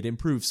to say it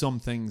improves some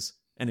things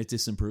and it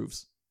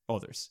disimproves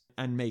others,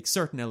 and makes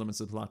certain elements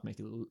of the plot make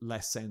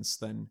less sense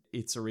than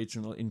its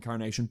original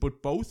incarnation.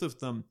 But both of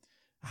them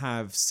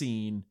have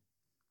seen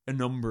a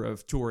number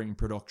of touring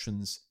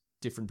productions,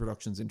 different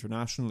productions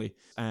internationally,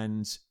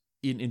 and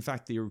in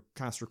fact the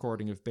cast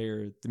recording of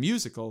Bear the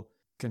musical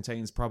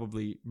contains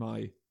probably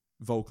my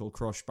vocal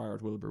crush,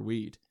 Barrett Wilbur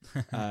Weed.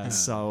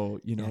 So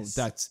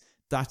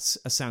that's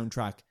a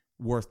soundtrack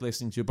worth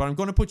listening to. But I'm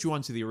going to put you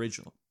onto the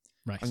original.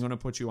 Right. I'm going to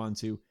put you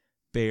onto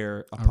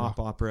Bear, a pop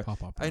opera.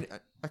 And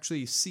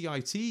actually,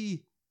 CIT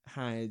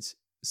had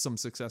some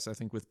success, I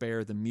think, with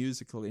Bear the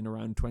musical in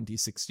around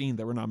 2016.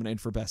 They were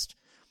nominated for Best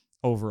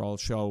Overall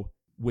Show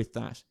with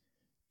that.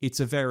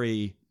 It's a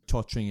very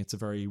touching, it's a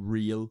very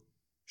real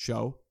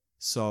show.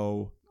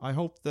 So I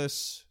hope that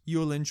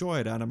you'll enjoy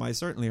it, Adam. I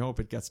certainly hope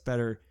it gets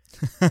better,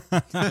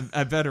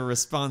 a better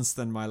response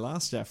than my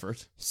last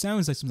effort.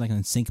 Sounds like something I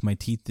can sink my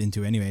teeth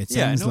into anyway. It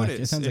sounds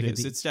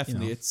it's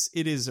definitely,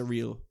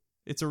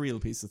 it's a real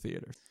piece of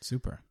theatre.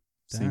 Super.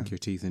 Sink your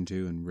teeth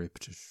into and rip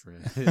to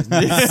shreds.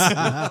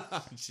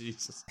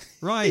 Jesus.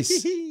 Right.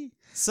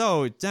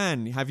 So,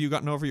 Dan, have you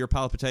gotten over your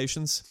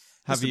palpitations?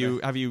 Have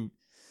you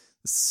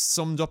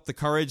summed up the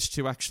courage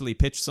to actually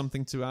pitch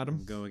something to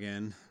Adam? Go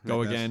again.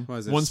 Go again.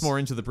 Once more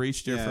into the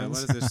breach, dear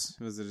friends. What is this?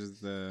 Was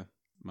it the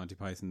Monty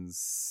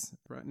Python's?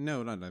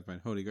 No, not like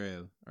Holy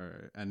Grail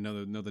or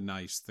another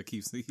night that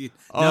keeps the.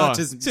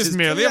 Tis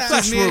merely a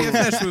flesh wound.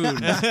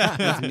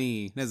 That's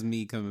me. That's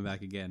me coming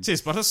back again.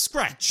 Tis but a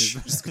scratch.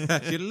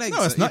 Your legs.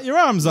 No, it's not your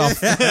arms off.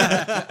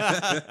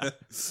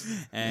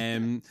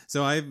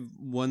 So I've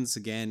once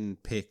again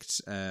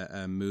picked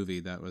a movie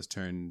that was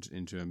turned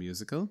into a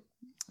musical.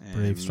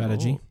 Brave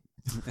strategy.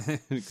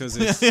 Because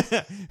it's Do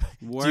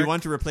you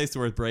want to replace the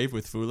word brave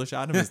with foolish,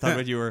 Adam? Is that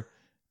what you were?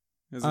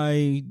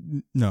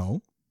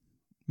 No.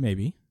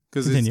 Maybe.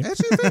 Because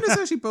it's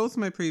actually both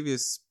my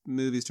previous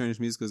movies turned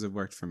into musicals have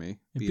worked for me.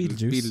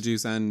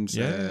 Beetlejuice and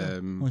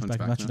Hunchback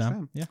of Notre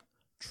Dame. Yeah.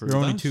 True. You're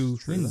only two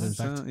things, in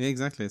fact. Yeah,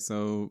 exactly.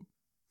 So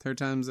third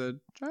time's a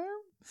charm.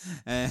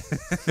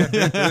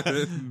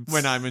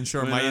 When I'm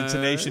unsure, my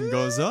intonation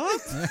goes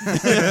up.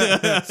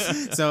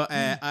 So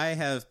I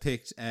have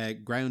picked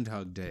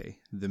Groundhog Day,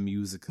 the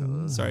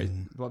musical. Sorry,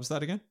 what was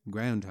that again?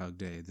 Groundhog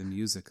Day, the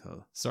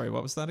musical. Sorry,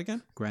 what was that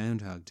again?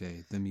 Groundhog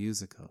Day, the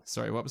musical.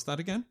 Sorry, what was that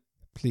again?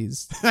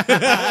 Please.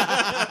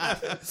 I'd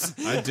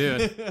do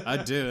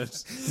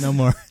it. No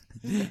more.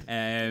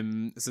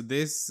 So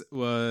this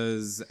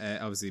was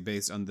obviously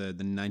based on the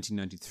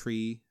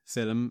 1993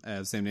 film,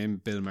 same name,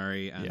 Bill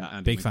Murray and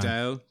Andy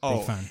McDowell.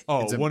 Big fan.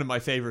 One of my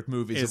favorite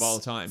movies of all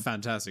time.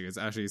 Fantastic. It's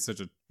actually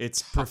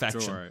it's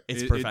perfection. Drawer.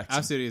 It's perfection. It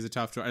absolutely is a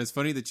top drawer. And it's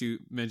funny that you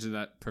mentioned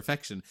that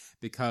perfection,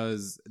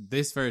 because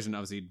this version,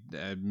 obviously,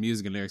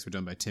 music and lyrics were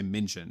done by Tim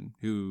Minchin,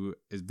 who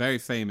is a very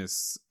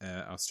famous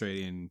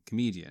Australian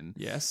comedian.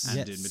 Yes.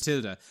 And did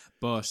Matilda.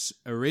 But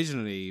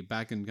originally,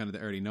 back in kind of the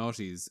early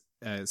noughties,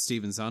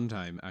 Stephen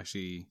Sondheim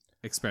actually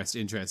expressed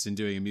interest in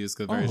doing a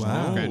musical version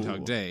wow. of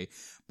Groundhog Day.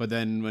 But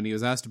then when he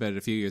was asked about it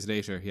a few years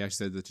later, he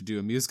actually said that to do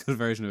a musical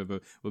version of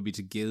it would be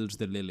to gild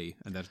the lily,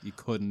 and that you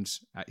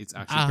couldn't. It's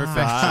actually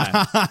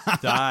perfection.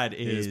 That It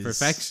is is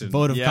perfection.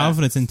 Vote of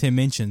confidence in Tim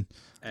Minchin.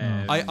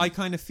 I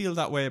kind of feel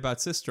that way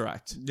about Sister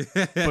Act,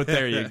 but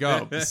there you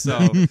go. So,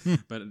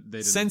 but they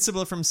didn't.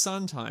 sensible from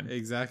Sondheim.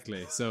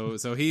 Exactly. So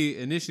he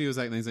initially was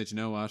like, and he's like, you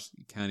know what?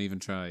 You can't even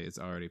try. It's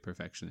already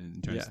perfection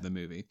in terms of the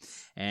movie.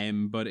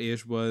 But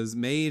it was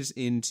made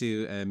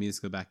into a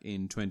musical back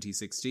in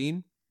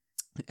 2016.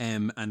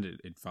 And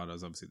it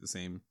follows obviously the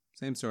same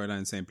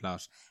storyline, same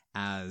plot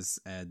as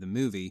the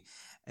movie,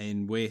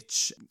 in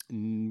which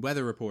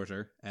weather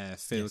reporter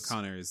Phil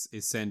Connors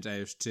is sent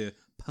out to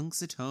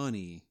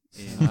Punxsutawney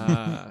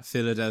in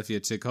Philadelphia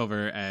to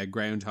cover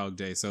Groundhog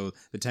Day. So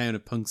the town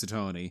of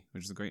Punxsutawney,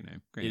 which is a great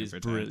name. Great It name is for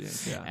a town.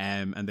 brilliant, yeah.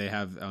 And they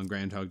have on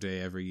Groundhog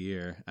Day every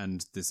year,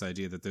 and this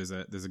idea that there's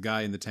a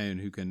guy in the town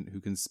who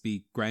can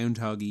speak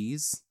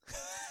groundhogese.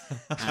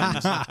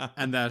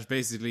 and that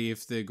basically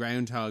if the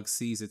groundhog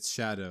sees its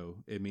shadow,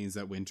 it means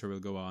that winter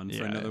will go on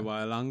for another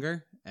while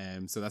longer.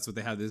 So that's what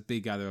they had this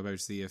big gather about to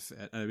see if,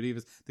 I believe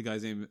it's the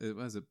guy's name,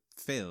 was it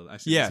Phil?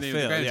 Actually, Yeah, his name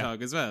Phil, is the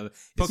groundhog as well.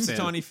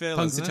 Punxsutawney Phil,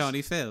 isn't it?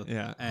 Punxsutawney Phil.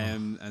 Yeah.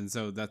 And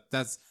so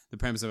that's the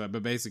premise of it.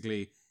 But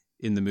basically,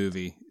 in the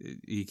movie,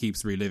 he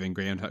keeps reliving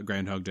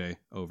Groundhog Day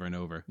over and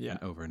over, and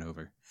over and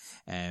over,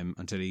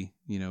 until he,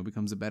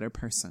 becomes a better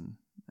person,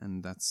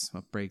 and that's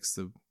what breaks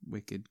the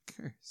wicked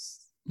curse.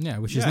 Yeah,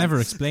 which is never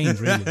explained,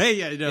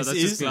 really. That's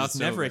just glossed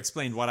never over.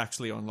 explained what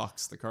actually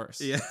unlocks the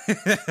curse. Yeah.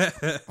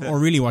 Or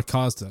really what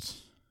caused it.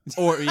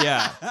 Or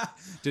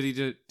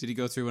Did he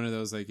go through one of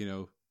those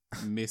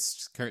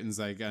mist curtains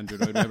like Andrew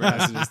Lloyd Webber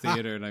has in his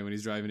theater, like when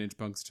he's driving into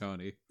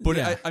Punxsutawney? But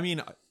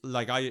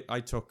I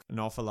took an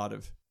awful lot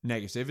of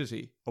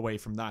negativity away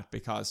from that,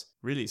 because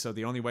really, so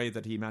the only way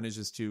that he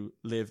manages to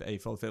live a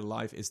fulfilled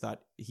life is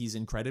that he's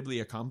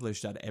incredibly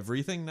accomplished at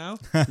everything now.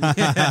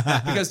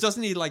 Because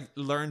doesn't he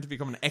learn to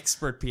become an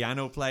expert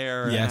piano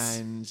player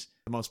and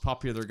the most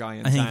popular guy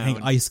in town? I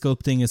think ice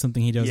sculpting is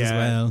something he does as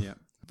well. Yeah.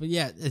 But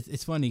yeah,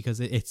 it's funny because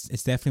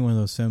it's definitely one of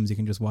those films you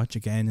can just watch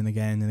again and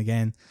again and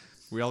again.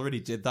 We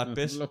already did that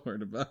bit.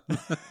 Lord above.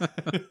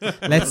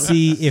 Let's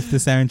see if the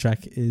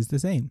soundtrack is the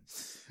same.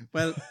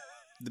 Well,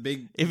 the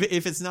big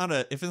if it's not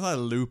a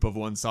loop of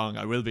one song,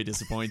 I will be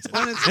disappointed.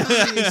 Well,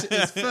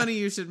 it's funny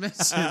you should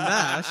mention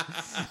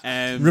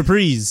that.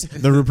 Reprise.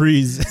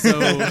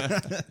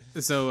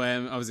 So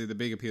obviously the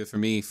big appeal for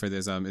me for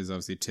this is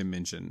obviously Tim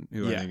Minchin,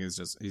 who I think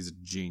is he's a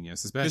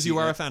genius. Especially because you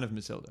are a fan of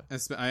Matilda.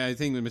 I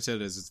think with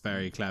Matilda it's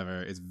very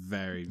clever. It's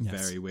very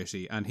very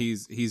witty, and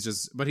he's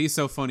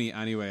so funny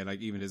anyway. Like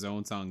even his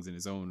own songs in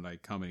his own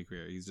comedy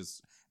career, he's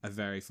just a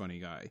very funny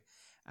guy.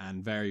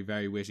 And very,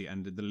 very witty.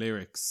 And the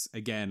lyrics,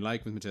 again,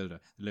 like with Matilda,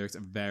 the lyrics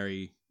are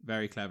very,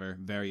 very clever,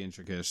 very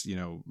intricate.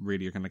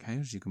 Really, you're kind of how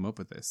did you come up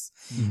with this?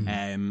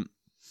 Mm-hmm.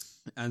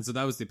 And so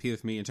that was the appeal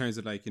for me in terms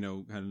of kind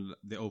of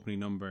the opening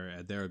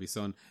number, There'll Be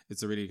Sun.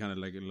 It's a really kind of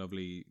a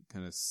lovely,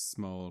 kind of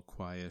small,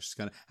 quiet,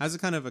 kind of has a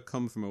kind of a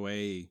Come From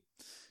Away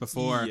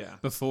before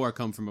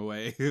Come From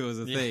Away it was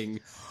a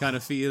thing, kind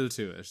of feel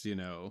to it, It's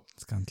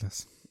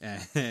scandalous.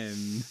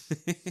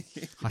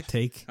 Hot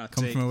take.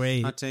 Come From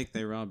Away. Hot take.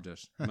 They robbed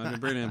it. It might have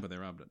been brilliant, but they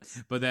robbed it.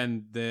 But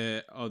then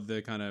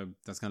that's kind of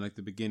like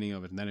the beginning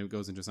of it, and then it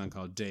goes into a song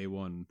called Day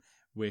One,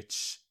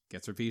 which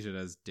gets repeated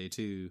as Day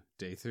 2,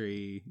 Day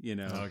 3.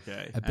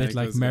 Okay, a bit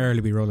like Merrily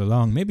We Roll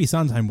Along. Maybe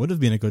Sondheim would have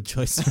been a good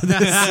choice for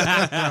this.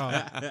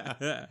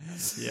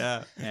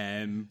 Yeah.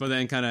 But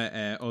then kind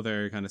of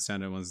other kind of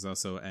standout ones is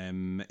also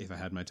If I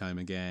Had My Time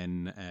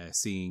Again,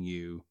 Seeing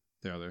You.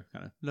 There are other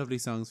kind of lovely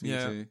songs for you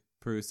to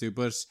peruse through.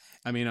 But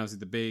I mean, obviously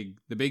the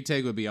big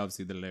take would be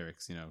obviously the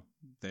lyrics.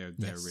 They're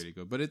really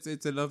good. But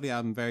it's a lovely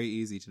album, very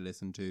easy to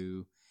listen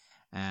to.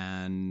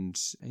 And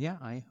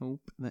I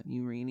hope that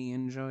you really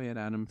enjoy it,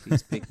 Adam.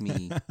 Please pick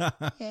me.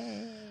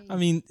 I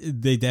mean,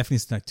 they definitely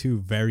snack two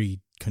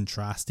very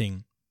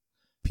contrasting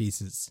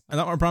pieces. A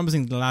lot more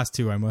promising than the last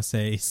two, I must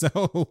say.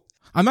 So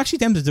I'm actually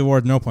tempted to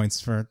award no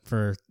points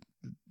for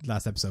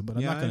last episode, but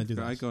I'm not going to do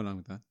that. I'd go along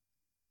with that.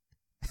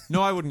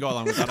 No, I wouldn't go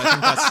along with that.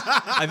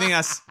 I think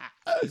that's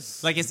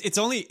it's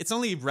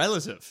only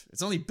relative.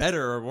 It's only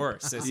better or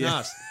worse. It's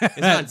not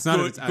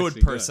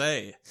good per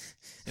se.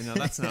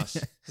 That's not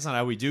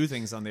how we do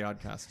things on the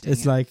Oddcast.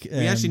 It's like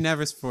we actually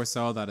never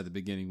foresaw that at the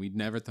beginning. We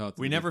never thought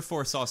we never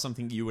foresaw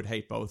something you would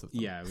hate both of them.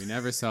 Yeah, we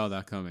never saw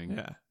that coming.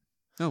 Yeah.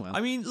 Oh well.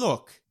 I mean,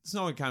 look, there's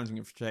no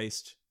accounting for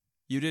taste.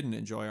 You didn't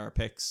enjoy our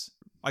picks.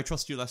 I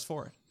trust you less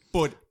for it.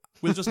 But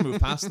we'll just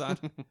move past that,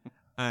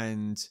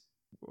 and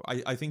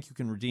I think you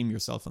can redeem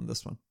yourself on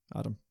this one,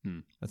 Adam.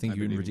 I think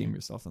you can redeem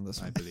yourself on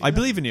this one. I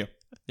believe in you.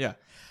 Yeah,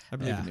 I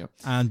believe in you.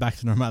 And back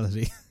to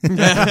normality.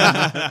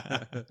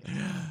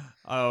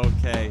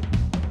 Okay.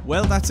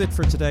 Well, that's it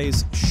for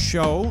today's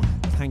show.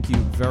 Thank you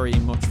very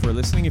much for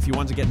listening. If you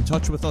want to get in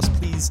touch with us,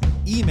 please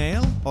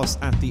email us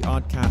at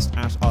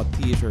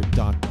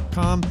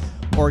theoddcast@oddtheatre.com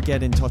or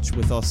get in touch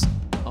with us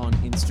on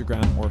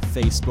Instagram or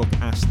Facebook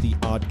at The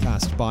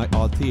Oddcast by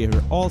Odd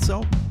Theatre.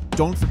 Also,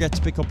 don't forget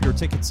to pick up your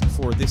tickets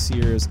for this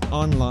year's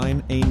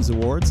online Ames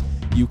Awards.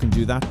 You can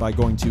do that by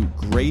going to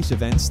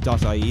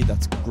greatevents.ie,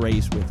 that's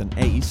great with an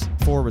 8,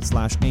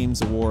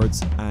 /Ames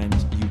Awards, and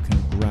you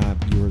can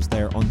grab yours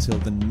there. Until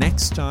the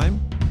next time,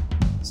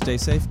 stay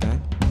safe,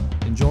 gang.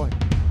 Enjoy.